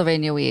big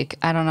Pennsylvania week.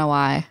 I don't know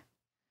why.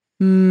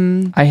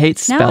 I hate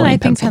spelling now when I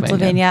think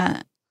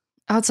Pennsylvania.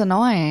 Oh, it's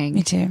annoying.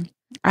 Me too.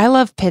 I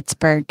love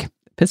Pittsburgh.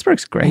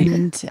 Pittsburgh's great.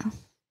 And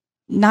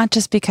not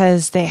just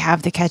because they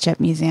have the Ketchup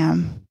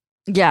Museum.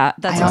 Yeah,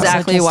 that's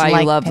exactly why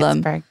you love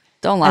Pittsburgh. them.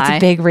 Don't lie. That's a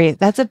big reason.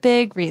 That's a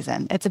big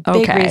reason. It's a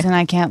big reason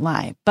I can't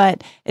lie,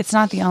 but it's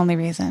not the only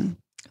reason.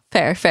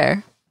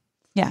 Fair.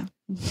 Yeah.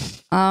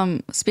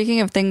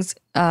 Speaking of things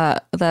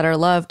that are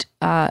loved,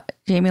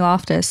 Jamie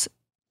Loftus,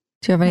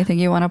 do you have anything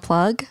you want to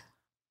plug?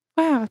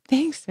 Wow,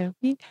 thanks,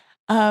 Sophie.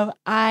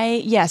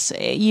 Yes,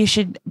 you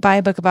should buy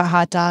a book about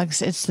hot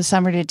dogs. It's the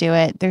summer to do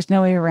it. There's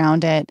no way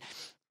around it.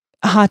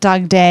 Hot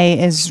Dog Day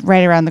is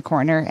right around the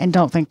corner, and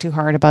don't think too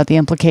hard about the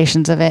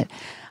implications of it.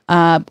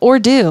 Or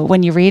do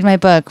when you read my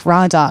book,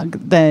 Raw Dog,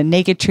 The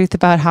Naked Truth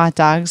About Hot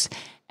Dogs.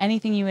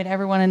 Anything you would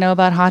ever want to know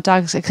about hot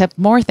dogs, except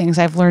more things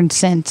I've learned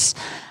since.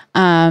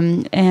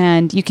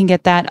 And you can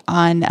get that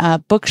on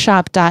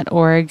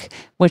bookshop.org,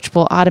 which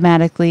will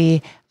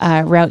automatically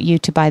route you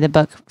to buy the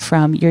book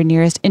from your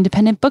nearest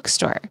independent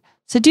bookstore.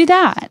 So do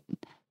that.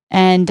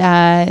 And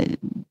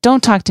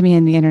don't talk to me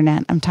on the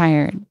internet. I'm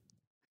tired.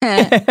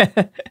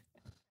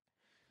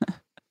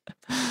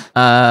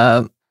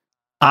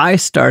 I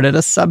started a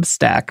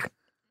Substack.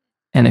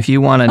 And if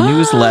you want a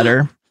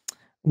newsletter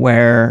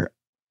where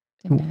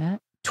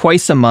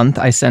twice a month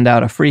I send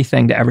out a free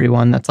thing to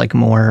everyone that's like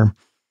more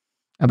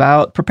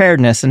about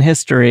preparedness and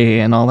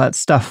history and all that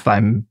stuff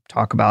I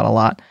talk about a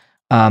lot.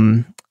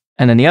 And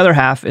then the other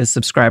half is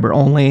subscriber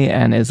only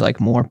and is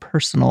like more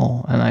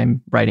personal. And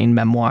I'm writing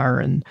memoir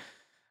and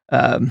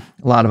a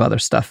lot of other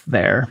stuff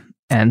there.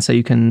 And so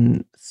you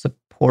can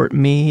support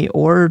me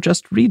or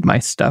just read my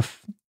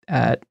stuff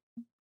at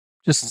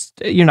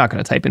you're not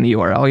going to type in the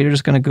URL. You're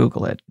just going to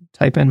Google it.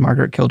 Type in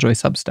Margaret Killjoy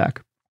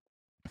Substack.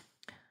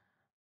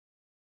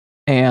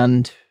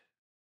 And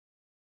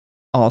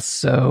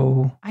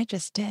also... I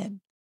just did.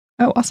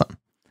 Oh, awesome.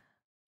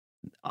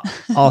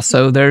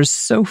 Also, there's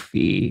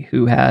Sophie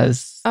who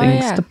has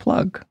things to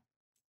plug.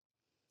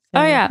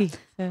 Sophie.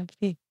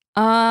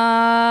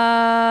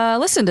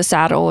 Listen to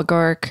Sad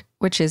Oligarch,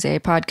 which is a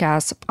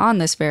podcast on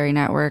this very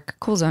network,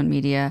 Cool Zone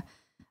Media.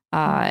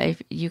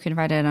 You can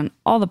find it on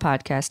all the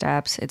podcast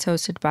apps. It's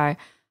hosted by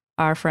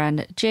our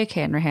friend Jake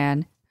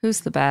Hanrahan,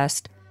 who's the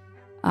best.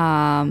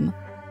 And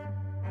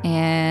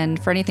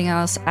for anything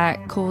else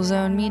at Cool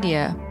Zone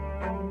Media.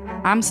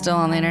 I'm still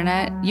on the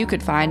internet. You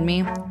could find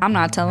me. I'm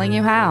not telling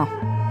you how.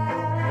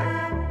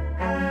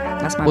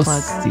 That's my plug.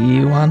 We'll see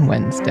you on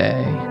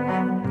Wednesday.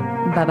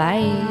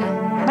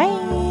 Bye-bye. Bye.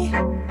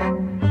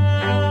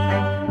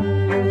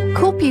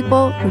 Cool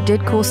People Who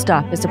Did Cool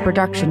Stuff is a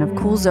production of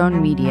Cool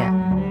Zone Media.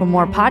 For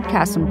more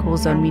podcasts from Cool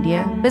Zone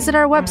Media, visit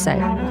our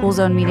website,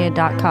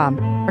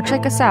 coolzonemedia.com, or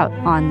check us out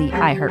on the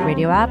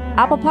iHeartRadio app,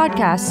 Apple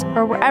Podcasts,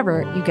 or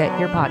wherever you get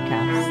your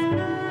podcasts.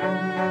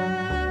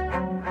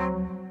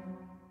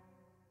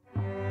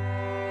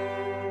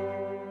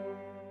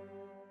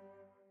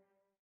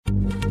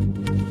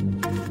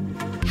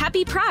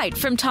 Happy Pride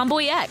from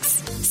Tomboy X,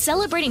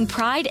 celebrating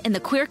pride and the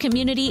queer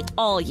community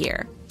all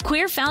year.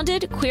 Queer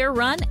founded, queer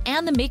run,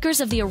 and the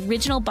makers of the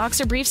original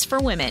boxer briefs for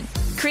women,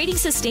 creating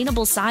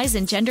sustainable size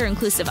and gender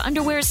inclusive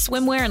underwear,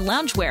 swimwear, and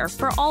loungewear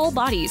for all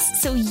bodies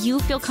so you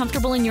feel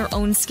comfortable in your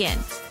own skin.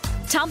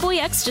 Tomboy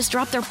X just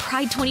dropped their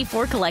Pride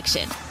 24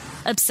 collection.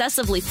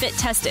 Obsessively fit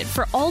tested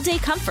for all day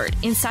comfort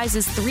in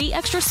sizes 3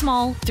 extra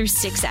small through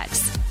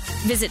 6X.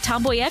 Visit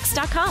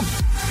tomboyx.com.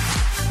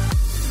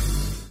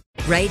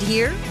 Right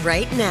here,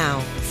 right now.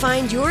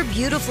 Find your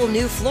beautiful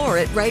new floor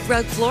at Right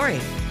Rug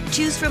Flooring.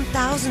 Choose from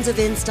thousands of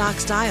in-stock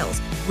styles,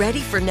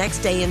 ready for next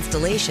day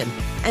installation,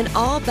 and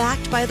all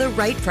backed by the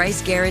right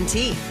price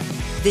guarantee.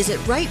 Visit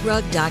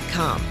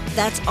rightrug.com.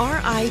 That's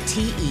RITERUG.com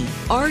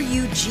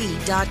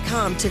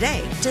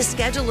today to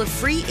schedule a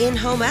free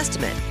in-home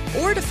estimate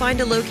or to find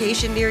a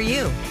location near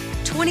you.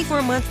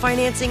 24-month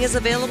financing is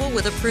available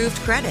with approved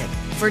credit.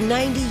 For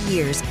 90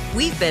 years,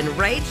 we've been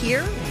right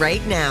here,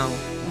 right now.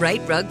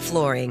 Right Rug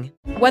Flooring.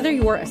 Whether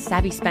you're a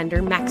savvy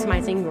spender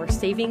maximizing your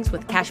savings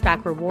with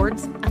cashback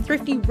rewards, a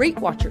thrifty rate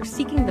watcher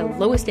seeking the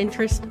lowest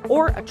interest,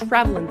 or a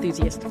travel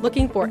enthusiast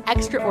looking for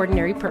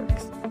extraordinary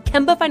perks,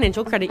 Kemba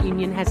Financial Credit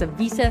Union has a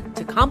visa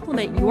to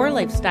complement your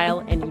lifestyle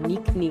and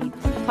unique needs.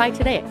 Apply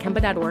today at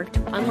Kemba.org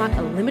to unlock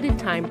a limited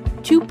time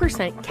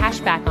 2% cash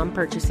back on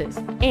purchases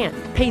and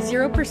pay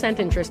 0%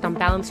 interest on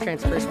balance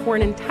transfers for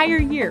an entire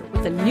year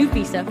with a new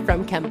visa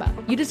from Kemba.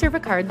 You deserve a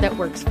card that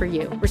works for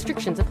you.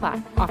 Restrictions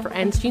apply. Offer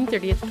ends June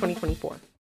 30th, 2024.